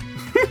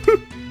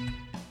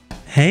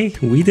 Hey,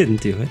 we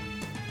didn't do it.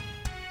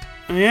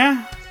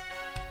 Yeah.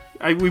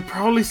 We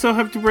probably still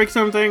have to break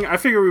something. I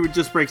figure we would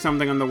just break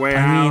something on the way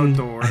I out. mean,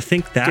 Or I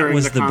think that during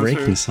was the concert.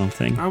 breaking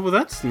something. Oh, well,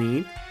 that's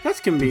neat. That's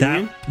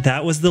convenient.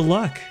 That was the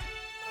luck.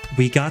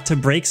 We got to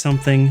break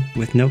something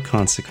with no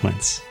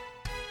consequence.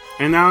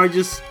 And now I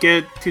just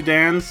get to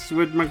dance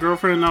with my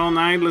girlfriend all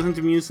night, listen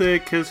to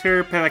music, kiss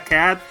her, pet a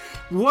cat.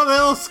 What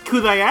else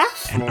could I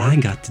ask And for? I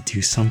got to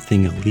do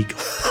something illegal.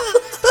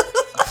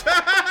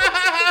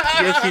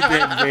 Yes, you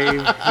did,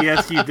 babe.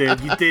 Yes, you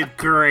did. You did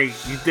great.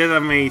 You did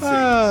amazing.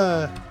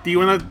 Do you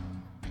want to...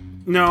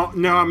 No,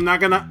 I'm not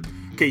gonna...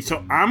 Okay,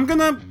 so I'm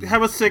gonna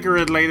have a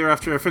cigarette later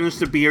after I finish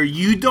the beer.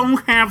 You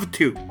don't have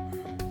to.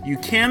 You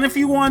can if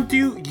you want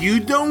to. You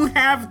don't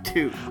have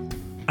to.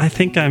 I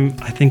think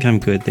I'm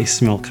good. They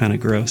smell kind of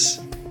gross.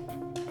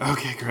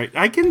 Okay, great.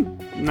 I can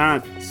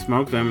not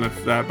smoke them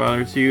if that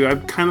bothers you. I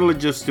kind of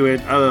just do it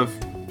out of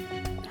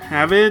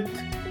habit.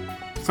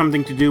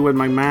 Something to do with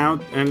my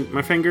mouth and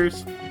my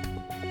fingers.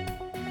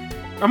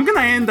 I'm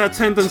gonna end that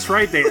sentence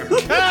right there.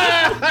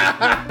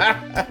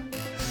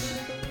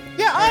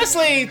 Yeah,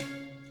 honestly,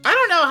 I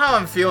don't know how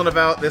I'm feeling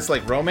about this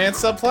like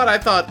romance subplot. I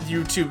thought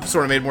you two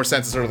sort of made more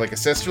sense as sort of like a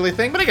sisterly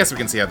thing, but I guess we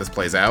can see how this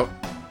plays out.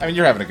 I mean,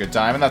 you're having a good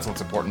time, and that's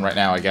what's important right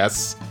now, I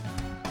guess.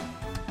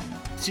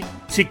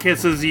 She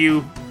kisses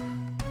you.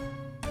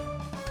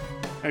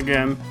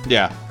 Again.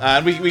 Yeah,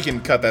 and we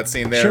can cut that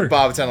scene there. Sure.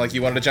 Bob, it sounded like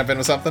you wanted to jump in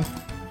with something.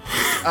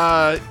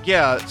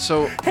 Yeah,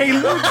 so Hey,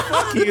 Luke,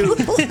 fuck you.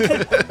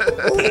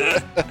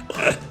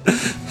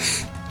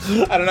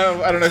 I don't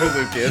know who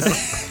Luke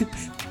is.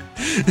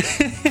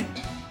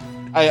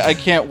 I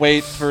can't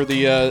wait for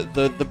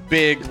the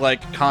big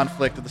like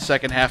conflict of the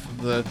second half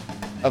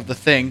of the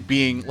thing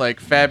being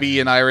like Fabi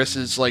and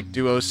Iris's like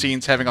duo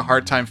scenes having a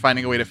hard time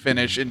finding a way to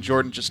finish, and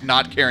Jordan just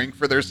not caring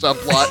for their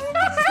subplot.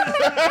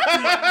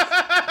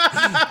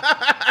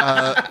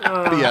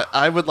 But yeah,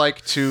 I would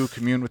like to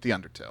commune with the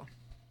Undertow.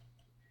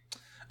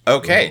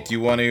 Okay, do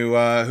you want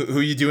to, who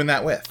are you doing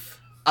that with?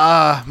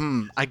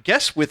 I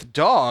guess with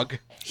Dog.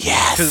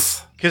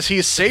 Yes. Because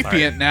he's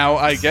sapient now,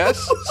 I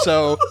guess.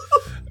 So,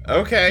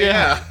 Okay,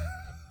 yeah.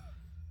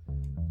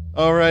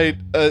 all right.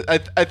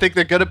 I think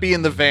they're gonna be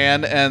in the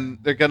van, and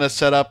they're gonna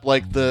set up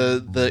like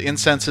the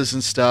incenses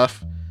and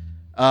stuff.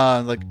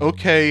 Like,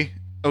 okay,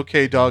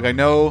 Dog. I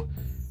know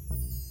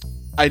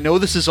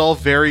this is all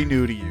very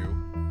new to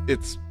you.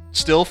 It's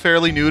still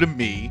fairly new to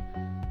me,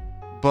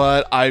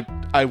 but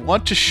I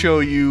want to show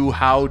you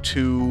how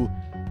to,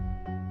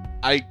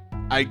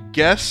 I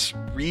guess,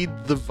 read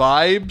the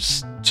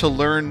vibes to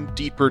learn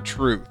deeper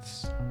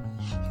truths.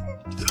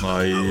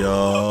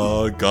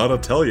 I gotta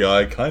tell you,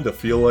 I kinda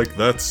feel like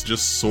that's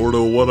just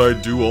sorta what I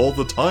do all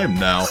the time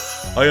now.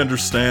 I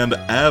understand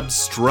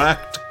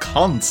abstract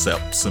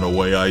concepts in a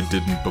way I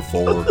didn't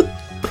before.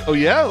 Oh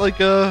yeah, like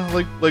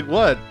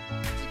what?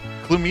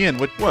 Clue me in.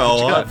 What you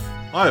Well, got?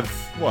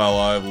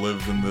 I've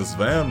lived in this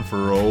van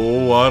for,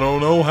 I don't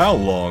know how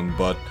long,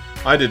 but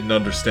I didn't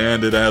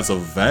understand it as a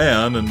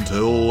van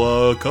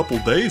until a couple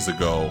days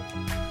ago.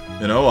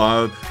 You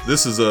know,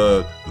 this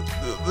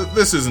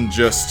isn't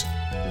just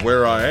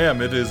where I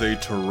am, it is a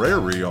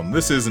terrarium.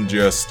 This isn't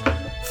just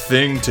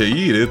thing to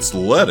eat, it's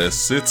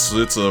lettuce.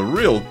 It's a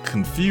real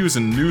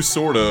confusing new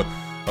sort of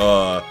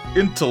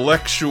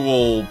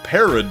intellectual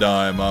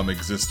paradigm I'm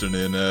existing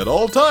in at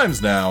all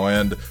times now,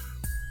 and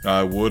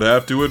I would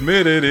have to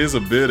admit it is a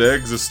bit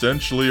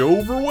existentially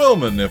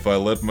overwhelming if I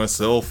let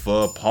myself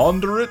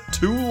ponder it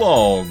too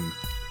long.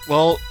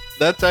 Well,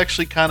 that's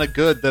actually kind of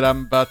good that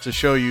I'm about to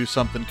show you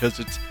something, because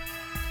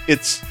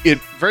it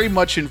very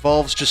much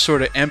involves just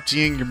sort of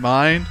emptying your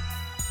mind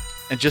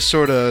and just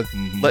sort of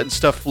letting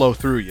stuff flow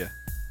through you.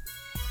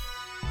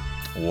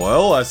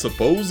 Well, I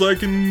suppose I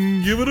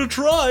can give it a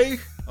try.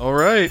 All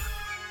right.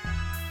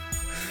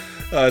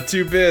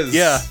 Two biz.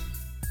 Yeah.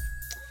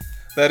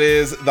 That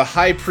is the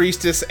High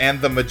Priestess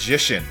and the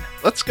Magician.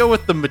 Let's go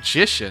with the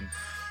Magician.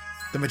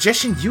 The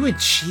Magician, you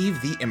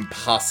achieve the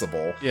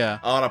impossible. Yeah.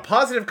 On a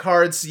positive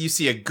card, you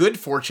see a good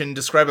fortune,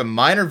 describe a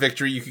minor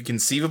victory you could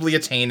conceivably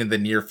attain in the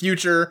near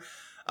future.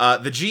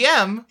 The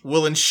GM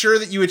will ensure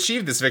that you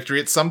achieve this victory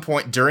at some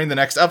point during the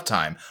next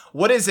uptime.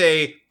 What is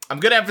I'm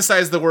going to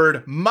emphasize the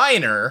word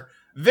minor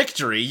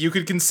victory you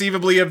could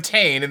conceivably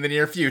obtain in the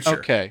near future?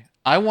 Okay.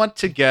 I want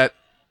to get,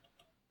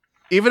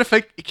 even if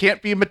it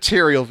can't be a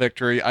material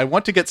victory, I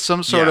want to get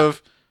some sort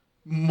of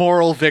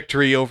moral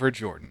victory over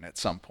Jordan at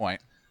some point.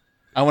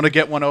 I want to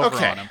get one over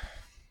on him.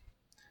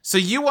 So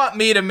you want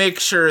me to make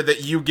sure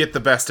that you get the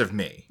best of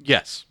me?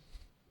 Yes.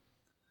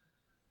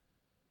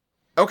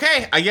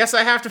 Okay, I guess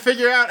I have to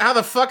figure out how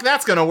the fuck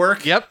that's gonna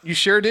work. Yep, you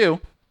sure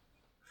do.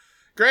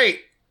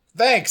 Great.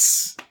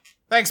 Thanks.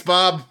 Thanks,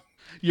 Bob.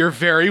 You're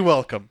very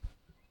welcome.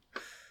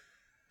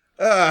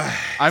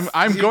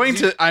 I'm going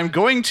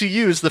to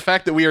use the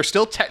fact that we are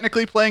still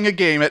technically playing a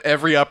game at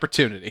every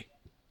opportunity.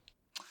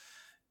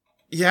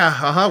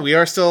 Yeah, we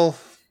are still...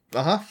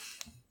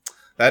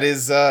 That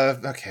is,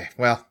 okay,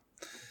 well...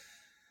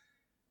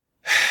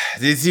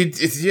 Do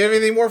you have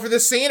anything more for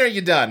this scene, or are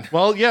you done?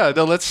 Well, yeah,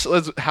 let's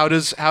how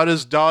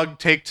does Dog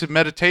take to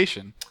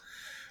meditation?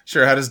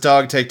 Sure, how does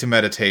Dog take to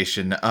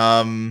meditation?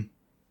 I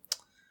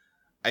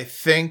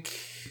think...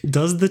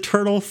 Does the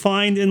turtle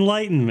find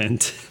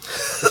enlightenment?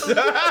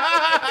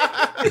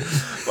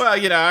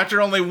 Well,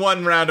 after only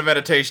one round of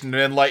meditation,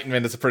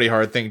 enlightenment is a pretty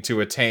hard thing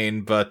to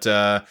attain, but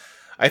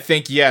I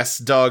think, yes,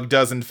 Dog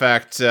does in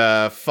fact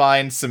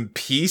find some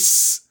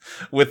peace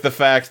with the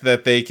fact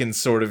that they can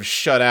sort of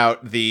shut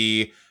out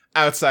the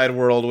outside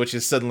world, which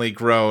has suddenly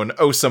grown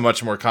so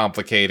much more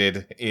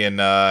complicated in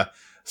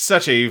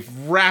such a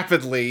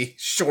rapidly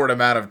short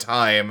amount of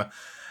time.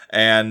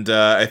 And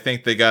I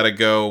think they gotta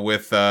go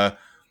with...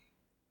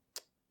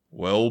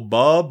 Well,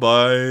 Bob,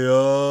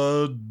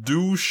 I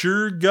do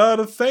sure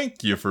gotta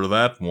thank you for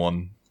that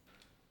one.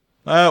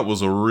 That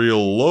was a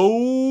real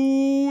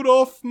load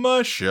off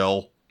my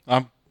shell.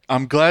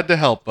 I'm glad to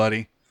help,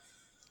 buddy.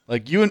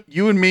 Like you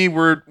and me,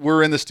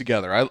 we're in this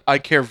together. I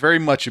care very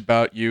much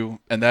about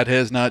you, and that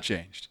has not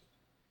changed.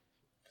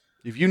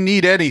 If you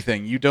need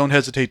anything, you don't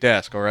hesitate to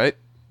ask, all right?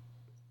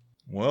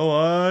 Well,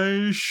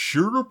 I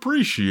sure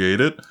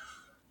appreciate it.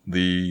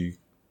 The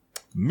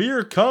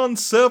mere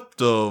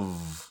concept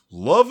of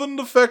love and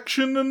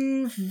affection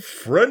and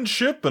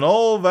friendship and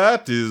all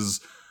that is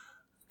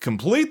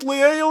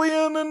completely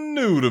alien and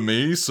new to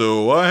me,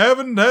 so I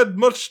haven't had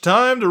much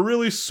time to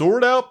really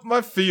sort out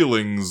my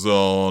feelings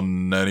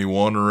on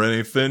anyone or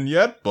anything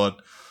yet,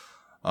 but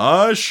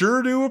I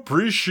sure do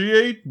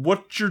appreciate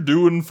what you're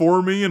doing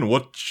for me and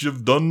what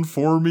you've done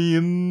for me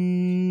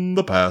in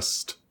the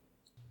past.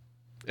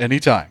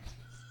 Anytime.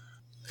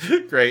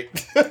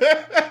 Great.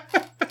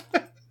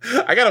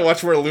 I gotta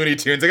watch more Looney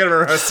Tunes. I gotta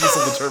remember how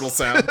Cecil the Turtle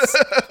sounds.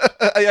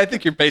 I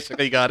think you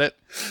basically got it.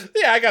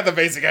 Yeah, I got the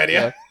basic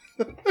idea.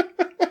 Yeah.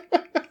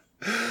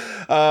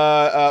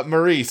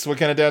 Maurice, what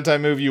kind of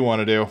downtime move you want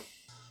to do?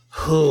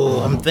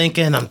 I'm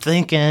thinking.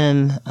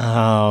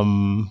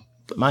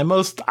 My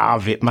most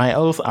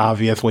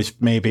obvious, which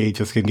maybe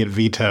just can get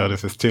vetoed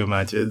if it's too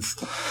much, is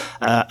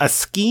a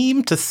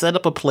scheme to set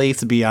up a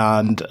place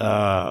beyond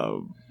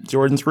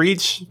Jordan's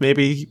reach.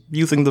 Maybe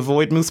using the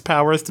Void Moose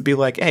powers to be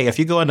like, hey, if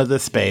you go into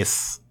this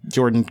space,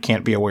 Jordan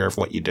can't be aware of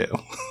what you do.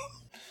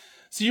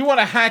 So you want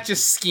to hatch a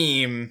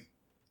scheme.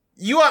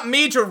 You want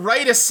me to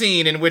write a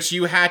scene in which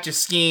you hatch a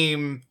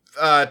scheme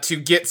to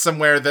get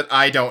somewhere that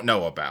I don't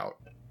know about.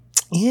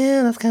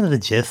 Yeah, that's kind of the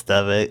gist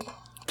of it.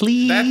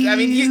 Please.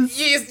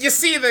 You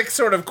see the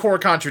sort of core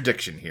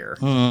contradiction here.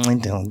 I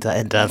don't.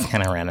 It does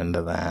kind of run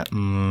into that.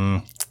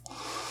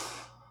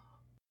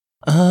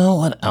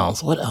 What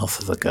else? What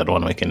else is a good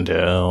one we can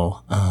do?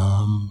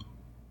 I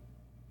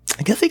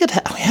guess we could.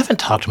 We haven't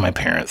talked to my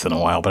parents in a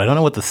while, but I don't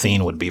know what the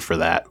scene would be for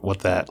that.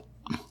 What are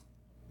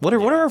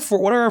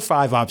our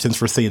 5 options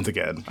for scenes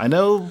again? I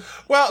know.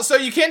 Well, so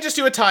you can't just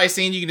do a tie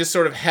scene. You can just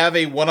sort of have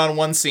a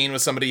one-on-one scene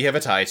with somebody you have a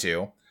tie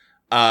to.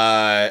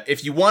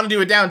 If you want to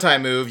do a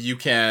downtime move, you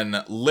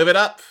can live it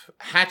up,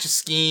 hatch a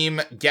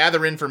scheme,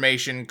 gather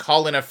information,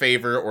 call in a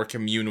favor, or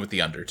commune with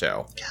the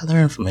Undertow. Gather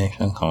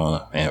information, call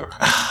in a favor.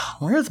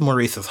 Where's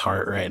Maurice's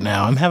heart right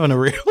now? I'm having a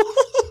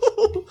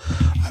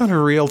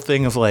real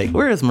thing of like,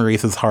 where is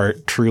Maurice's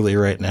heart truly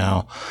right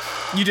now?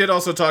 You did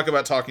also talk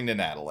about talking to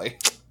Natalie.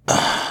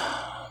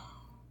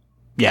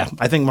 Yeah,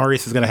 I think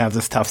Maurice is going to have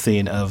this tough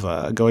scene of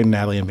going to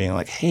Natalie and being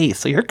like, hey,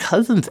 so your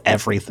cousin's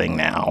everything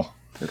now.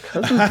 Your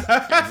cousin's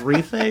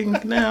everything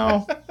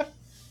now?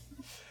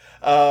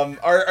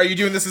 Are you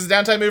doing this as a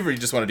downtime move, or you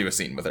just want to do a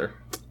scene with her?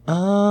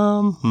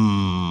 I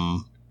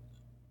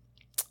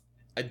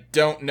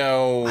don't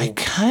know. I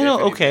kind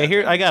of okay.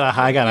 Here, I got a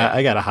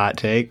hot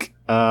take.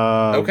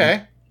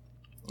 Okay.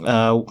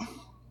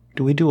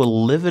 Do we do a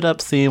live it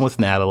up scene with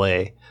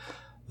Natalie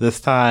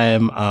this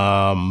time?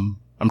 I'm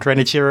trying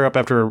to cheer her up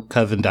after her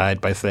cousin died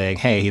by saying,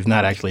 "Hey, he's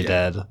not actually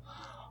dead."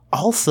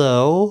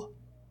 Also,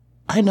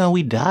 I know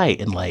we die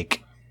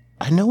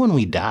I know when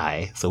we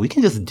die, so we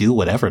can just do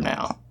whatever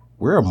now.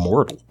 We're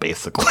immortal,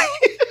 basically.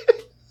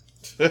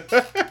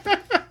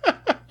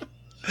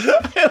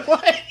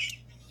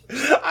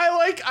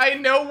 I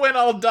know when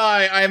I'll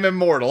die, I'm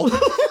immortal.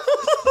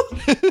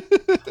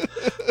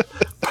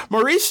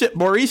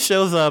 Maurice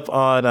shows up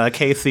on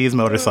KC's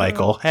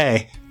motorcycle.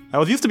 Hey,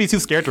 I used to be too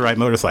scared to ride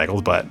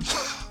motorcycles, but...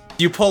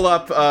 You pull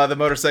up the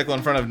motorcycle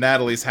in front of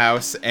Natalie's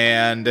house,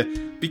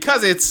 and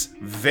because it's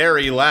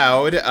very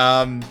loud,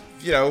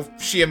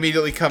 she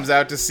immediately comes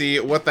out to see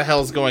what the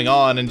hell's going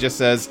on and just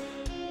says,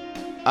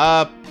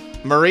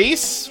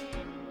 Maurice?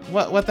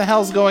 What the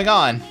hell's going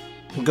on?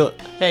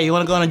 Hey, you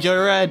want to go on a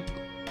joyride?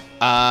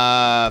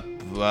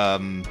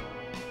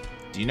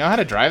 Do you know how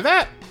to drive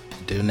that? I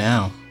do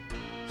now.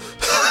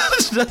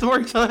 Does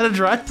Maurice know how to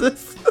drive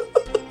this?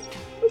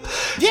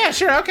 Yeah,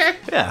 sure, okay.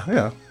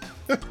 Yeah.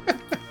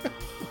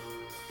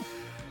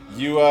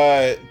 You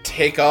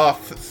take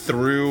off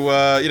through,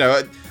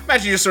 imagine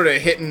imagine you're sort of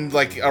hitting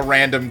like a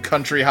random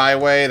country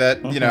highway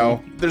that, you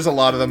know, there's a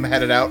lot of them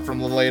headed out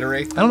from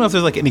Lelatery. I don't know if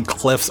there's like any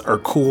cliffs or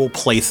cool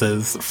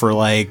places for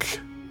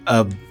like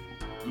a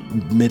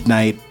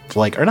midnight,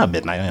 like, or not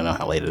midnight, I don't know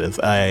how late it is,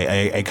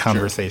 a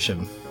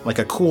conversation. Sure. Like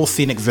a cool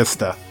scenic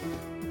vista.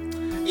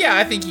 Yeah,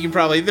 I think you can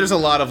probably, there's a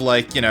lot of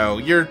like, you know,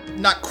 you're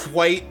not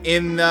quite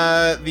in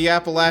the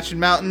Appalachian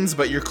Mountains,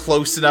 but you're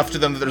close enough to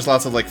them that there's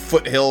lots of like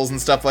foothills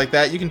and stuff like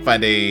that. You can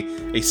find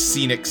a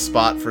scenic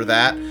spot for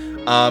that.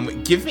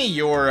 Give me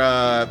your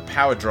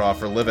power draw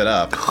for Live It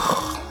Up.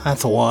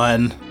 That's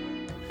 1.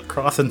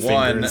 Crossing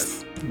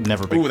fingers.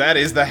 Never been. Ooh, that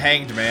is the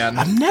Hanged Man.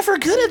 I'm never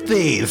good at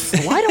these.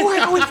 Why do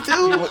I always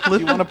do?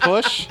 You want to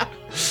push?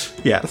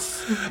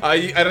 Yes.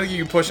 I don't think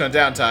you can push on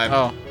downtime.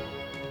 Oh.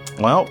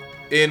 Well.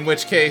 In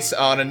which case,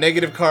 on a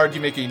negative card,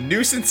 you make a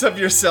nuisance of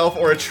yourself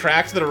or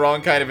attract the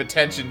wrong kind of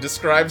attention.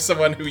 Describe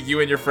someone who you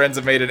and your friends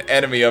have made an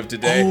enemy of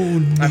today. Oh,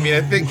 no. I mean, I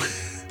think...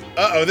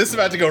 Uh-oh, this is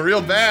about to go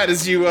real bad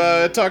as you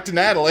talk to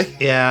Natalie.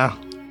 Yeah.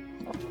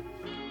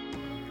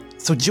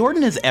 So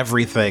Jordan is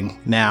everything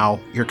now.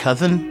 Your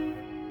cousin,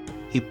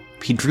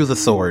 he drew the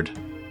sword.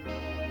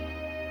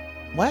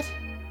 What?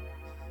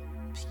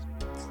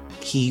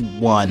 He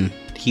won.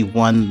 He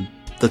won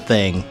the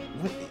thing.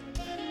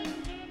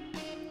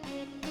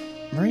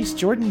 Maurice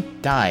Jordan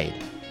died.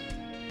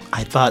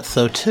 I thought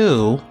so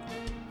too,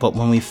 but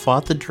when we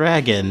fought the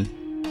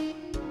dragon,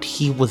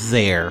 he was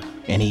there,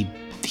 and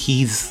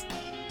he's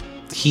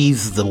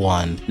the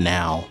one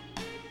now.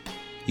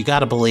 You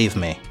gotta believe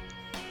me.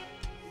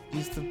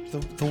 He's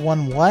the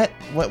one what?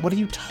 What are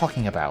you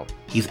talking about?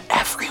 He's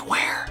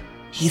everywhere.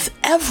 He's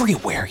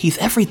everywhere. He's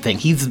everything.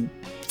 He's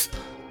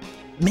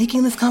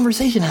making this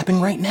conversation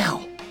happen right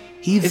now.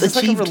 Is this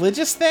like a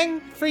religious thing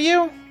for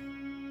you?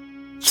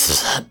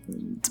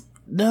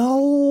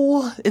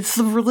 No, it's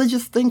a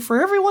religious thing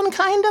for everyone,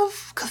 kind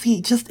of, because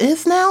he just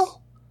is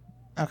now.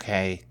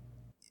 Okay.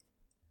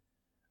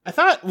 I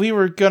thought we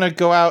were gonna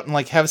go out and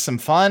like have some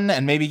fun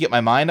and maybe get my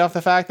mind off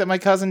the fact that my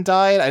cousin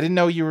died. I didn't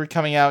know you were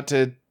coming out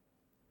to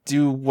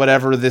do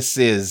whatever this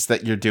is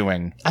that you're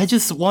doing. I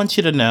just want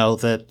you to know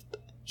that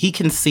he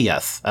can see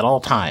us at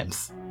all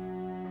times.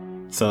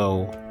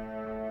 So,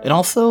 and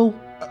also,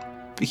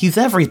 he's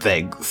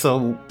everything,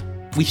 so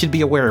we should be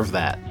aware of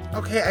that.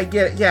 Okay, I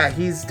get it. Yeah,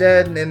 he's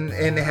dead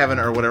in heaven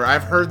or whatever.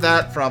 I've heard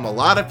that from a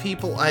lot of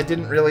people. I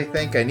didn't really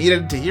think I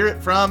needed to hear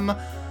it from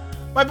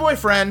my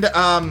boyfriend.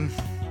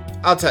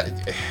 I'll tell you.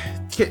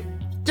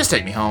 Just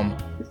take me home.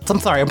 I'm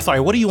sorry.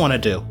 What do you want to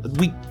do?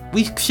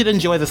 We should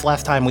enjoy this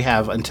last time we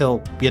have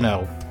until, you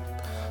know,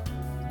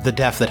 the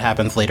death that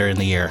happens later in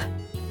the year.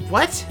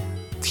 What?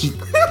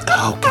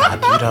 Oh,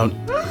 God, you don't...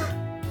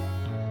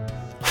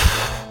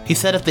 He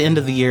said at the end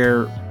of the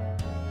year,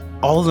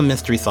 all of the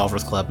Mystery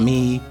Solvers Club,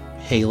 me,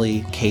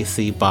 Haley,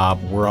 Casey,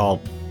 Bob, we're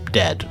all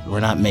dead. We're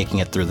not making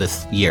it through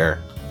this year.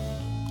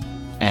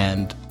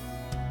 And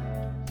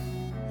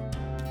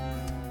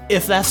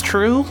if that's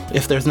true,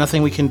 if there's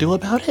nothing we can do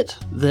about it,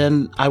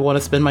 then I want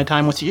to spend my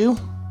time with you.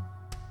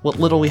 What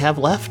little we have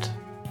left.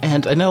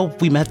 And I know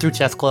we met through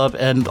chess club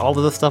and all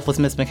of the stuff with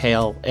Miss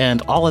McHale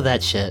and all of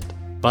that shit,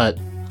 but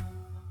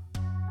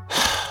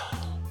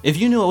if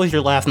you knew it was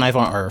your last night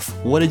on Earth,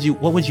 what would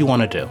you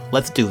want to do?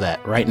 Let's do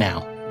that right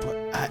now.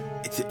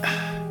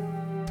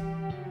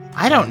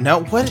 I don't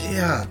know. What?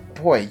 Yeah,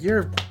 boy,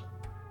 you're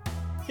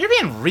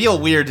being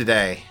real weird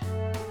today.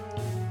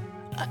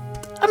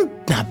 I'm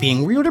not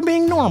being weird or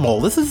being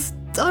normal.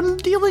 I'm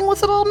dealing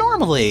with it all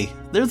normally.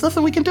 There's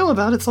nothing we can do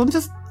about it, so I'm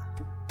just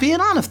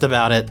being honest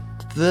about it.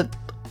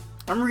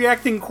 I'm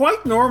reacting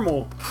quite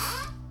normal.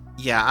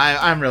 Yeah,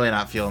 I'm really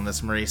not feeling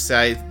this, Maurice.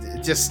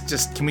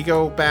 Just can we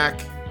go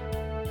back?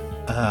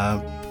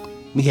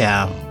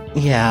 Yeah.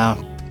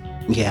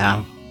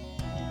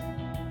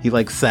 He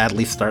like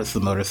sadly starts the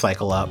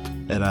motorcycle up,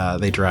 and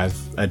I drive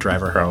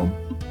her home.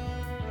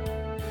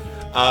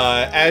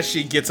 As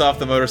she gets off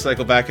the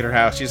motorcycle back at her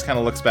house, she just kind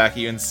of looks back at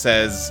you and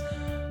says,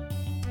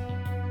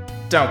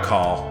 "Don't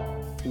call,"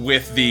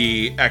 with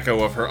the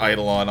echo of her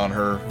Eidolon on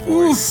her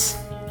voice.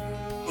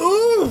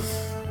 Oof.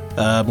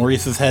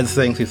 Maurice's head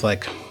sinks. He's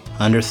like,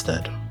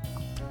 "Understood,"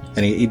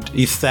 and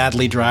he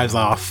sadly drives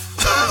off.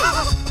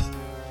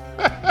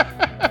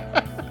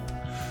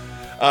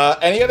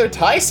 Any other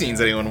tie scenes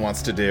anyone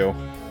wants to do?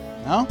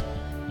 No?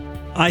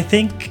 I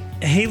think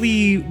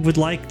Haley would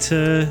like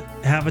to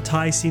have a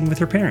tie scene with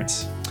her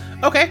parents.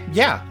 Okay,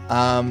 yeah.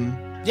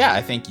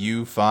 I think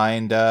you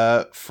find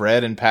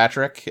Fred and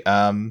Patrick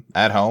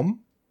at home.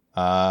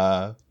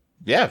 What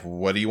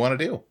do you want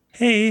to do?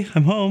 Hey,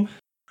 I'm home.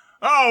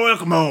 Oh,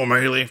 welcome home,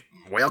 Haley.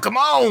 Welcome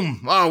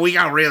home. Oh, we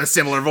got really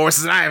similar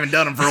voices, and I haven't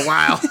done them for a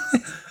while.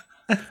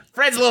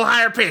 Fred's a little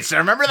higher pitched, I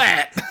remember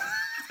that.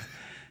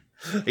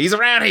 He's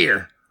around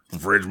here.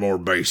 Fred's more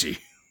bassy.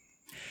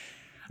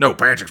 No,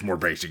 Patrick's more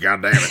bassy,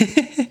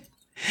 goddammit.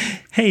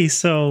 Hey,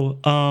 so,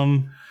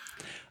 I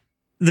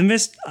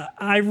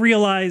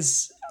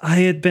realize I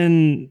had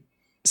been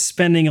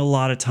spending a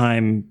lot of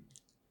time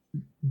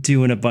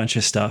doing a bunch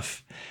of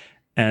stuff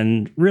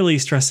and really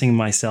stressing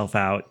myself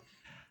out.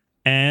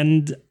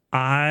 And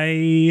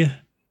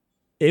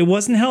it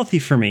wasn't healthy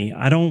for me.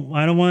 I don't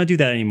want to do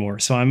that anymore.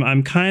 So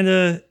I'm kind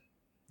of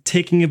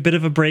taking a bit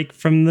of a break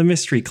from the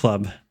mystery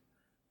club.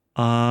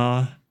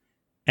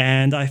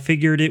 And I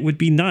figured it would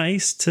be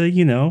nice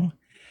to,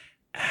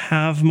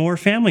 have more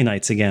family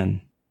nights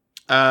again.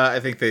 I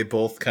think they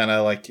both kind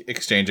of like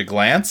exchange a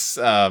glance.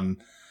 And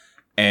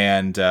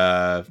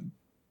I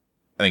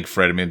think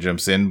Fred immediately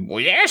jumps in. Well,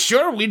 yeah,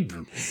 sure. We're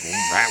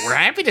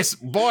happy to.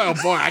 Boy, oh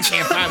boy, I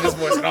can't find this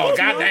voice at all.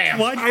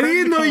 Goddamn. I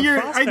didn't know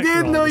your. I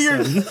didn't know your.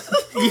 What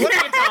are you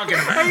talking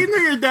about? I didn't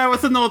know your dad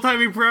was an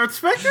old-timey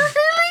prospector,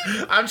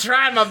 Haley. I'm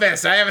trying my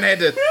best. I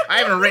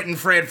haven't written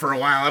Fred for a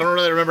while. I don't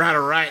really remember how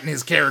to write in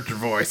his character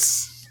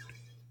voice.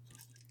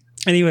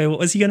 Anyway, what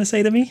was he gonna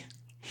say to me?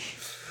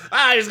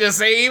 I was gonna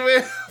say,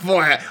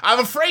 boy, I'm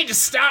afraid to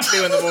stop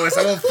doing the voice.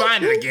 I won't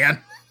find it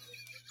again.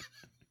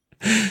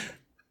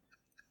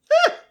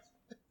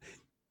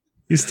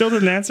 You still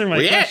didn't answer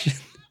my question.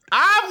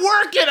 I'm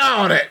working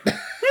on it.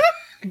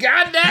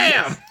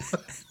 Goddamn.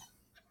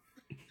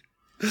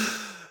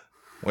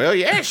 Well,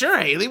 yeah, sure,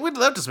 Haley. We'd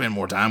love to spend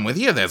more time with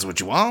you if that's what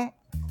you want.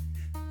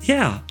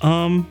 Yeah.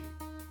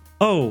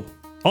 Oh,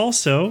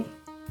 also,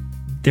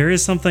 there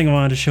is something I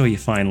wanted to show you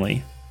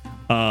finally.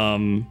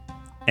 And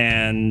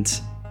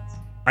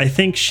I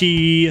think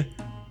she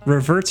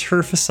reverts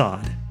her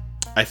facade.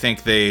 I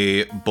think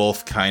they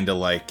both kind of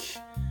like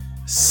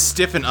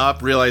stiffen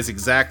up, realize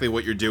exactly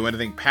what you're doing. I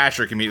think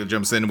Patrick immediately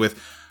jumps in with,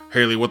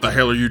 Haley, what the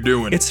hell are you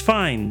doing? It's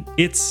fine.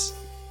 It's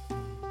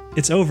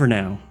over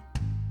now.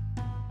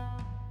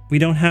 We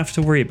don't have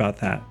to worry about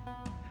that.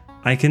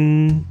 I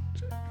can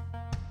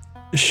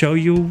show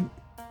you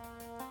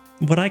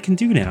what I can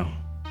do now.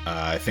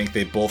 I think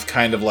they both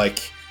kind of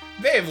like,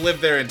 they've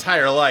lived their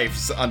entire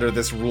lives under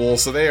this rule,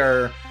 so they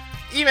are,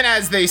 even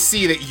as they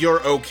see that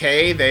you're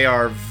okay, they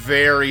are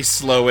very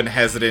slow and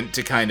hesitant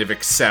to kind of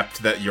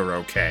accept that you're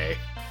okay.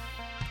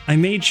 I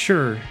made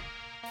sure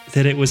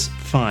that it was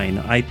fine.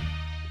 I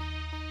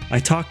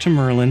talked to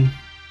Merlin.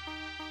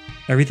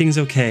 Everything's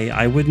okay.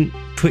 I wouldn't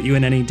put you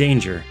in any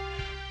danger.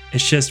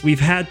 It's just we've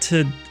had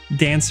to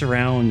dance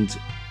around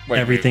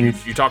everything.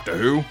 You talked to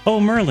who? Oh,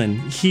 Merlin.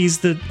 He's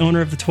the owner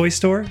of the toy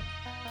store.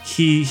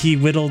 He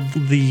whittled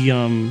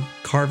the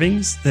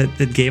carvings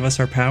that gave us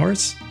our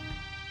powers.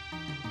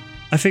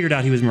 I figured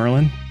out he was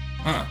Merlin.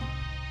 Huh.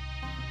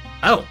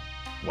 Oh.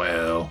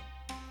 Well.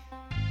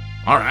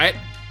 Alright.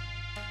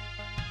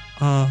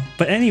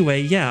 But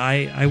anyway, yeah,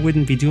 I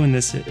wouldn't be doing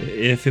this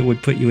if it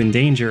would put you in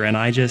danger, and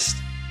I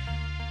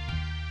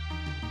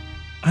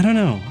don't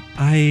know.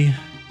 I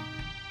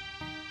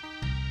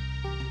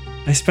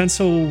spent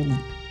so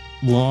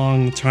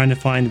long trying to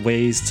find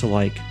ways to,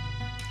 like,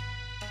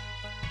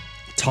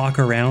 talk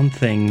around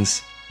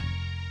things.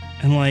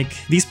 And,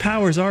 like, these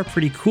powers are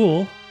pretty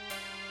cool.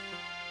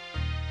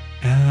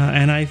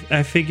 And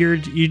I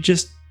figured you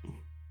just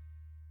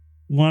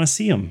want to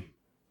see them.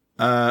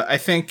 I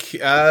think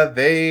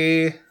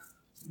they,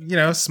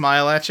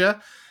 smile at you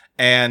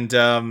and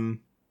kind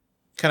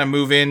of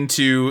move in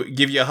to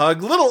give you a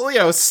hug.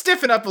 Little,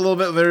 stiffen up a little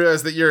bit. They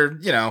realize that you're,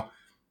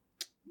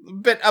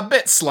 a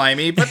bit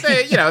slimy, but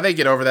they, they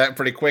get over that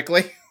pretty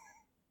quickly.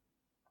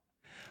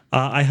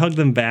 I hug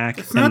them back.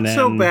 It's not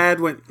so bad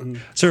when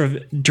sort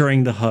of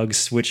during the hug,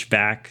 switch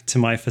back to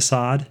my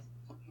facade.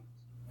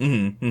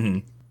 Mm-hmm. Mm-hmm.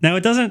 Now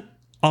it doesn't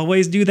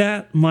always do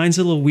that. Mine's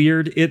a little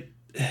weird.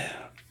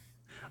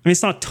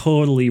 It's not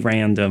totally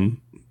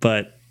random,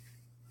 but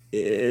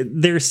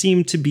there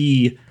seem to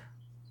be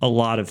a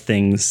lot of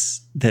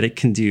things that it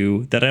can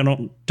do that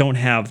I don't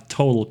have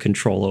total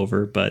control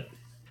over, but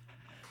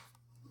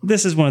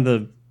this is one of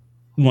the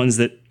ones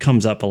that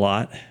comes up a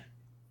lot.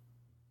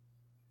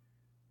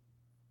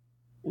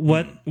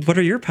 What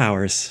are your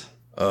powers?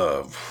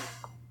 Well,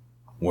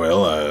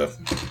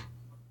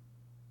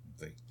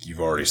 think you've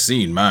already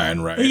seen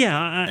mine, right?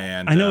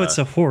 Yeah, I know it's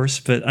a horse,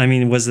 but I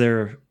mean,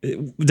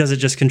 does it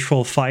just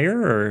control fire,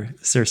 or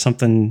is there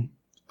something?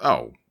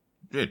 Oh,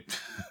 it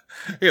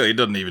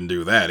doesn't even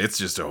do that. It's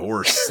just a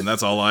horse, and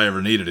that's all I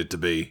ever needed it to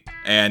be.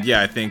 And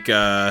yeah, I think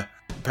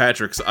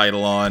Patrick's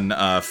Eidolon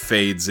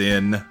fades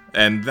in,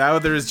 and now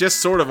there's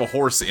just sort of a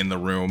horse in the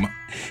room.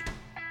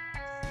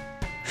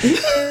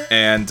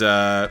 And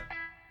I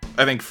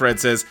think Fred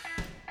says,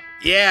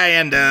 yeah,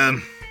 and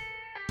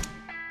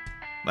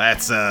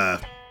that's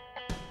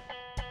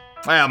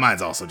well,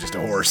 mine's also just a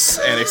horse.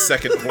 And a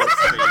second horse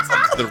fades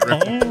into the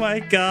room. Oh my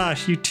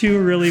gosh, you two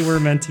really were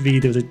meant to be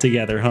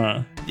together,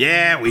 huh?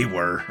 Yeah, we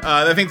were.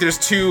 I think there's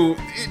two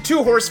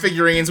horse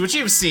figurines, which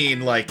you've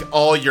seen like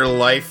all your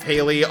life,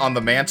 Haley, on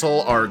the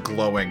mantle are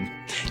glowing.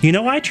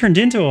 I turned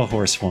into a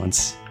horse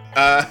once.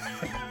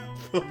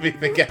 Let me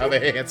think how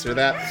they answer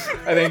that.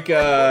 I think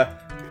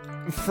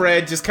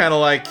Fred just kind of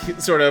like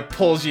sort of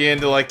pulls you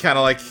into like kind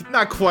of like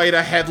not quite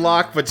a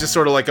headlock, but just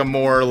sort of like a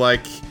more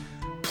like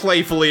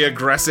playfully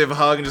aggressive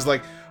hug, and just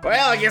like,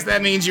 well, I guess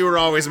that means you were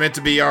always meant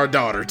to be our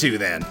daughter too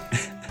then.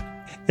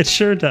 It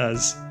sure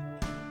does.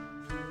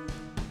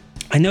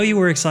 I know you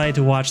were excited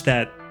to watch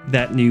that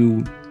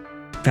new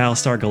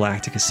Battlestar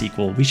Galactica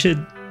sequel.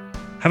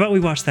 How about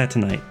we watch that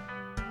tonight?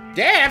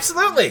 Yeah,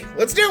 absolutely.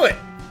 Let's do it.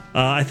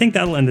 I think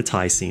that'll end the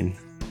tie scene.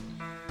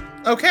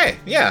 Okay,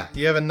 yeah.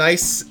 You have a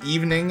nice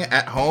evening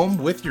at home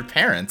with your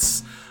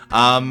parents.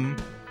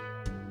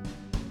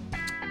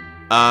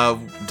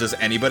 Does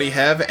anybody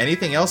have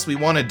anything else we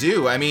want to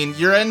do? I mean,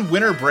 you're in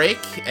winter break,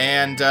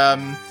 and,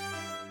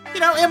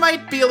 it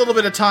might be a little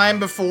bit of time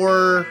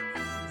before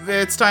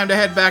it's time to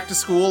head back to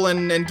school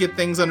and get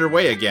things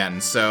underway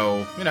again.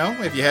 So,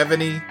 if you have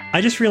any...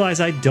 I just realized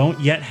I don't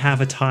yet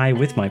have a tie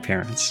with my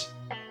parents.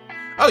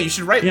 Oh, you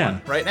should write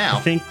one right now.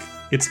 I think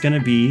it's going to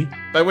be...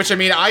 By which I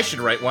mean I should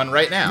write one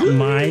right now.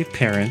 My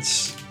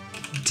parents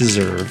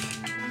deserve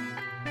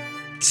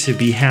to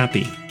be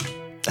happy.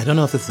 I don't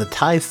know if this is a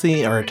tie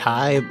scene or a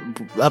tie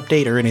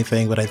update or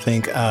anything, but I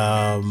think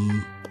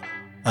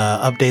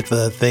update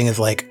the thing is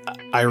like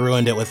I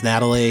ruined it with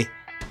Natalie,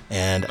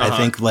 and I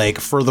think like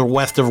for the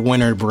rest of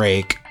winter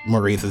break,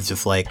 Maurice is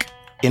just like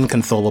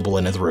inconsolable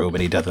in his room,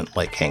 and he doesn't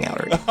like hang out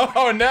or anything.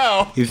 Oh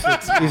no, he's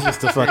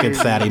just a fucking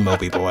satty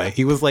mopey boy.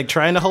 He was like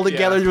trying to hold it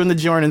together during the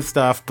Jordan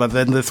stuff, but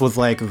then this was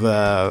like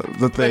the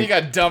thing. Then he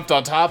got dumped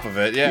on top of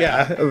it.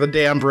 Yeah, the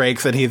dam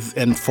breaks, and he's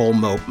in full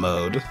mope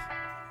mode.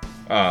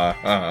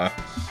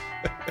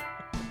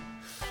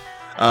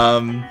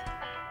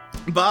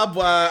 Bob,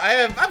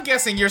 I'm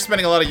guessing you're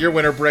spending a lot of your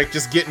winter break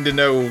just getting to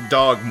know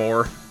Dog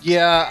more.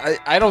 Yeah,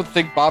 I don't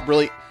think Bob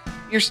really...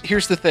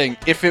 Here's the thing.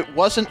 If it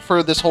wasn't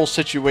for this whole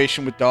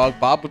situation with Dog,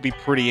 Bob would be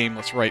pretty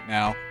aimless right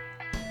now.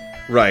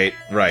 Right.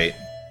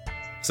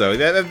 So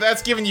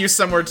that's giving you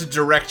somewhere to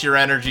direct your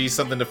energy,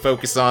 something to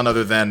focus on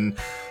other than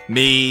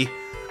me.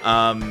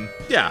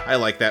 Yeah, I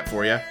like that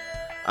for you.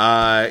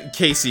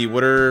 Casey,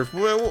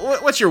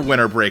 what's your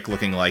winter break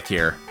looking like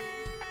here?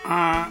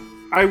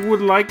 I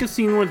would like a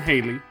scene with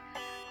Haley.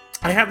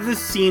 I have this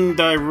scene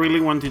that I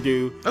really want to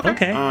do.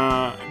 Okay.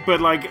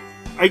 But like,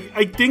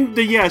 I think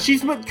that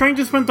she's trying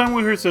to spend time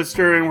with her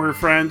sister and her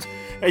friends,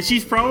 and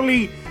she's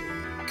probably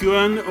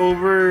gone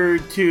over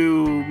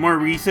to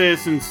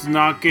Maurice's and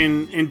snuck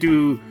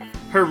into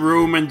her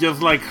room and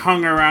just like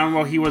hung around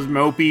while he was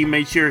mopey,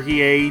 made sure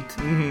he ate,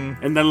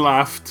 and then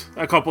left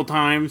a couple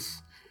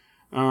times.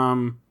 We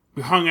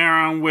hung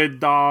around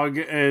with Dog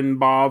and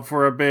Bob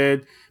for a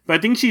bit, but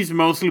I think she's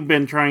mostly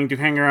been trying to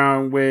hang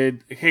around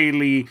with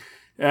Haley,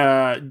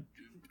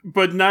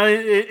 but not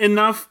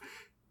enough.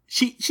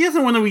 She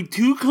doesn't want to be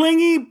too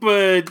clingy,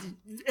 but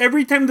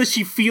every time that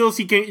she feels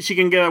she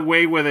can get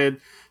away with it,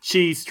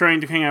 she's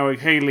trying to hang out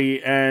with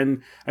Haley.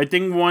 And I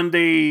think one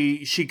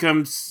day she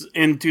comes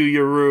into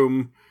your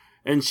room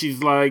and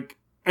she's like,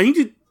 "I need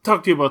to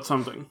talk to you about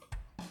something."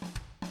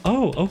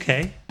 Oh,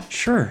 okay.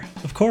 Sure.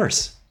 Of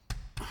course.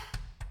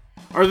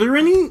 Are there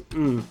any...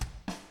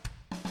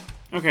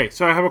 Okay,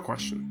 so I have a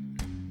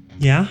question.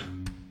 Yeah?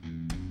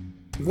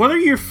 What are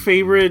your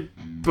favorite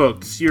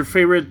books, your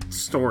favorite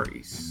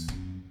stories?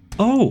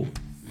 Oh,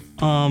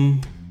 I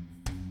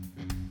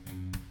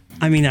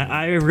mean,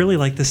 I really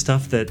like the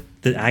stuff that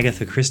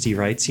Agatha Christie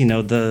writes,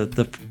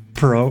 the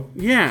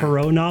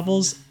Poirot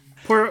novels.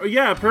 Poirot.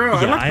 Yeah, I like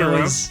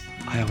Poirot.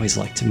 I always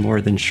liked him more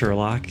than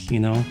Sherlock,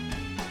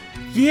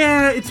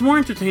 Yeah, it's more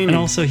entertaining. And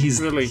also he's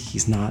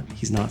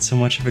not so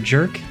much of a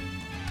jerk.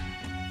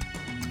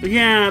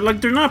 Yeah,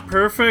 like they're not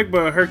perfect,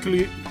 but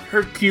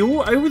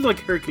Hercule, I would like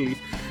Hercules.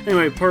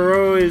 Anyway,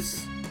 Poirot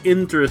is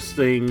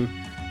interesting.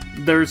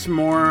 There's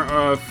more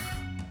of...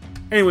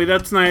 Anyway,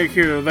 that's neither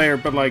here nor there,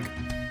 but like...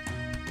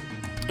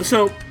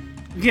 So,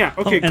 yeah,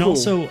 okay, and cool.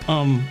 Also,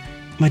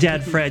 my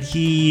dad, Fred,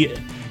 he's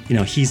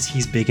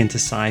big into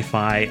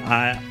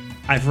sci-fi.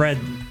 I've read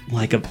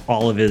like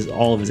all of his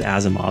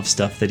Asimov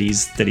stuff that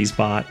he's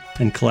bought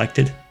and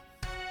collected.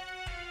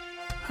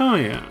 Oh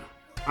yeah.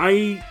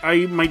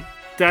 My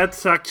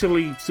dad's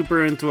actually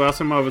super into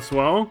Asimov as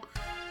well.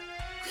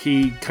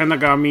 He kind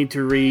of got me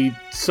to read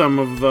some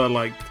of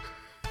the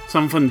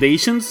some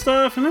Foundation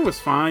stuff, and it was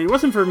fine. It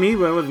wasn't for me,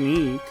 but it was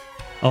neat.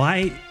 Oh,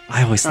 I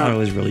always thought it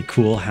was really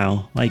cool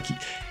how,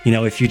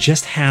 if you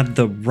just had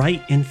the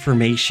right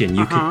information,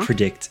 you could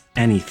predict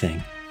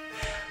anything.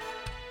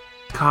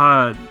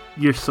 God,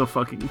 you're so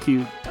fucking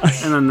cute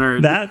and a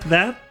nerd.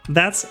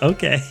 That's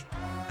okay.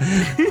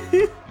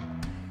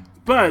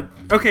 But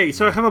okay,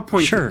 so I have a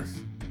point. Sure. To this.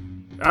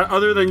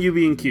 Other than you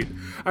being cute,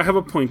 I have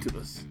a point to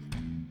this.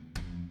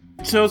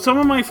 So some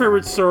of my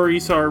favorite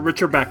stories are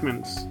Richard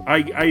Bachman's.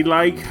 I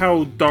like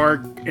how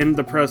dark and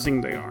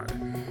depressing they are.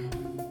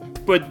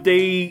 But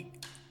I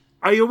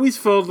always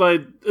felt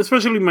like,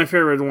 especially my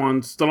favorite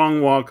ones, The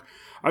Long Walk,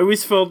 I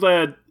always felt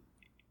that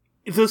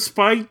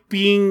despite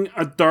being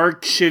a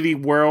dark,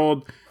 shitty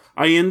world,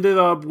 I ended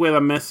up with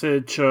a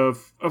message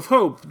of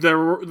hope.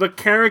 The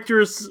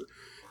characters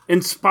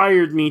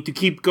inspired me to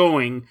keep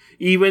going,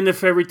 even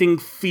if everything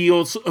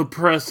feels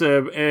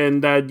oppressive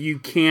and that you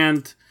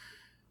can't...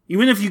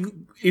 Even if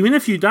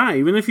you die,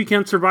 even if you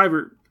can't survive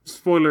it,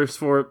 spoilers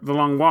for The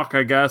Long Walk,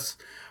 I guess.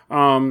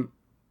 And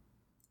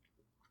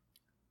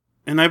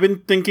I've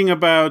been thinking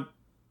about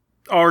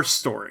our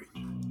story.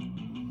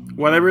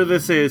 Whatever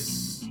this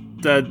is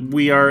that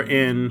we are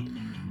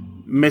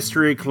in,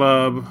 Mystery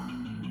Club,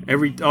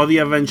 all the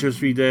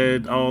adventures we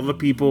did, all the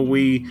people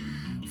we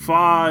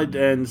fought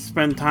and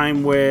spent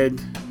time with,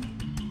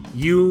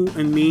 you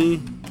and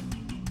me,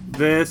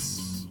 this.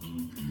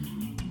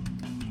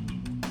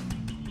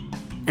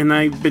 And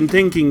I've been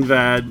thinking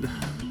that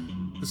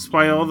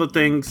despite all the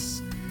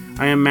things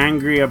I am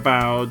angry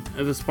about,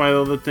 despite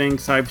all the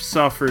things I've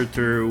suffered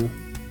through,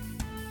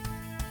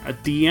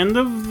 at the end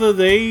of the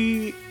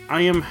day,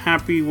 I am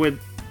happy with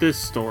this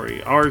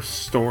story, our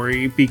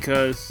story,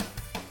 because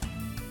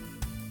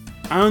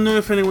I don't know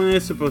if anyone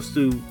is supposed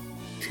to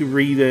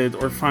read it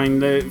or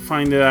find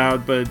it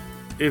out, but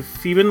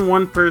if even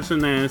one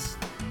person is,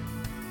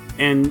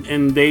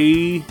 and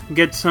they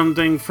get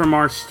something from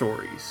our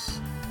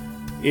stories,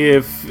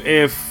 if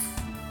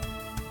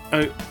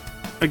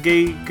a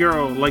gay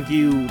girl like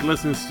you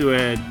listens to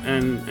it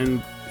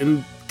and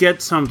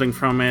gets something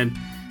from it,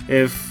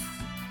 if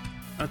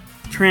a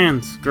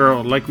trans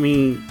girl like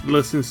me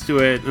listens to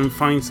it and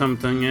finds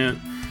something in it,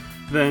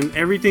 then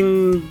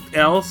everything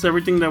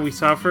that we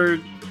suffered,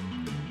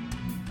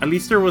 at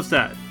least there was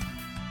that.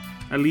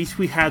 At least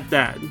we had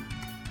that.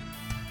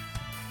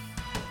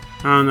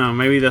 I don't know,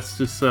 maybe that's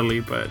too silly,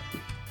 but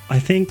I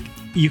think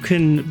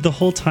the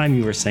whole time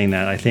you were saying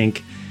that, I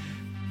think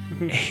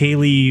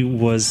Haley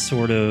was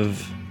sort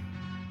of,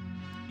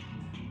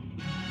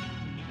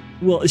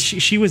 well,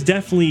 she was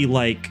definitely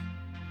like,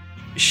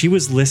 she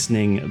was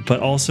listening, but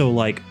also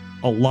like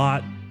a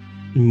lot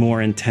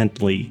more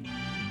intently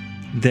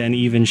than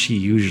even she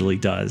usually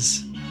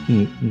does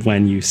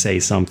when you say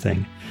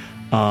something.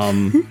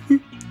 And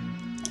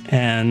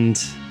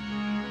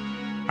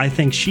I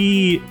think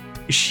she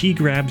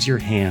grabs your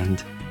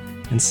hand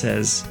and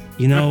says,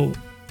 you know,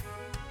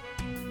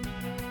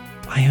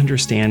 I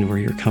understand where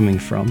you're coming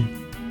from.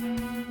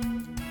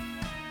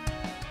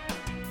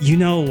 You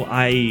know,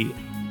 I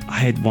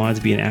had wanted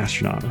to be an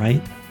astronaut,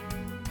 right?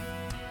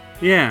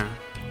 yeah.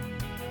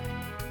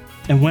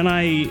 And when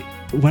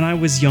I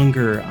was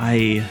younger,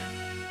 I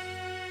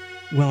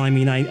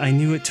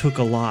knew it took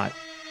a lot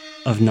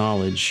of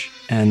knowledge,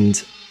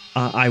 and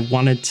I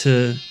wanted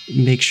to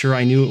make sure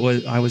I knew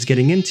what I was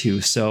getting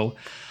into. So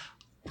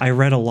I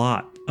read a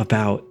lot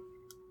about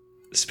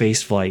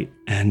spaceflight.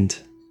 And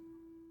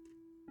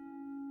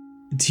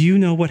do you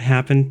know what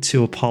happened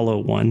to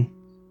Apollo 1?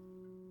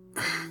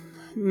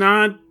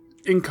 Not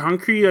in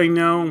concrete, I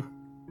know.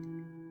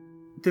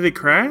 Did it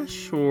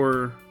crash,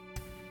 or?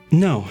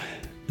 No,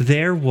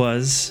 there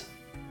was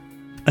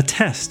a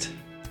test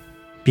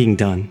being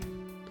done.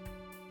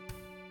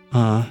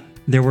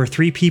 There were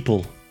 3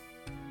 people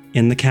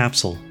in the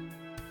capsule: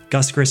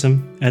 Gus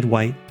Grissom, Ed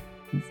White,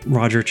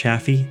 Roger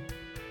Chaffee,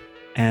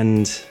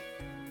 and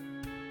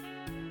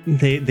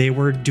they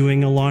were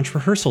doing a launch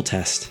rehearsal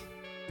test.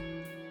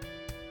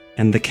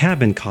 And the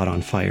cabin caught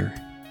on fire.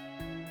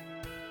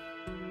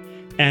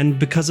 And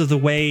because of the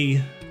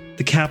way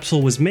the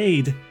capsule was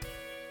made,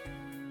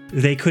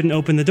 they couldn't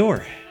open the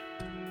door.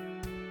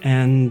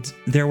 And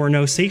there were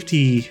no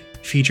safety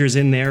features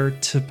in there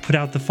to put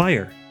out the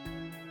fire.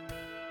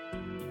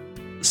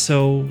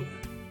 So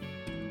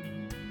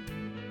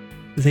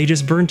they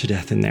just burned to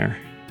death in there.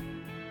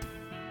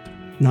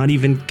 Not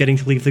even getting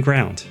to leave the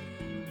ground.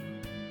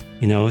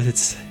 You know,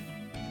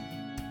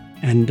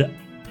 and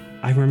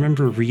I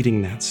remember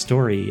reading that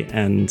story,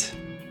 and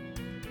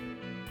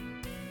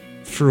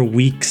for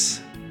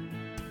weeks,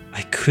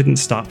 I couldn't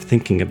stop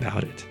thinking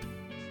about it.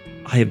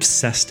 I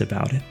obsessed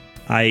about it.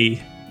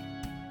 I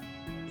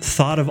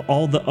thought of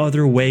all the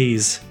other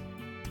ways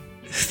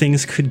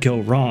things could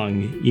go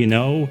wrong, you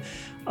know?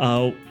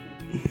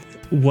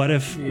 What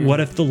if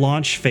the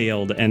launch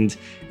failed and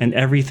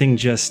everything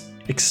just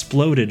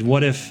exploded?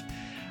 What if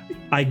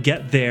I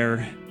get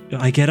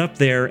up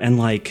there and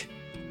like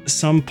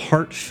some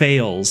part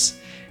fails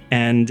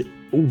and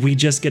we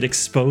just get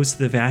exposed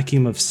to the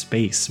vacuum of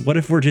space? What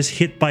if we're just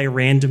hit by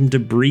random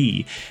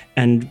debris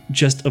and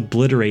just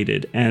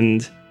obliterated?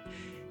 And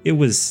it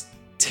was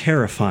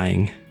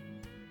terrifying.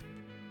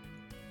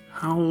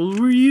 How old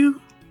were you?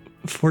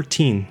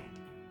 14.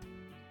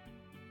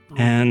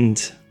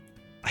 And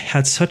I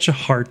had such a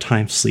hard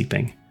time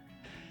sleeping.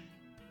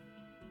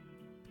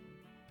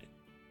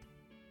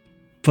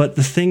 But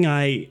the thing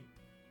I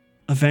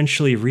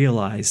eventually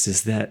realized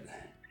is that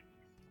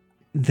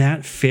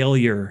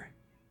failure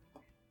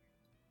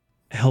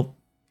helped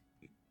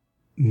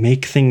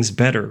make things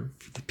better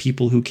for the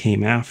people who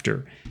came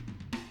after.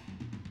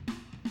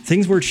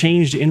 Things were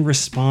changed in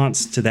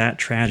response to that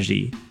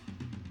tragedy.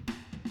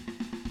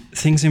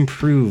 Things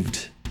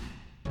improved.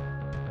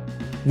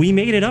 We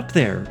made it up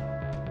there.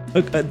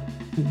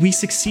 We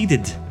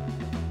succeeded.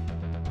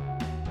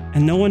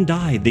 And no one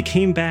died. They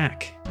came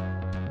back.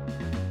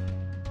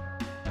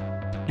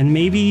 And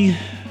maybe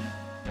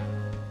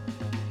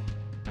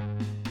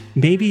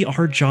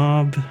our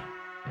job,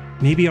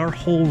 maybe our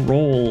whole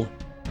role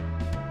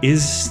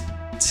is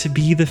to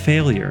be the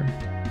failure.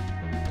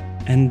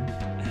 And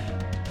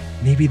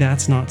maybe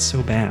that's not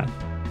so bad.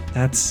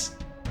 That's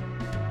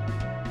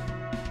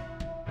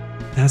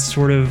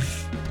sort of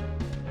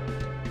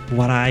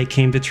what I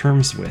came to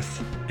terms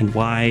with, and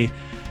why,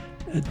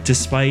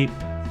 despite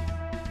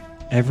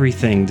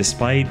everything,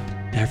 despite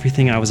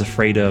everything I was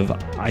afraid of,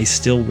 I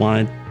still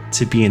wanted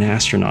to be an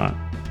astronaut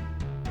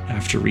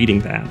after reading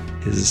that.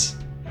 Is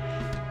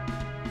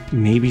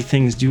maybe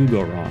things do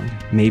go wrong.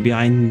 Maybe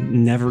I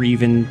never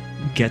even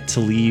get to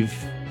leave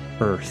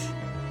Earth.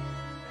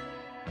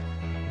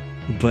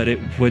 But it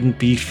wouldn't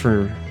be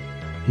for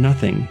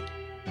nothing.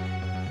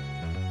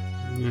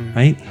 Yeah.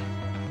 Right?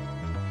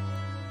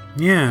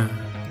 Yeah.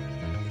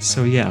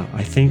 So yeah,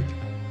 I think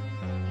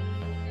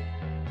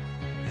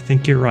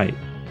you're right.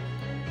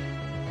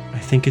 I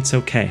think it's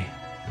okay.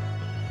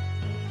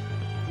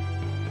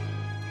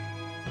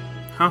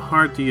 How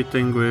hard do you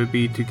think would it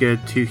be to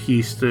get to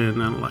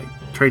Houston and like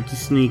try to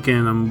sneak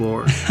in on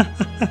board?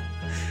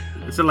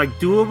 Is it like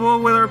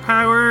doable with our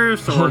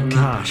powers? Or Oh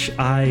gosh,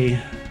 I'm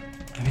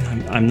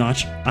not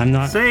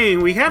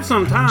saying we have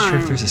some I'm time. not sure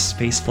if there's a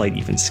space flight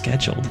even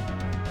scheduled.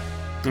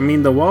 I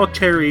mean, the wall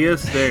cherry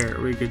is there.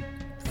 We could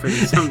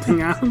figure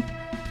something out.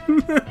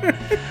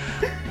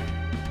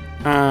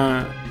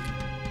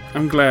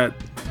 I'm glad.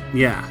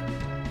 Yeah.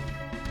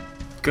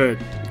 Good.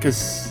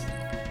 Because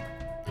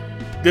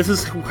this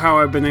is how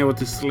I've been able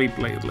to sleep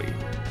lately.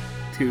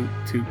 To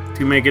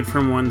make it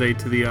from one day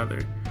to the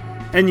other.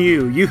 And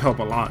you help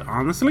a lot.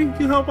 Honestly,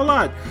 you help a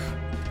lot.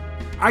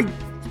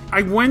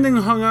 I went and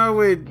hung out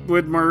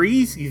with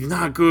Maurice. He's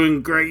not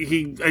doing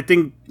great. I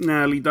think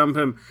Natalie dumped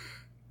him.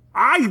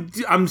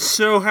 I'm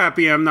so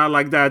happy I'm not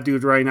like that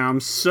dude right now.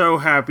 I'm so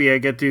happy I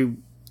get to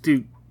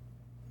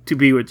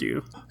be with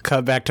you.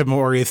 Cut back to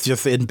Maurice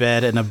just in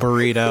bed in a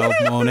burrito,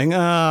 moaning,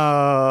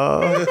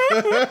 "Oh."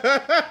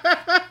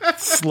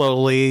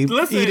 Slowly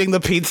eating the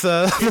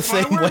pizza the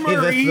same way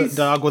that the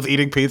dog was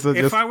eating pizza.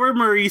 If I were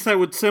Maurice, I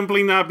would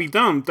simply not be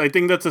dumped. I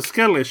think that's a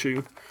skill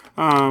issue.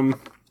 No,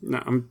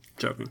 I'm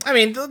joking. I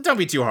mean, don't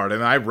be too hard. I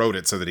mean, I wrote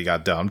it so that he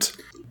got dumped.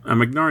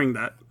 I'm ignoring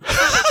that.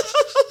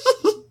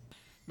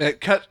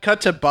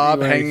 Cut to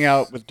Bob hanging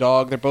out with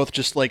Dog. They're both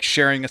just like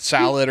sharing a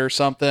salad or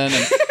something,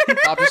 and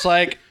Bob's just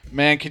like,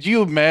 "Man, could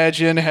you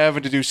imagine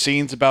having to do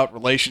scenes about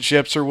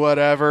relationships or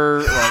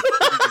whatever? Like,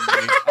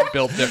 I'm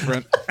built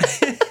different."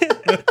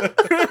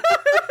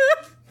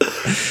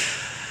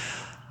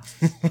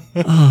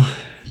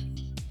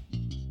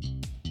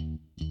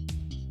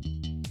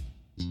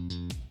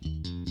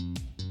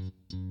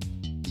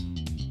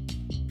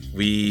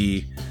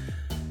 We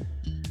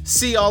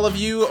see all of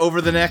you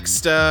over the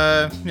next,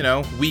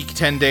 week,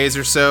 10 days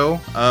or so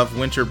of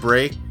winter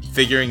break,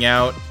 figuring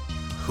out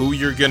who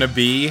you're gonna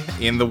be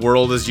in the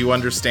world as you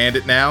understand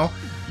it now.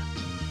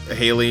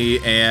 Haley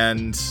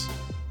and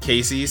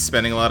Casey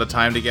spending a lot of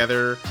time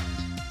together.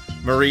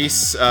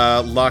 Maurice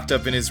locked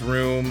up in his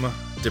room,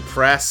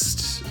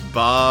 depressed.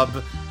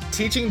 Bob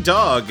teaching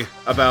Dog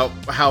about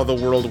how the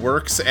world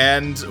works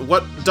and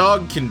what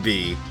Dog can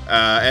be,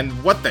 and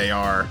what they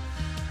are.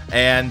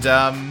 And,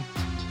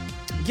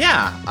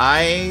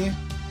 I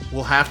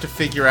will have to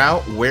figure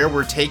out where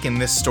we're taking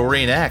this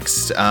story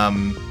next.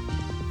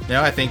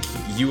 I think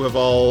you have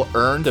all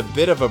earned a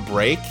bit of a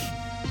break.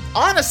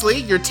 Honestly,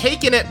 you're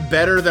taking it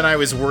better than I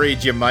was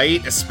worried you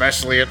might,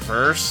 especially at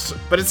first.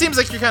 But it seems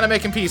like you're kind of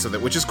making peace with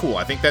it, which is cool.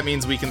 I think that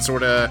means we can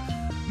sort of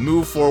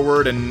move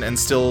forward and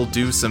still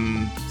do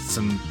some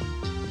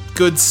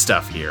good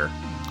stuff here.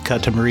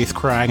 Cut to Maurice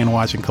crying and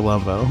watching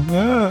Columbo.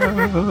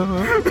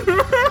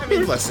 I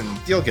mean, listen,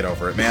 you'll get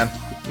over it, man.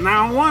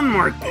 Now, one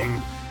more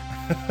thing.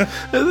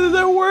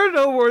 There were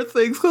no more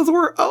things because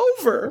we're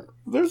over.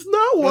 There's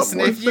no one Listen,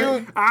 more if you...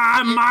 thing.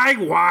 My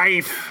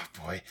wife.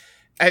 Boy,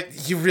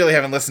 you really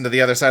haven't listened to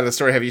the other side of the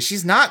story, have you?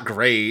 She's not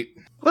great.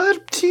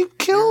 But she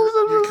killed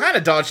You're kind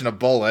of dodging a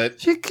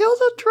bullet. She killed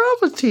a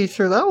drama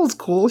teacher. That was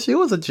cool. She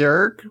was a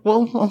jerk.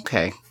 Well,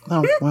 okay.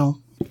 Oh,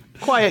 well.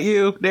 Quiet,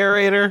 you,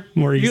 narrator.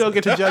 Maurice. You don't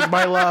get to judge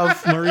my love.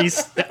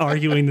 Maurice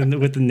arguing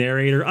with the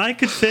narrator. I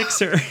could fix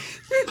her.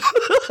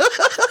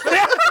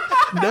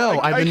 No,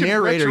 I'm a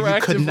narrator.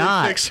 You could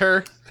not fix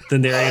her. The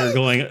narrator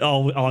going,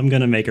 "Oh, I'm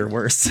gonna make her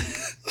worse."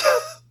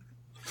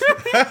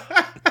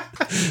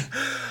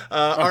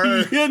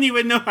 You don't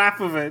even know half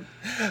of it.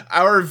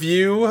 Our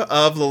view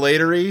of the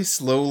Latery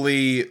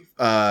slowly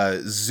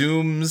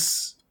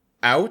zooms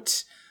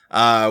out.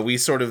 We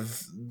sort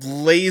of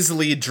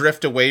lazily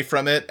drift away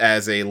from it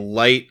as a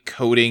light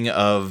coating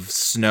of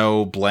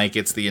snow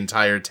blankets the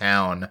entire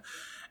town.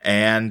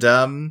 And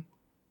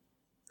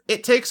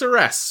it takes a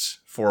rest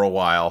for a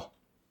while.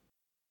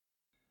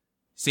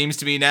 Seems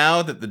to me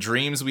now that the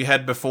dreams we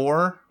had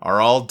before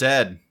are all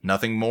dead,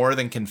 nothing more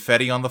than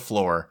confetti on the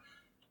floor.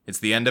 It's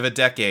the end of a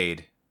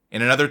decade.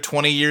 In another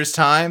 20 years'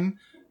 time,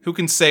 who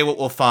can say what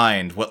we'll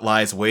find, what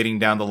lies waiting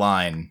down the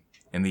line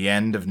in the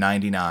end of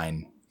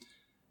 99.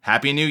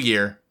 Happy New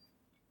Year.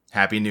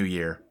 Happy New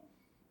Year.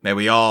 May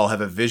we all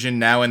have a vision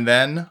now and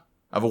then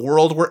of a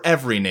world where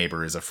every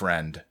neighbor is a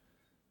friend.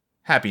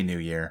 Happy New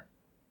Year.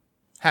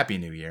 Happy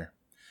New Year.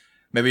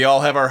 May we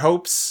all have our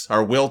hopes,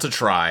 our will to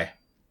try.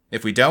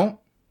 If we don't,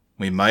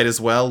 we might as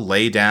well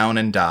lay down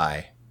and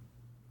die.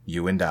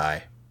 You and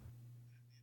I.